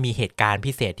อนนั้นมันมีเหตุการณ์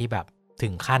พิเศษที่แบบถึ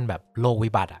งขั้นแบบโลกวิ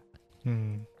บัติอ่ะ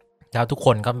แล้วทุกค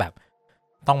นก็แบบ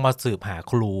ต้องมาสืบหา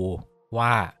ครูว่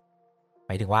าห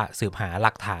มายถึงว่าสืบหาห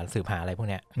ลักฐานสืบหาอะไรพวก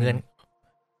เนี้ย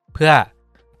เพื่อ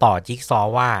ต่อจิ๊กซอ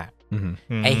ว์ว่า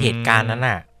ไอเหตุการณ์นั้น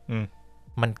น่ะ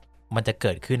มันจะเ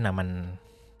กิดขึ้นนะ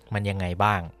มันยังไง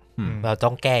บ้างเราต้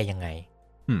องแก้ยังไง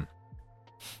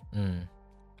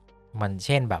มันเ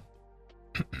ช่นแบบ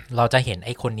เราจะเห็นไ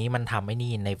อ้คนนี้มันทำไอ้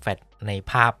นี่ในแฟลชใน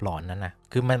ภาพหลอนนั้นนะ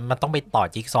คือมันต้องไปต่อ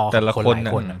จิ๊กซอว์แต่ละคน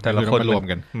แต่ละคนรวม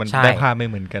กันมันได้ภาพไม่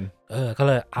เหมือนกันก็เ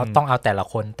ลยต้องเอาแต่ละ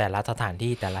คนแต่ละสถาน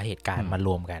ที่แต่ละเหตุการณ์มาร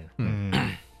วมกัน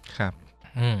ครับ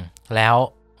แล้ว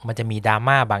มันจะมีดรา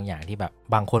ม่าบางอย่างที่แบบ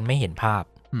บางคนไม่เห็นภาพ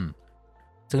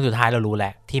ซึ่งสุดท้ายเรารู้แหล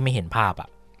ะที่ไม่เห็นภาพอ่ะ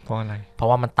เพราะอะไรเพราะ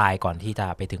ว่ามันตายก่อนที่จะ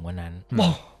ไปถึงวันนั้น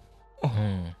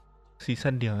ซี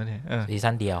ซั่นเดียวเนี่ยซี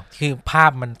ซั่นเดียวคือภา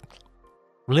พมัน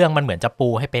เรื่องมันเหมือนจะปู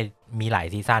ให้เป็นมีหลาย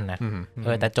ซีซั่นนะ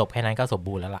แต่จบแค่นั้นก็สม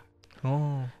บูรณ์แล้วล่ะ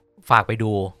ฝากไป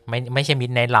ดูไม่ใช่มิ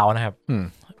ดไนท์เรานะครับ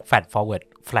Flash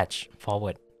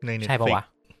Forward ใช่ปะวะ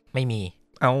ไม่มี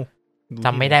จ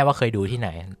ำไม่ได้ว่าเคยดูที่ไหน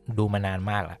ดูมานาน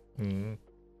มากแล้ว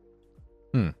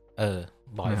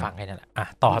บอกให้ฟังแค่นั้นแหละ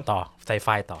ต่อไซไฟ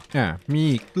ต่อมี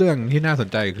อีกเรื่องที่น่าสน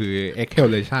ใจคือ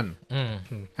Exhalation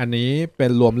อันนี้เป็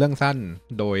นรวมเรื่องสั้น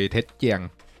โดยเท็ดเจียง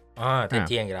เท็ด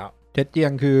เจียงอยู่แล้วเท็ดเจีย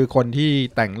งคือคนที่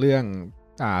แต่งเรื่อง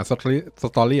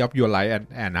Story of Your Life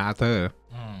and Arthur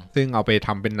ซึ่งเอาไปท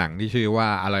ำเป็นหนังที่ชื่อว่า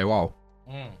Arrival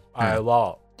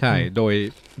ใช่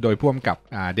โดยพ่วงกับ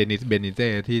เดนิสเบนิเต้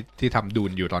ที่ทำดู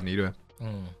นอยู่ตอนนี้ด้วย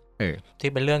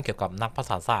ที่เป็นเรื่องเกี่ยวกับนักภา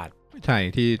ษาศาสตร์ใช่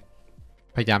ที่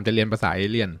พยายามจะเรียนภาษาเอ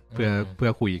เลี่ยนเพื่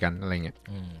อคุยกันอะไรเงี้ย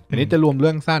อันนี้จะรวมเ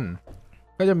รื่องสั้น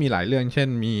ก็จะมีหลายเรื่องเช่น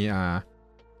มี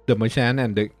The Merchant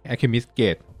and the Alchemist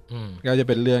Gate ก็จะเ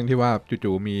ป็นเรื่องที่ว่า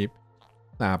จู่ๆมี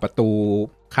ประตู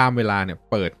ข้ามเวลาเนี่ย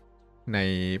เปิดใ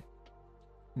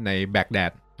นแบกแด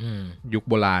ดยุค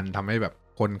โบราณทำให้แบบ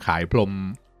คนขายพรม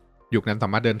ยุคนั้นสา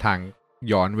มารถเดินทาง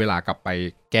ย้อนเวลากลับไป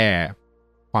แก้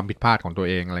ความผิดพลาดของตัว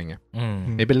เองอะไรเงี้ย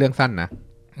นี่เป็นเรื่องสั้นนะ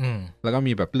แล้วก็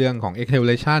มีแบบเรื่องของ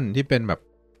Exhalation ที่เป็นแบบ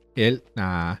เอ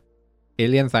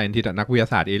เลี่ยนไซน์ที่นักวิทยา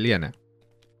ศาสตร์เอเลี่ยนอ่ะ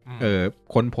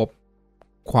ค้นพบ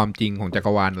ความจริงของจัก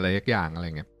รวาลอะไรสักอย่างอะไร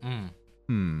เงี้ย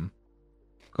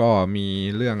ก็มี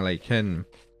เรื่องอะไรเช่น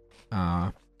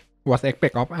What's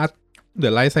Expect of Us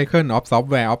The Life Cycle of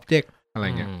Software Object อะไร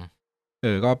เงี้ย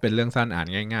ก็เป็นเรื่องสั้นอ่าน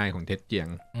ง่ายๆของเท็ดเจียง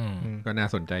ก็น่า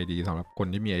สนใจดีสำหรับคน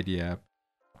ที่มีไอเดีย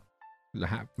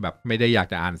แบบไม่ได้อยาก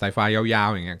จะอ่านไซไฟยาว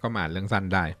ๆอย่างเงี้ยก็มาอ่านเรื่องสั้น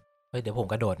ได้เดี๋ยวผม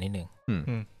กระโดดนิดนึง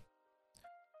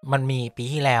มันมีปี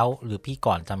ที่แล้วหรือพี่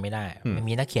ก่อนจำไม่ได้มัน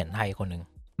มีนักเขียนไทยคนหนึ่ง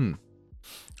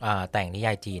แต่งนิย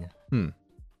ายจีน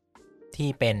ที่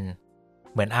เป็น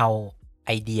เหมือนเอาไ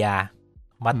อเดีย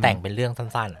มาแต่งเป็นเรื่อง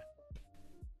สั้น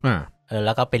ๆแ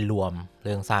ล้วก็เป็นรวมเ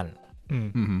รื่องสั้น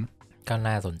ก็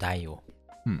น่าสนใจอยู่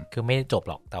คือไม่ได้จบ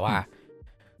หรอกแต่ว่า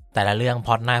แต่ละเรื่องพ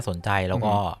ล็อตน่าสนใจแล้ว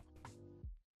ก็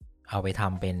เอาไปท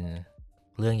ำเป็น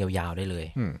เรื่องยาวๆได้เลย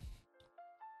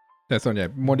แต่ส่วนใหญ่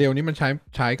โมเดลนี้มัน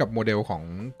ใช้กับโมเดล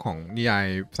ของนิยาย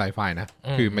ไซไฟนะ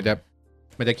คือมันจ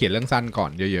ะเขียนเรื่องสั้นก่อ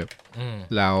นเยอะ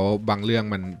ๆแล้วบางเรื่อง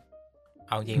มัน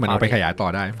เอาไปขยายต่อ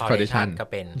ได้ Foundation ก็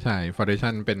เป็นใช่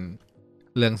Foundation เป็น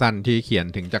เรื่องสั้นที่เขียน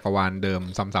ถึงจักรวาลเดิม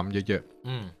ซ้ำๆเยอะๆ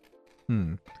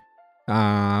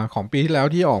ของปีที่แล้ว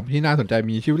ที่ออกที่น่าสนใจ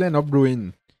มี Children of Ruin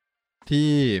ที่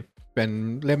เป็น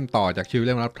เล่มต่อจาก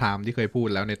Children of Time ที่เคยพูด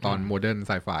แล้วในตอน Modern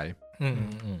Sci-Fi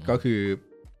ก็คือ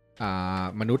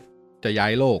มนุษย์จะย้า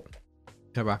ยโลก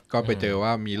ใช่ปะก็ไปเจอว่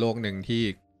ามีโลกหนึ่งที่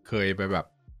เคยไปแบบ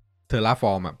เทอร์ราฟ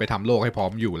อร์มไปทำโลกให้พร้อ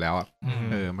มอยู่แล้ว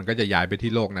มันก็จะย้ายไป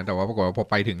ที่โลกนั้นแต่ว่าปรากฏว่าพอ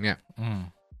ไปถึงเนี่ย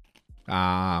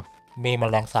มีแม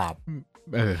ลงสาบ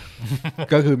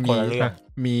ก็คือ คนละเรื่อง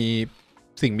มี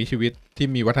สิ่งมีชีวิตที่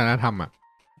มีวัฒนธรรม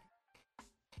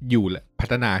อยู่แหละพั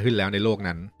ฒนาขึ้นแล้วในโลก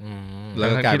นั้นแล้ว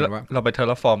ก็กลายเป็นว่าเราไปเทอร์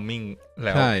ราฟอร์มิ่งแ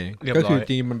ล้วใช่ เรียบร้อย ก็คือ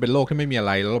จริงมันเป็นโลกที่ไม่มีอะไ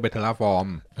รแล้วเราไปเทอร์ราฟอร์ม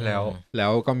แล้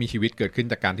วก็มีชีวิตเกิดขึ้น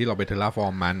จากการที่เราไปเทอร์ราฟอ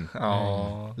ร์มมัน อ๋อ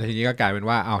แล้วทีนี้ก็กลายเป็น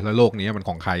ว่าอ้าวแล้วโลกนี้มัน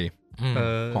ของใคร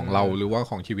ของเราหรือว่า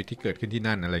ของชีวิตที่เกิดขึ้นที่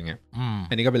นั่นอะไรเงี้ย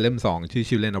อันนี้ก็เป็นเล่ม2ชื่อ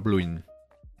Children of Ruin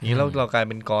นี้เรากลายเ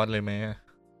ป็นกอดเลยไหม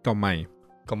ก็ไม่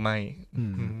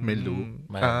ไม่รู้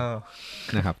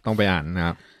นะครับต้องไปอ่านนะค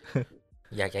รับ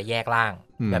อยากจะแยกร่าง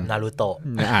แบบนารูโตะ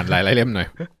อ่านหลายๆเล่มหน่อย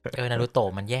นารูโตะ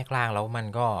มันแยกร่างแล้วมัน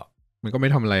ก็ไม่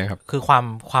ทำอะไรครับคือ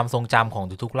ความทรงจำของ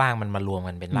ทุกๆร่างมันมารวม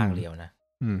กันเป็นร่างเดียวนะ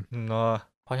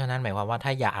เพราะฉะนั้นหมายความว่าถ้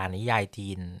าอยากอ่านนิยายจี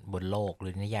นบนโลกหรื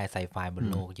อนิยายไซไฟบน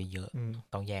โลกเยอะ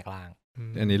ๆต้องแยกร่าง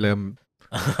อันนี้เริ่ม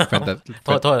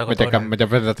โทษมันจะ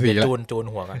แฟนตาซีแล้วจูน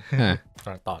หัวกัน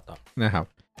ต่อนะครับ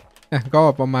ก็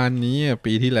ประมาณนี้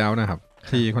ปีที่แล้วนะครับ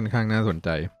ที่ค่อนข้างน่าสนใจ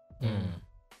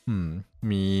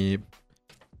มี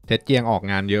เท็ดเจียงออก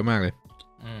งานเยอะมากเลย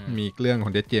มีเรื่องขอ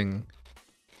งเท็ดเจียง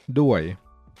ด้วย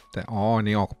แต่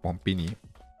นี่ออกของปีนี้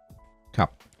ครับ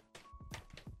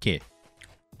โอเค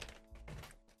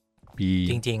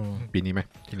จริงปีนี้ไหม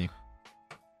ทีนี้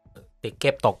เ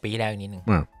ก็บตกปีแล้วนิดนึง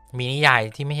มีนิยาย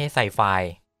ที่ไม่ใช่ไซไฟ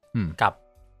กับ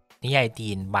นิยายจี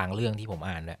นบางเรื่องที่ผม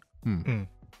อ่านด้วย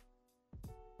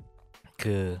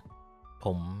คือผ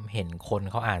มเห็นคน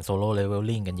เขาอ่านโซโล่เลเวล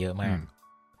ลิ่งกันเยอะมาก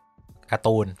การ์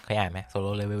ตูนเคยอ่านไหมโซโ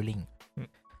ล่เลเวลลิ่ง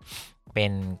เป็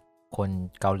นคน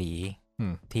เกาหลี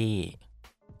ที่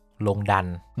ลงดัน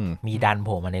มีดันโผ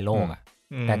ล่มาในโลก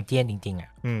ดันเจี้ยนจริง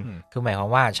ๆคือหมายความ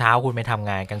ว่าเช้าคุณไปทำ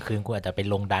งานกลางคืนคุณอาจจะไป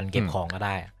ลงดันเก็บของก็ไ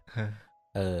ด้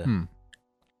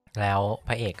แล้วพ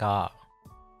ระเอกก็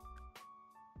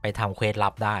ไปทำเควสลั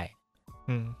บได้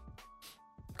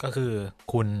ก็คือ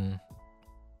คุณ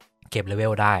เก็บเลเว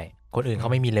ลได้คนอื่นเขา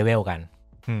ไม่มีเลเวลกัน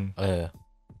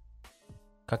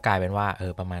ก็กลายเป็นว่า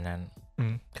ประมาณนั้น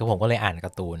คือผมก็เลยอ่านก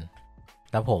าร์ตูน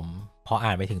แล้วผมพออ่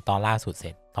านไปถึงตอนล่าสุดเส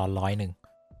ร็จตอน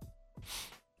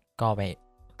100ก็ไป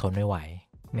ทนไม่ไหว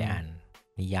ไปอ่าน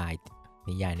นิยา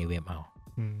ยในเว็บเอา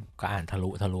ก็อ่านทะ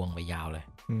ลวงไปยาวเลย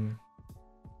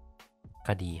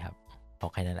ก็ดีครับพอ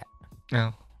แค่นั้นแหละ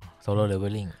โซโล่เลเว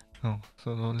ลลิ่งโซ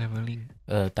โล่เลเวลลิ่ง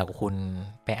แต่คุณ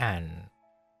ไปอ่าน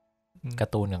กา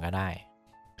ร์ตูนกันก็ได้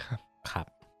ครับ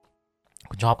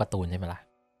คุณชอบการ์ตูนใช่ไหมล่ะ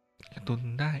การ์ตูน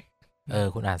ได้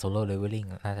คุณอ่านโซโล่เลเวลลิ่ง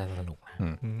น่าจะสนุกนะ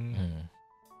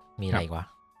มีอะไรวะ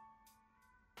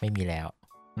ไม่มีแล้ว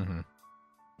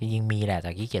จริงๆมีแหละแ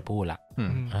ต่ขี้เกียจพูดละ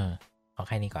เอาแ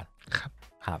ค่นี้ก่อน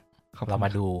ครับเรามา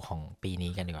ดูของปี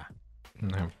นี้กันดีกว่า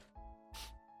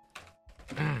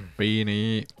ปีนี้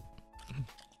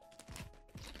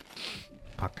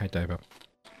พักหายใจแบบ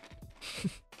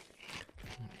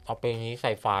เอาปีนี้ไซ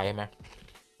ไฟใช่ไหม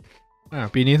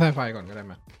ปีนี้ไซไฟก่อนก็ได้ไ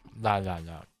หมได้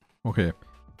โอเค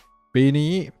ปี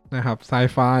นี้นะครับไซ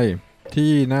ไฟ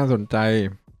ที่น่าสนใจ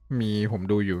มีผม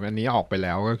ดูอยู่อันนี้ออกไปแ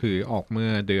ล้วก็คือออกเมื่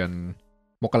อเดือน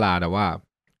มกราแต่ว่า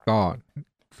ก็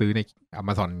ซื้อใน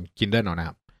Amazon Kindle เอานะค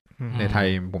รับในไทย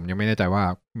ผมยังไม่แน่ใจว่า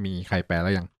มีใครแปลแล้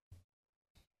วยัง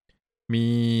มี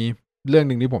เรื่องห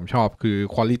นึ่งที่ผมชอบคือ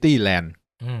Quality Land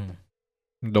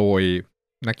โดย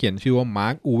นักเขียนชื่อว่ามา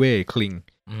ร์คอูเว่คลิง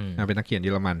เป็นนักเขียนเย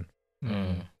อรมัน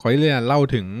Quality Land เล่า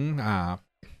ถึง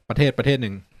ประเทศห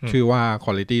นึ่งชื่อว่า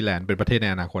Quality Land เป็นประเทศใน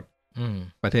อนาคต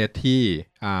ประเทศที่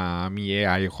มี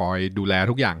AI คอยดูแล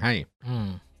ทุกอย่างให้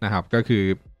นะครับก็คือ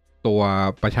ตัว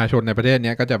ประชาชนในประเทศ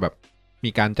นี้ก็จะแบบมี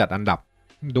การจัดอันดับ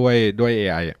ด้วย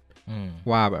AI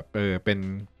ว่าแบบเป็น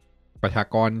ประชา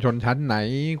กรชนชั้นไหน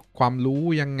ความรู้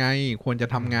ยังไงควรจะ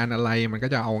ทำงานอะไรมันก็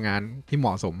จะเอางานที่เหม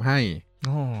าะสมให้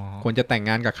ควรจะแต่ง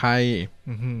งานกับใคร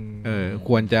ค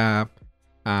วรจะ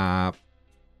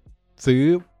ซื้อ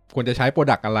ควรจะใช้โปร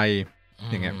ดักต์อะไร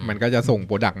อย่างเงี้ยมันก็จะส่งโ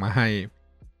ปรดักต์มาให้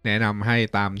แนะนำให้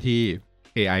ตามที่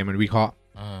AI มันวิเคราะห์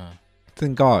ซึ่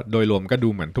งก็โดยรวมก็ดู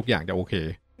เหมือนทุกอย่างจะโอเค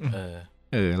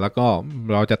แล้วก็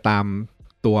เราจะตาม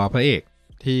ตัวพระเอก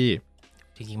ที่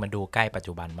จริงๆมันดูใกล้ปัจ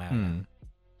จุบันมาก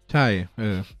ใช่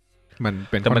มัน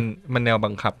เป็นแต่มันแนว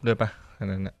บังคับด้วยปะอัน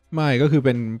นั้นน่ะไม่ก็คือเ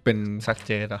ป็น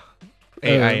suggest เหรอ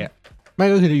AI ไม่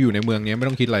ก็คืออยู่ในเมืองนี้ไม่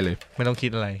ต้องคิดอะไรเลยไม่ต้องคิ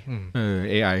ดอะไร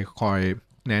AI คอย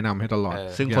แนะนำให้ตลอด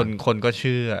ซึ่งคนก็เ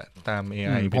ชื่อตาม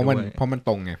AI เพราะมันต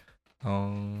รงไง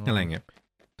อะไรเงี้ย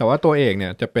แต่ว่าตัวเอกเนี่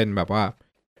ยจะเป็นแบบว่า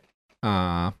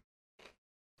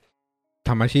ท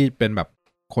ำอาชีพเป็นแบบ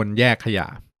คนแยกขยะ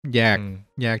แ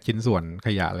ยกชิ้นส่วนข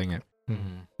ยะอะไรเงี้ย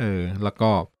แล้ว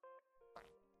ก็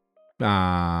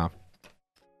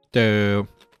เจอ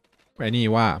ไอ้นี่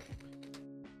ว่า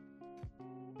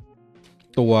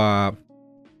ตัว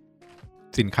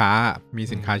สินค้ามี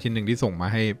สินค้าชิ้นหนึ่งที่ส่งมา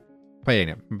ให้ พระเอกเ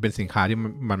นี่ยมันเป็นสินค้าที่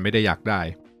มันไม่ได้อยากได้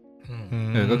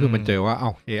ก็คือมันเจอว่า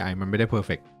AI มันไม่ได้เพอร์เ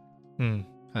ฟกต์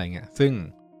อะไรเงี้ยซึ่ง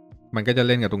มันก็จะเ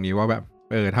ล่นกับตรงนี้ว่าแบบ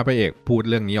ถ้าพระเอกพูด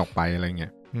เรื่องนี้ออกไปอะไรเงี้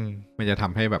ยมันจะท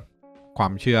ำให้แบบควา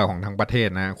มเชื่อของทั้งประเทศ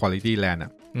นะ Quality Land อ่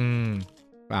ะ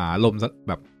ลม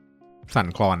แบบสั่น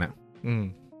คลอนอ่ะ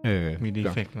มีดี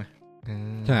เฟกต์ไหม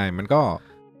ใช่มันก็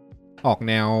ออก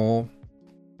แนว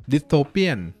ดิสโทเปี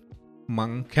ยนมั้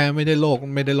งแค่ไม่ได้โลก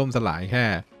ไม่ได้ล่มสลายแค่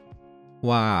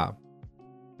ว่า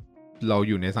เราอ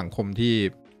ยู่ในสังคมที่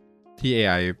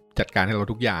AI จัดการให้เรา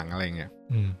ทุกอย่างอะไรเงี้ย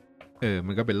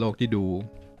มันก็เป็นโลกที่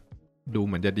ดูเ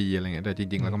หมือนจะดีอะไรเงี้ยแต่จ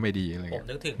ริงๆแล้วก็ไม่ดีอะไรเงี้ยผม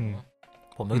นึก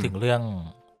ถึงเรื่อง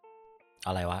อ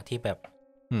ะไรวะที่แบบ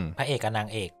พระเอกกับนาง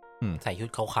เอกใส่ชุด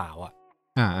ขาวๆอ่ะ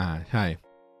ใช่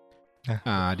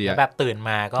แล้วแบบตื่น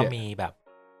มาก็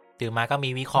มี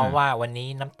วิเคราะห์ว่าวันนี้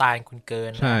น้ำตาลคุณเกิ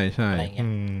นใช่อะไรเงี้ย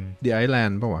The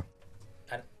Island ป่ะวะ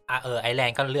ไอแลน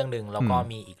ด์ก็เรื่องนึงแล้วก็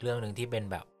มีอีกเรื่องนึงที่เป็น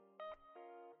แบบ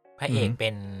พระเอกเป็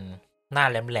นหน้า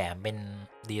แหลมๆเป็น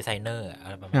ดีไซเนอร์อะ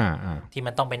ไรประมาณที่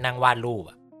มันต้องไปนั่งวาดรูป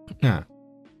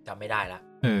จำไม่ได้ละ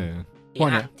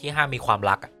ที่ห้ามมีความ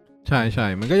รักใช่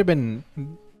มันก็จะเ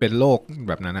ป็นโลกแ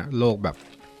บบนั้นนะโลกแบบ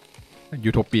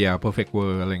ยูโทเปียเพอร์เฟกต์เวิ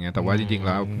ลด์อะไรเงี้ยแต่ว่าจริงๆแ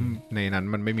ล้วในนั้น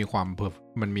มันไม่มีความ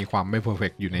มันมีความไม่เพอร์เฟ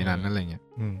กต์อยู่ในนั้นอะไรเงี้ย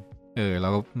แล้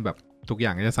วแบบทุกอย่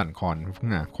างก็จะสั่นคลอน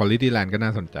Quality Land ก็น่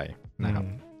าสนใจนะครับ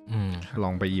ล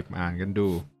องไปหยิบอ่านกันดู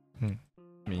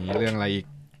มีเรื่องอะไรอีก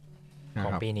ข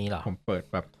องปีนี้เหรอผมเปิด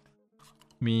แบบ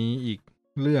มีอีก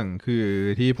เรื่องคือ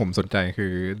ที่ผมสนใจคื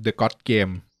อ The God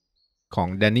Game ของ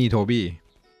Danny Toby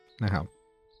นะครับ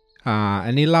อั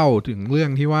นนี้เล่าถึงเรื่อ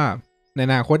งที่ว่าใน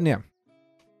อนาคตเนี่ย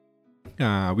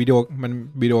วิ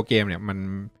ดีโอเกมเนี่ยมัน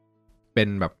เป็น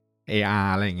แบบ AR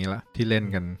อะไรอย่างงี้ละที่เล่น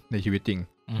กันในชีวิตจริง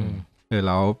แ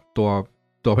ล้ว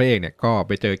ตัวพระเอกเนี่ยก็ไ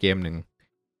ปเจอเกมหนึ่ง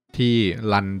ที่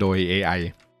รันโดย AI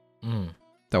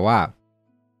แต่ว่า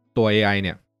ตัว AI เ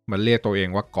นี่ยมันเรียกตัวเอง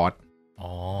ว่า God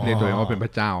เรียกตัวเองว่าเป็นพร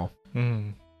ะเจ้า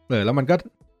แล้วมันก็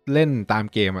เล่นตาม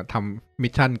เกมทำมิ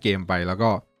ชชั่นเกมไปแล้วก็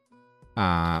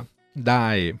ได้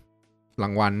รา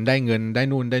งวัลได้เงินได้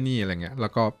นู่นได้นี่อะไรเงี้ยแล้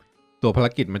วก็ตัวภาร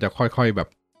กิจมันจะค่อยๆแบบ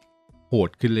โหด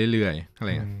ขึ้นเรื่อยๆอะไร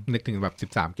เงี้ยนึกถึงแบ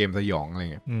บ13เกมสยองอะไร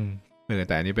เงี้ย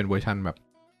แต่อันนี้เป็นเวอร์ชันแบบ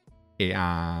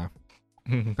AR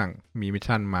สั่งมีมิช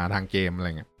ชั่นมาทางเกมอะไร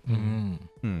เงี้ย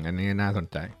อันนี้น่าสน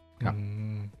ใจครับ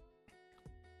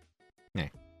ไง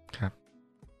ครับ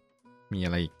มีอ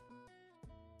ะไรอีก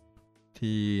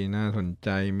ที่น่าสนใจ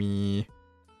มี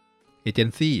เอเจน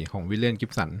ซี่ของวิลเลียมกิ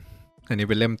ฟสันอันนี้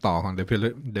เป็นเล่มต่อของ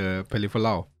The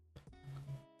Peripheral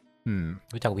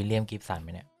รู้จักวิลเลียมกิฟสันไหม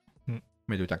เนี่ยไ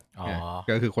ม่รู้จัก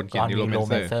ก็คือคนเขียนนิโรแม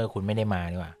นเซอร์คุณไม่ได้มา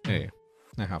ดีกว่า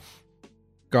นะครับ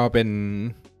ก็เป็น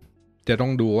จะต้อ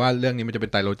งดูว่าเรื่องนี้มันจะเป็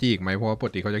นไตรโลจีอีกไหมเพราะว่าปก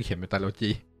ติเขาจะเขียนเป็นไตรโลจี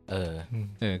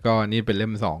ก็นี่เป็นเล่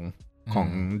ม2ของ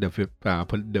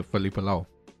The Peripheral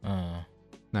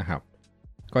นะครับ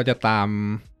ก็จะตาม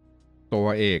ตัว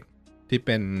เอกที่เ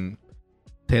ป็น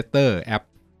เทสเตอร์แอป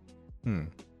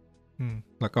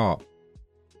แล้วก็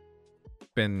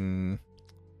เป็น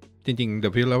จริงๆ The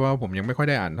Peripheral ผมยังไม่ค่อย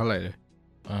ได้อ่านเท่าไหร่เลย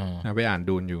ไปอ่าน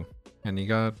ดูอยู่อันนี้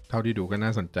ก็เท่าที่ดูก็น่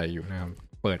าสนใจอยู่นะครับ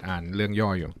เปิดอ่านเรื่องย่อ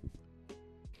อยู่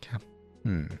ครับ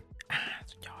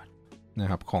สุดยอดนะ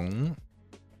ครับของ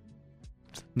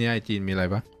นิยายจีนมีอะไร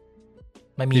ปะ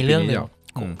มันมีเรื่องนึง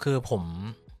คือผม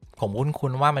คุ้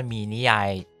นว่ามันมีนิยาย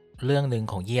เรื่องนึง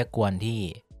ของเยี่ยกวนที่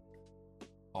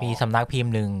มีสำนักพิม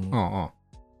พ์นึง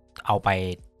เอาไป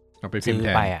ซื้อ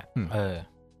ไป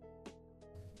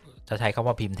จะใช้คำ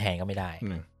ว่าพิมพ์แทนก็ไม่ได้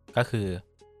ก็คือ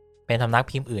เป็นสำนัก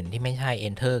พิมพ์อื่นที่ไม่ใช่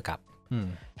Enter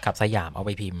กับสยามเอาไ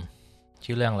ปพิมพ์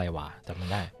ชื่อเรื่องอะไรวะจำไม่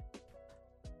ได้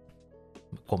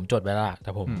ผมจดไว้แล้วแ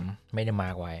ต่ผมไม่ได้มา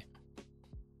ร์คไว้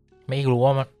ไม่รู้ว่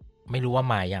า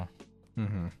มายัง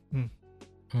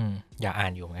อยากอ่า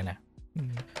นอยู่เหมือนกันนะ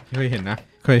เคยเ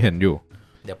ห็นอยู่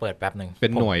เดี๋ยวเปิดแป๊บนึงเป็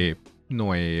นหน่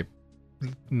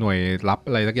วยรับ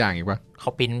อะไรสักอย่างอีกปะเข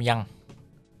าปิ้นยัง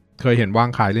เคยเห็นวาง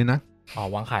ขายเลยนะ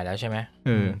วางขายแล้วใช่ไหม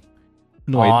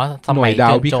หน่วยดา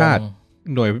วพิฆาต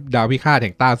หน่วยดาวพิฆาตแ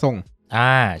ห่งต้าซ่ง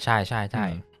ใช่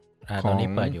ตอนนี้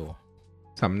เปิดอยู่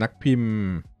สำนักพิมพ์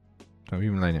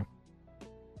อะไรเนี่ย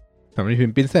สำนักพิม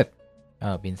พ์ปรินเซส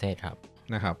ปรินเซสครับ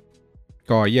นะครับ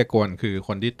ก็เยี่ยกวนคือค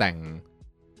นที่แต่ง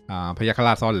พยัคฆร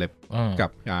าชซ่อนเล็บกับ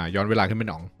ย้อนเวลาขึ้นเป็น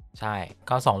หนองใช่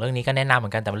ก็2เรื่องนี้ก็แนะนำเหมื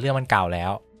อนกันแต่เรื่องมันเก่าแล้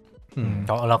ว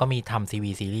เราก็มีทำซี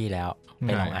รีส์แล้วไป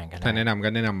ลองอ่านกันถ้าแนะนำก็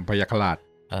แนะนำพยัคฆราช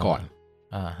ก่อน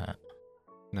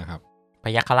นะครับพ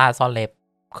ยัคฆราชซ่อนเล็บ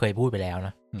เคยพูดไปแล้วน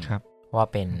ะครับว่า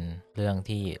เป็นเรื่อง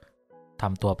ที่ท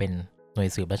ำตัวเป็นหน่วย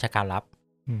สืบราชการลับ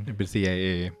เป็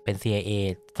น CIA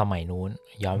สมัยนู้น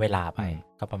ย้อนเวลาไป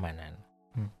ก็ประมาณนั้น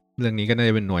เรื่องนี้ก็น่า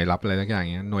จะเป็นหน่วยลับอะไรสักอย่าง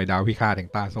เงี้ยหน่วยดาวพิฆาตแห่ง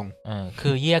ต้าซ่งคื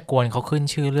อเยี่ยกวนเขาขึ้น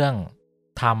ชื่อเรื่อง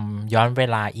ทำย้อนเว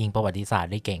ลาอิงประวัติศาสต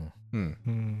ร์ได้เก่ง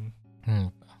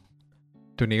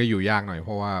ตัวนี้ก็อยู่ยากหน่อยเพ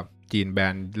ราะว่าจีนแบ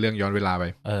นเรื่องย้อนเวลาไป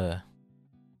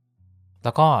แ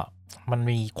ล้วก็มัน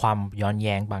มีความย้อนแ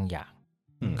ย้งบางอย่าง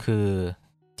คือ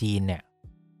จีนเนี่ย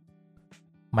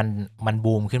มัน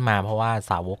บูมขึ้นมาเพราะว่า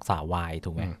สาวกสาววายถู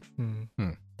กไหม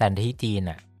แต่ที่จีน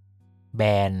อ่ะแบ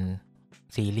น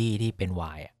ซีรีส์ที่เป็นว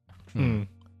ายอ่ะ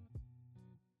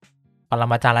ปร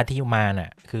มาจารย์ลัทธิอุมานอ่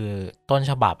ะคือต้น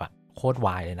ฉบับอ่ะโคตรว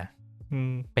ายเลยนะ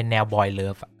เป็นแนวบอยเลิ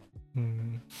ฟอ่ะ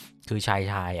คือช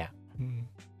ายอ่ะ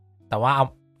แต่ว่าเอา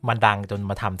มันดังจน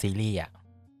มาทำซีรีส์อ่ะ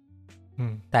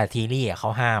แต่ซีรีส์อ่ะเขา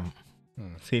ห้าม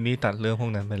ซีรีส์ตัดเรื่องพว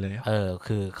กนั้นไปเลย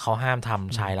คือเขาห้ามท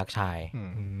ำชายรักชาย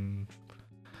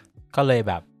ก็เลย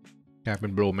แบบกลายเป็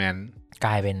นโรแมนต์ก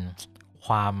ลายเป็นค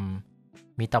วาม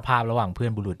มิตรภาพระหว่างเพื่อ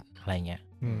นบุรุษอะไรเงี้ย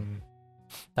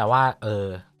แต่ว่า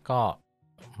ก็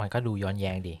มันก็ดูย้อนแ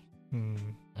ย้งดี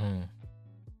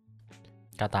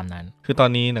ก็ตามนั้นคือตอน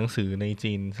นี้หนังสือใน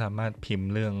จีนสามารถพิมพ์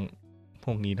เรื่องพ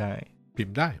วกนี้ได้พิม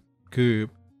พ์ได้คือ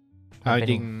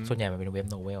จริงส่วนใหญ่มันเป็นเว็บ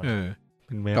โนเวล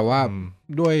แต่ว่า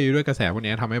ด้วยกระแสพวก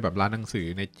นี้ทำให้แบบร้านหนังสือ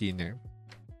ในจีนเนี่ย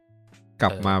กลั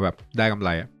บมาแบบได้กำไร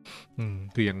อ่ะ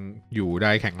คือยังอยู่ไ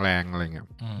ด้แข็งแรงอะไรเงี้ย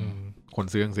คน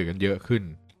ซื้อหนังสือกันเยอะขึ้น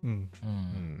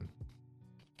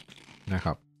นะค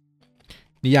รับ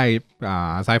นิยาย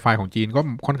ไซไฟของจีนก็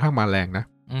ค่อนข้างมาแรงนะ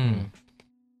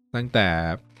ตั้งแต่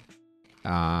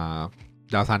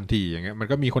ดาวซันทีอย่างเงี้ยมัน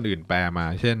ก็มีคนอื่นแปลมา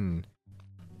เช่น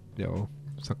เดี๋ยว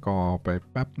สกอร์ไป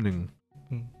แป๊บหนึ่ง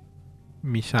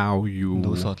มีชาวยู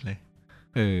ดูสดเลย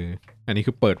อันนี้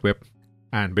คือเปิดเว็บ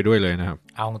อ่านไปด้วยเลยนะครับ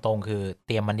เอาตรงคือเ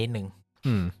ตรียมมานิดนึง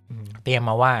เตรียม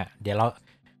มาว่าเดี๋ยว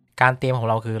การเตรียมของ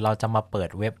เราคือเราจะมาเปิด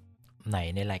เว็บไหน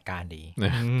ในรายการดี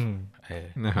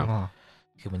นะครับ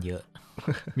คือมันเยอะ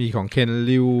มีของเคน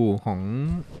ริวของ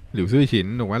หลิวซื่อฉิน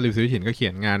ถูกว่าหลิวซื่อฉินก็เขี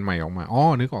ยนงานใหม่ออกมา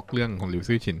นึกออกเรื่องของหลิว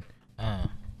ซื่อฉิน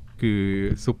คือ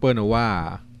ซูเปอร์โนวา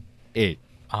เอก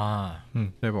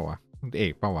ใช่ป่าววะเอ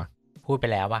กป่าววะพูดไป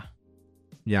แล้วป่ะ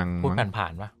ยังพูดผ่า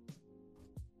นๆป่ะ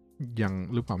ยัง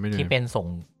หรือเปล่าไม่แน่ที่เป็น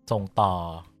ส่งต่อ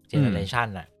เจเนอเรชัน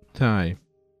อ่ะใช่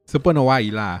ซูเปอร์โนวาอี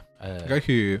ลาก็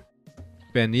คือ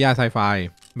เป็นนิยายไซไฟ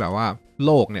แบบว่าโ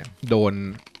ลกเนี่ยโดน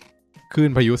คลื่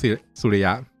นพายุสุริย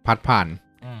ะพัดผ่าน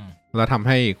แล้วทำใ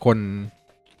ห้คน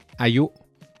อายุ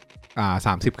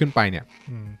30ขึ้นไปเนี่ย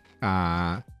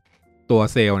ตัว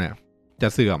เซลล์เนี่ยจะ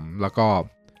เสื่อมแล้วก็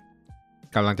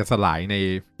กำลังจะสลายใน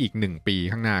อีก1ปี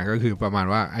ข้างหน้าก็คือประมาณ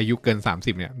ว่าอายุเกิน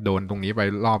30เนี่ยโดนตรงนี้ไป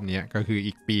รอบนี้ก็คือ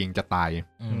อีกปีนึงจะตาย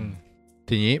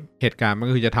ทีนี้เหตุการณ์มัน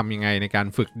ก็คือจะทำยังไงในการ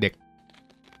ฝึกเด็ก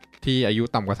ที่อายุ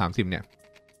ต่ำกว่า30เนี่ย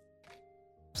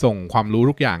ส่งความรู้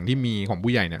ทุกอย่างที่มีของ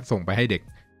ผู้ใหญ่เนี่ยส่งไปให้เด็ก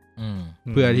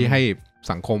เพื่อที่ให้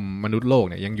สังคมมนุษย์โลก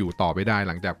เนี่ยยังอยู่ต่อไปได้ห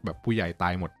ลังจากแบบผู้ใหญ่ตา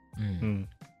ยหมด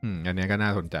อันนี้ก็น่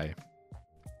าสนใจ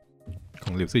ข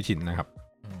องหลิวซื่อฉินนะครับ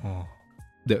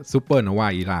The Supernova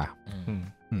Era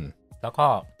แล้วก็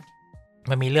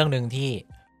มันมีเรื่องนึงที่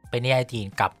เป็นนิยายจีน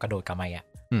กระโดดกลับมาอ่ะ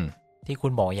ที่คุ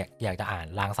ณบอกอยากจะอ่าน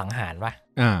ลางสังหารป่ะ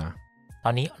ต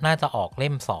อนนี้น่าจะออกเล่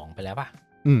ม2ไปแล้วป่ะ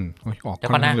ออก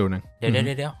ค่อนข้างเร็วนะเดี๋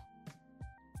ยว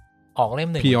ออกเล่ม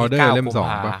1วันที่9กุม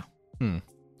ภาพันธ์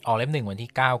ออกเล่ม1วัน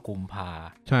ที่9กุมภาพั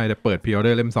นธ์ใช่แต่เปิดพรีออเด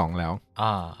อร์เล่ม2แล้ว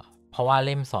เพราะว่าเ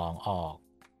ล่ม2ออก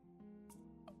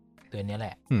เดือนนี้แห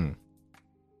ละ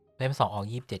เล่ม2ออก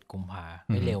27กุมภาพันธ์ไ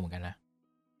ม่เร็วเหมือนกันนะ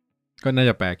ก็น่า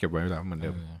จะแปลเก็บไว้แล้วเหมือนเดิ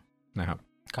มนะครับ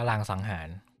ก็ลางสังหาร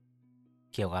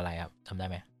เกี่ยวกับอะไรครับจำได้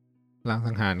ไหมลาง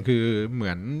สังหารคือเหมื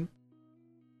อน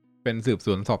เป็นสืบส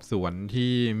วนสอบสวน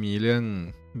ที่มีเรื่อง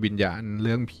วิญญาณเ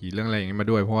รื่องผีเรื่องอะไรอย่างนี้มา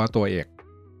ด้วยเพราะว่าตัวเอก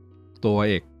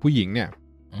ผู้หญิงเนี่ย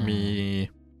มี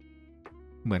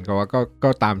เหมือนกับว่าก็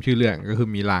ตามชื่อเรื่องก็คือ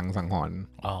มีลางสังหรณ์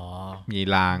มี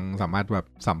ลางสามารถแบบ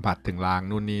สัมผัสถึงลาง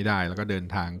นู่นนี่ได้แล้วก็เดิน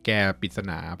ทางแก้ปริศ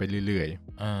นาไปเรื่อย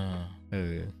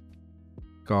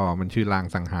ๆก็มันชื่อลาง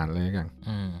สังหารเลยกัน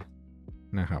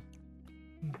นะครับ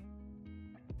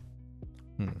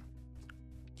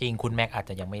จริงคุณแม็กอาจ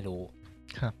จะยังไม่รู้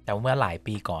แต่เมื่อหลาย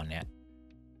ปีก่อนเนี่ย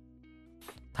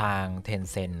ทางเทน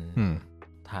เซ็น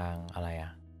ทางอะไร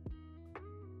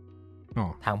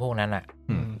ทางพวกนั้น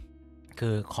คื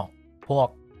อของพวก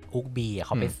อุกบีเข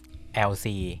าไป LC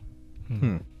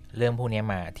เรื่องพวกนี้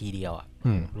มาทีเดียว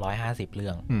150 เรื่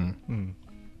อง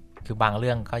คือบางเ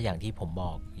รื่องก็อย่างที่ผมบ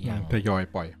อกอย่างทยอย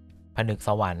ปล่อยผนึกส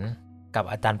วรรค์กับ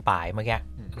อาจารย์ป่ายเมื่อกี้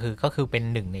ก็คือเป็น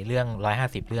หนึ่งในเรื่อง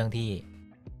150เรื่องที่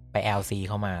ไป LC เ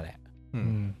ข้ามาแหละ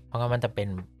เพราะว่ามันจะเป็น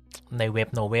ในเว็บ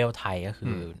โนเวลไทยก็คื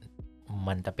อ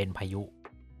มันจะเป็นพายุ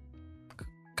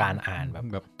การอ่าน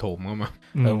แบบโถมเข้ามา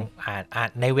อ่าน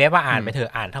ในเว็บว่าอ่านไปเถอ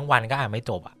ะอ่านทั้งวันก็อ่านไม่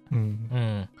จบ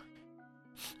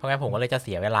เพราะงั้นผมก็เลยจะเ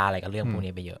สียเวลาอะไรกับเรื่องพวก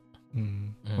นี้ไปเยอะ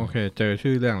โอเคเจอ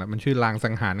ชื่อเรื่องแล้วมันชื่อลาง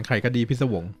สังหารใครก็ดีพิศ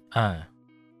วง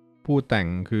ผู้แต่ง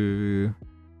คือ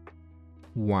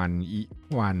หวาน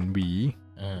หวี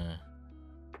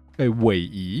เว่ย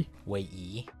อี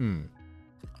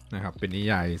นะครับเป็นนิ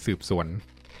ยายสืบสวน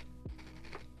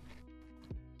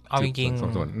เอาจริงๆ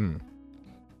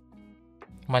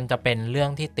มันจะเป็นเรื่อ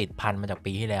งที่ติดพันมาจาก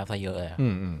ปีที่แล้วซะเยอะเลย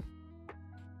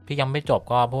ที่ยังไม่จบ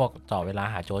ก็พวกต่อเวลา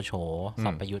หาโจโฉ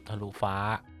สัมปยุทธ์ทะลุฟ้า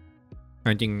จ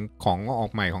ริงๆของออ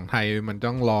กใหม่ของไทยมัน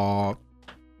ต้องรอ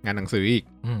งานหนังสืออีก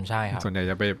ใช่ครับส่วนใหญ่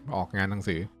จะไปออกงานหนัง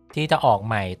สือที่จะออก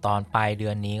ใหม่ตอนปลายเดื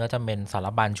อนนี้ก็จะเป็นสาร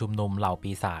บัญชุมนุมเหล่า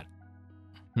ปีศาจ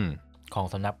ของ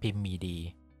สำนักพิมพ์มีดี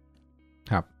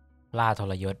ครับล่าท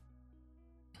รยศ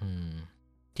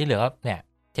ที่เหลือเนี่ย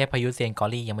เทพยุทธเซียนกอ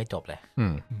รี่ยังไม่จบเลย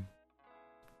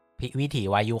วิถี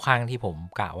วายุข้างที่ผม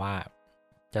กะว่า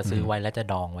จะซื้อไว้แล้วจะ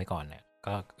ดองไว้ก่อนเนี่ย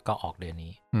ก็ออกเดือน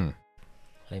นี้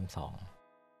เล่ม 2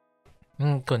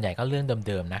ส่วนใหญ่ก็เรื่อง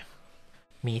เดิมๆนะ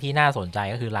มีที่น่าสนใจ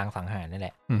ก็คือลางสังหารนี่แห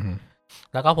ละ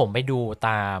แล้วก็ผมไปดูต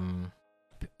า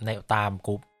มก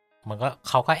รุ๊ปมันก็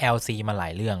เขาก็ LC มาหลา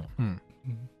ยเรื่อง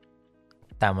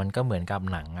แต่มันก็เหมือนกับ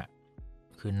หนังอ่ะ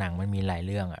คือหนังมันมีหลายเ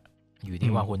รื่องอ่ะอยู่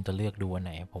ที่ว่าคุณจะเลือกดูอันไห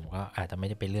นผมก็อาจจะไม่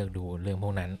ได้ไปเลือกดูเรื่องพ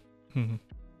วกนั้น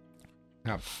ค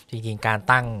รับจริงๆการ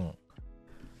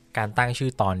ตั้งชื่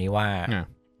อตอนนี้ว่า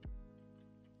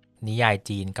นิยาย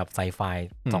จีนกับไซไฟ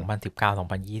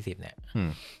2019-2020เนี่ย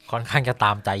ค่อนข้างจะต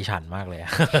ามใจฉันมากเลย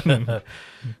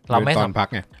เราไม่ตอนพัก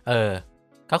ไง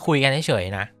ก็คุยกันเฉย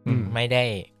ๆนะไม่ไ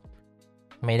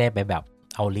ด้ไปแบบ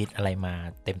เอาลิสต์อะไรมา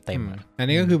เต็มๆอัน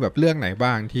นี้ก็คือแบบเรื่องไหน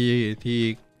บ้างที่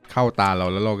เข้าตาเรา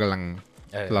แล้วเรากำลัง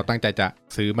เราตั้งใจจะ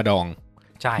ซื้อมาดอง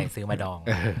ใช่ซื้อมาดอง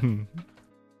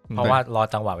เพราะว่ารอ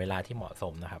จังหวะเวลาที่เหมาะส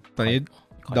มนะครับตอนนี้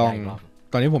ผ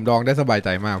มดองได้สบายใจ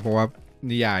มากเพราะว่า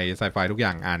นิยายไซไฟทุกอย่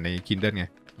างอ่านใน Kindle ไง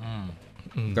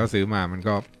ก็ซื้อมามัน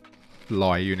ก็ล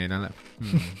อยอยู่ในนั้นแหละ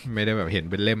ไม่ได้แบบเห็น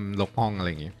เป็นเล่มลกห้องอะไร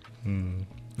อย่างงี้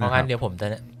เพราะงั้นเดี๋ยวผมจะ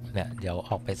เนี่ยเดี๋ยวอ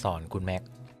อกไปสอนคุณแม็ก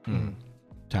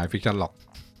ฉายฟิกชันหรอก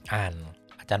อ่าน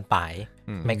อาจารย์ป๋าย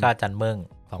ไม่ก็อาจารย์เมิ่ง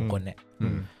2คนเนี่ย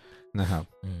นะครับ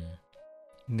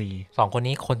นี่2คน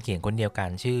นี้คนเขียนคนเดียวกัน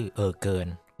ชื่อเกิน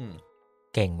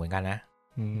เก่งเหมือนกันนะ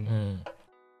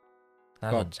น่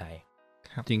าสนใจ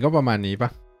จริงก็ประมาณนี้ปะ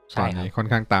ตอนนี้ค่อน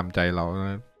ข้างตามใจเรา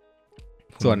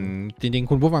ส่วนจริงๆ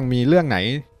คุณผู้ฟังมีเรื่องไหน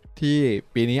ที่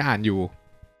ปีนี้อ่านอยู่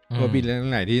ว่ามีเรื่อ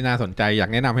งไหนที่น่าสนใจอยาก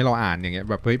แนะนำให้เราอ่านอย่างเงี้ย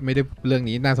แบบเฮ้ยไม่ได้เรื่อง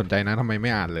นี้น่าสนใจนะทำไมไ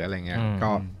ม่อ่านหรืออะไรเงี้ยก็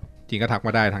จริงก็ทักม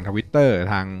าได้ทาง Twitter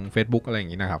ทาง Facebook อะไรอย่า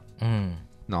งงี้นะครับ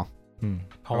เนาะ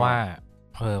เพราะว่า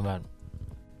มัน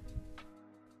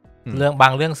เรื่องบา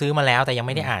งเรื่องซื้อมาแล้วแต่ยังไ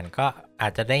ม่ได้อ่านก็อา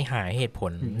จจะได้หาเหตุผ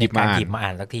ลในการหยิบมาอ่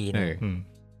านสักทีนึง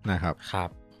นะครับครับ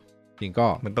จริงก็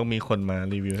มันต้องมีคนมา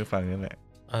รีวิวให้ฟังนั่นแหละ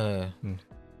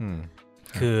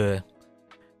คือ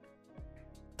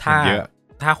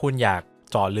ถ้าคุณอยาก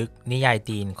เจาะลึกนิยาย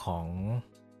จีนของ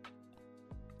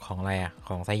อะไรอ่ะข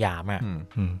องสยามอ่ะ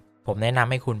ผมแนะนำ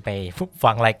ให้คุณไป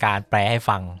ฟังรายการแปลให้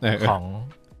ฟังของ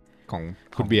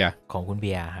คุณเบียร์ของคุณเ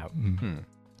บียร์ครับ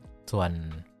ส่วน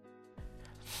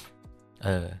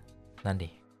นั่นดิ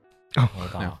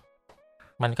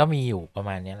มันก็มีอยู่ประม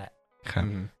าณนี้แหละครับ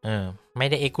ไม่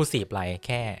ได้ exclusive อะไรแ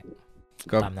ค่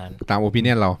ตามนั้นตาม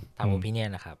opinion เราตาม opinion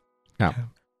นะครับครับ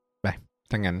ไป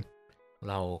ถ้างั้น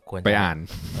เราควรไปอ่าน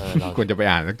ควรจะไป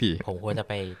อ่านสักทีผมควรจะ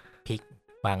ไปพลิก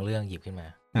บางเรื่องหยิบขึ้นมา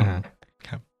ค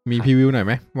รับมีพรีวิวหน่อยไ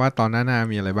หมว่าตอนหน้า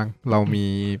มีอะไรบ้างเรามี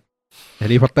แฮ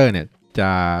ร์รี่พอตเตอร์เนี่ยจะ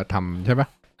ทำใช่ปะ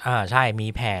ใช่มี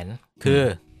แผนคือ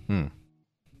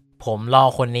ผมรอ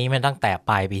คนนี้มาตั้งแต่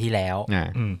ปลายปีที่แล้ว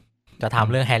จะทำ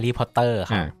เรื่องแฮร์รี่พอตเตอร์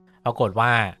ครับปรากฏว่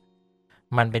า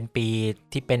มันเป็นปี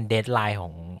ที่เป็นเดดไลน์ขอ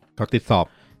งเขาติดสอบ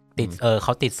เข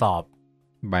าติดสอบ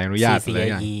ใบอนุญาต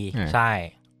CCIE ใช่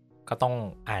ก็ต้อง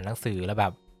อ่านหนังสือแล้วแบ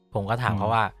บผมก็ถามเขา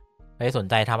ว่าเฮ้ยสน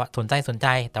ใจแ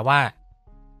ต่ว่า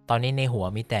ตอนนี้ในหัว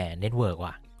มีแต่เน็ตเวิร์ก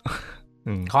ว่ะ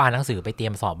เขาอ่านหนังสือไปเตรี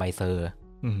ยมสอบใบเซอร์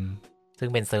ซึ่ง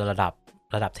เป็นเซอร์ระ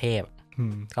ดับเทพ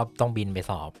ก็ต้องบินไป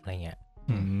สอบอะไรเงี้ย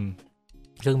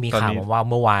ซึ่งมีข่าวว่า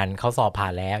เมื่อวานเขาสอบผ่า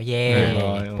นแล้วเย้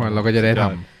เราก็จะไ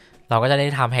ด้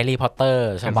ทำแฮร์รี่พอตเตอร์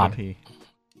ฉ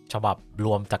บับร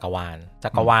วมจักรว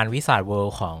าลวิสาทเวิล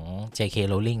ด์ของ J.K.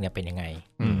 Rowling เนี่ยเป็นยังไง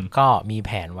ก็มีแ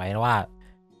ผนไว้ว่า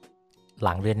ห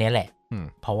ลังเดือนนี้แหละ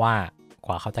เพราะว่าก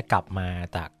ว่าเขาจะกลับมา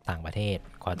จากต่างประเทศ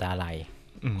กว่าจะอะไร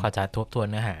กว่าจะทบทวน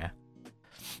เนื้อหา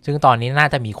ซึ่งตอนนี้น่า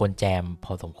จะมีคนแจมพ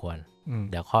อสมควร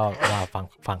เดี๋ยวข้อว่า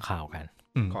ฟังข่าวกัน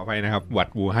ขอไปนะครับหวัด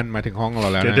วูฮั่นมาถึงห้องเรา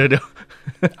แล้วนะเดี๋ยว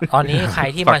ตอนนี้ใคร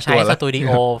ที่มาใช้สตูดิโ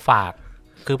อฝาก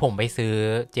คือผมไปซื้อ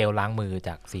เจลล้างมือจ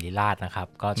ากศิริราชนะครับ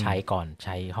ก็ใช้ก่อนใ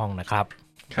ช้ห้องนะครับ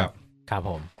ครับ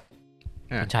ผม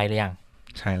คุณใช้หรือยัง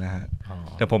ใช่แล้วฮะ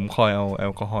แต่ผมคอยเอาแอ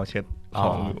ลกอฮอล์เช็ดข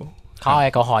องอยู่เขาแอ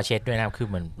ลกอฮอล์เช็ดด้วยนะครับคือ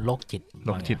เหมือนโรคจิต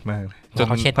มากจนเ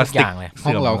ขาเช็ดทุกอย่างเลยห้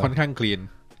องเราค่อนข้างคลี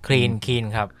น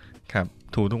ครับครับ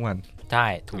ถูทุกวันใช่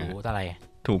ถูอะไร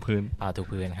ถูพื้นถู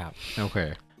พื้นครับโอเค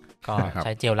ก็ใ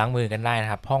ช้เจลล้างมือกันได้น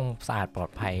ะครับห้องสะอาดปลอ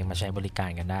ดภัยมาใช้บริการ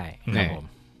กันได้ครับผม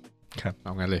ครับเอ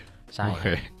างั้นเลยใช่โอเค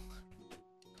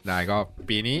ได้ก็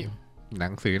ปีนี้หนั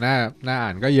งสือน่าอ่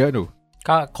านก็เยอะหนู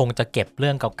ก็คงจะเก็บเรื่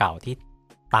องเก่าๆที่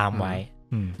ตามไว้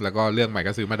แล้วก็เรื่องใหม่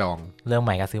ก็ซื้อมาดอ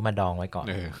งไว้ก่อน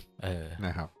น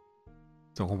ะครับ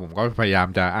ส่วนของผมก็พยายาม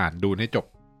จะอ่านดูให้จบ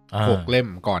6 เล่ม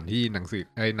ก่อนที่หนังสือ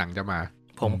หนังจะมา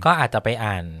ผมก็อาจจะไป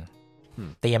อ่าน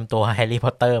เตรียมตัวแฮร์รี่พ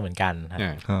อตเตอร์เหมือนกัน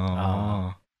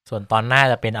ส่วนตอนหน้า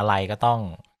จะเป็นอะไรก็ต้อง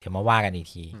เดี๋ยวมาว่ากันอีก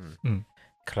ที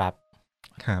ครับ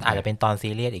อาจจะเป็นตอนซี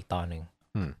เรียสอีกตอนหนึ่ง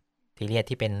ซีเรียส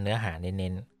ที่เป็นเนื้อหาเ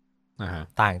น้น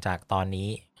ๆต่างจากตอนนี้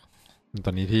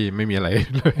ที่ไม่มีอะไร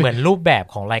เหมือนรูปแบบ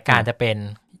ของรายการจะเป็น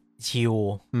ชิล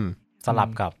สลับ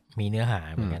กับมีเนื้อหา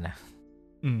เหมือนกันนะ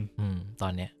ตอ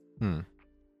นเนี้ย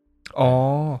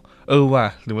ว่ะ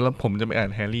หรือว่าผมจะไปอ่าน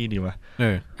แฮร์รี่ดีวะ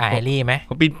อ่านแฮร์รี่ไหมเ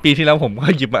พราะปีที่แล้วผมก็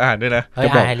หยิบมาอ่านด้วยนะ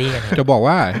จะบอก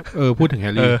ว่าพูดถึงแฮ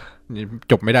ร์รี่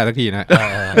จบไม่ได้สักทีนะ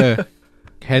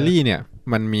แฮร์รี่เนี่ย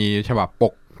มันมีฉบับป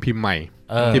กพิมพ์ใหม่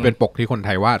ที่เป็นปกที่คนไท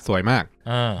ยวาดสวยมาก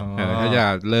ถ้าจะ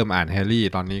เริ่มอ่านแฮร์รี่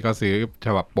ตอนนี้ก็ซื้อฉ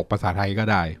บับปกภาษาไทยก็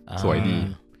ได้สวยดี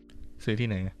ซื้อที่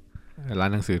ไหนร้า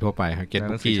นหนังสือทั่วไปเก็ต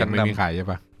บุ๊กกี้ยังไม่มีขายใช่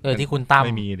ปะที่คุณตั้มไ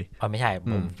ม่มีดิไม่ใช่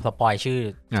ผมสปอยชื่อ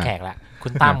แขกละคุ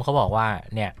ณตั้มเขาบอกว่า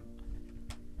เนี่ย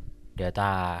เดี๋ยวจะ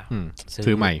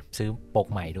ซื้อใหม่ซื้อปก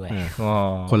ใหม่ด้วย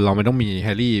คนเราไม่ต้องมีแฮ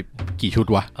ร์รี่กี่ชุด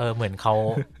วะเหมือนเขา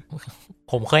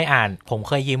ผมเค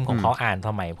ยยืมของเขาอ่านส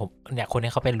มัยผมเนี่ยคน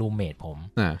นี้เขาเป็นรูมเมทผม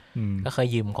ก็เคย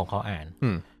ยืมของเขาอ่าน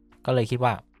ก็เลยคิด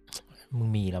ว่ามึง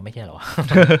มีแล้วไม่ใช่เหรอ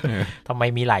ทำไม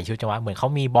มีหลายชุดจังวะเหมือนเขา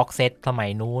มีบ็อกเซตสมัย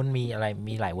นู้นมีอะไร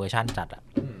มีหลายเวอร์ชั่นจัดอ่ะ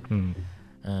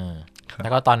แล้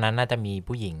วก็ตอนนั้นน่าจะมี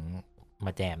ผู้หญิงม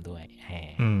าแจมด้วย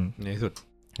ใน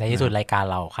ที่สุดรายการ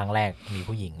เราครั้งแรกมี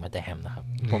ผู้หญิงมาแจมนะครับ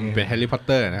ผมเป็นแฮร์รี่พอตเ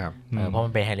ตอร์นะครับเพราะมั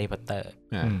นเป็นแฮร์รี่พอตเตอร์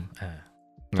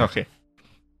โอเค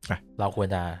เราควร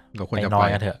จะไปนอน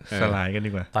กันเถอะสลายกันดี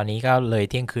กว่าตอนนี้ก็เลย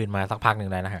เที่ยงคืนมาสักพักหนึ่ง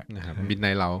แล้วนะฮะมิดใน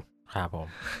เราครับผม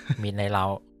มิดในเรา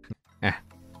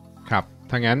ครับ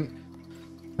ถ้างั้น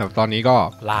ตอนนี้ก็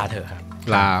ลาเถอะครับ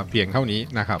ลาเพียงเท่านี้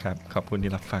นะครับขอบคุณ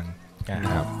ที่รับฟัง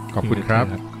ครับขอบคุณครับ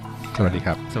สวัสดีค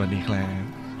รับสวัสดีครั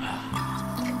บ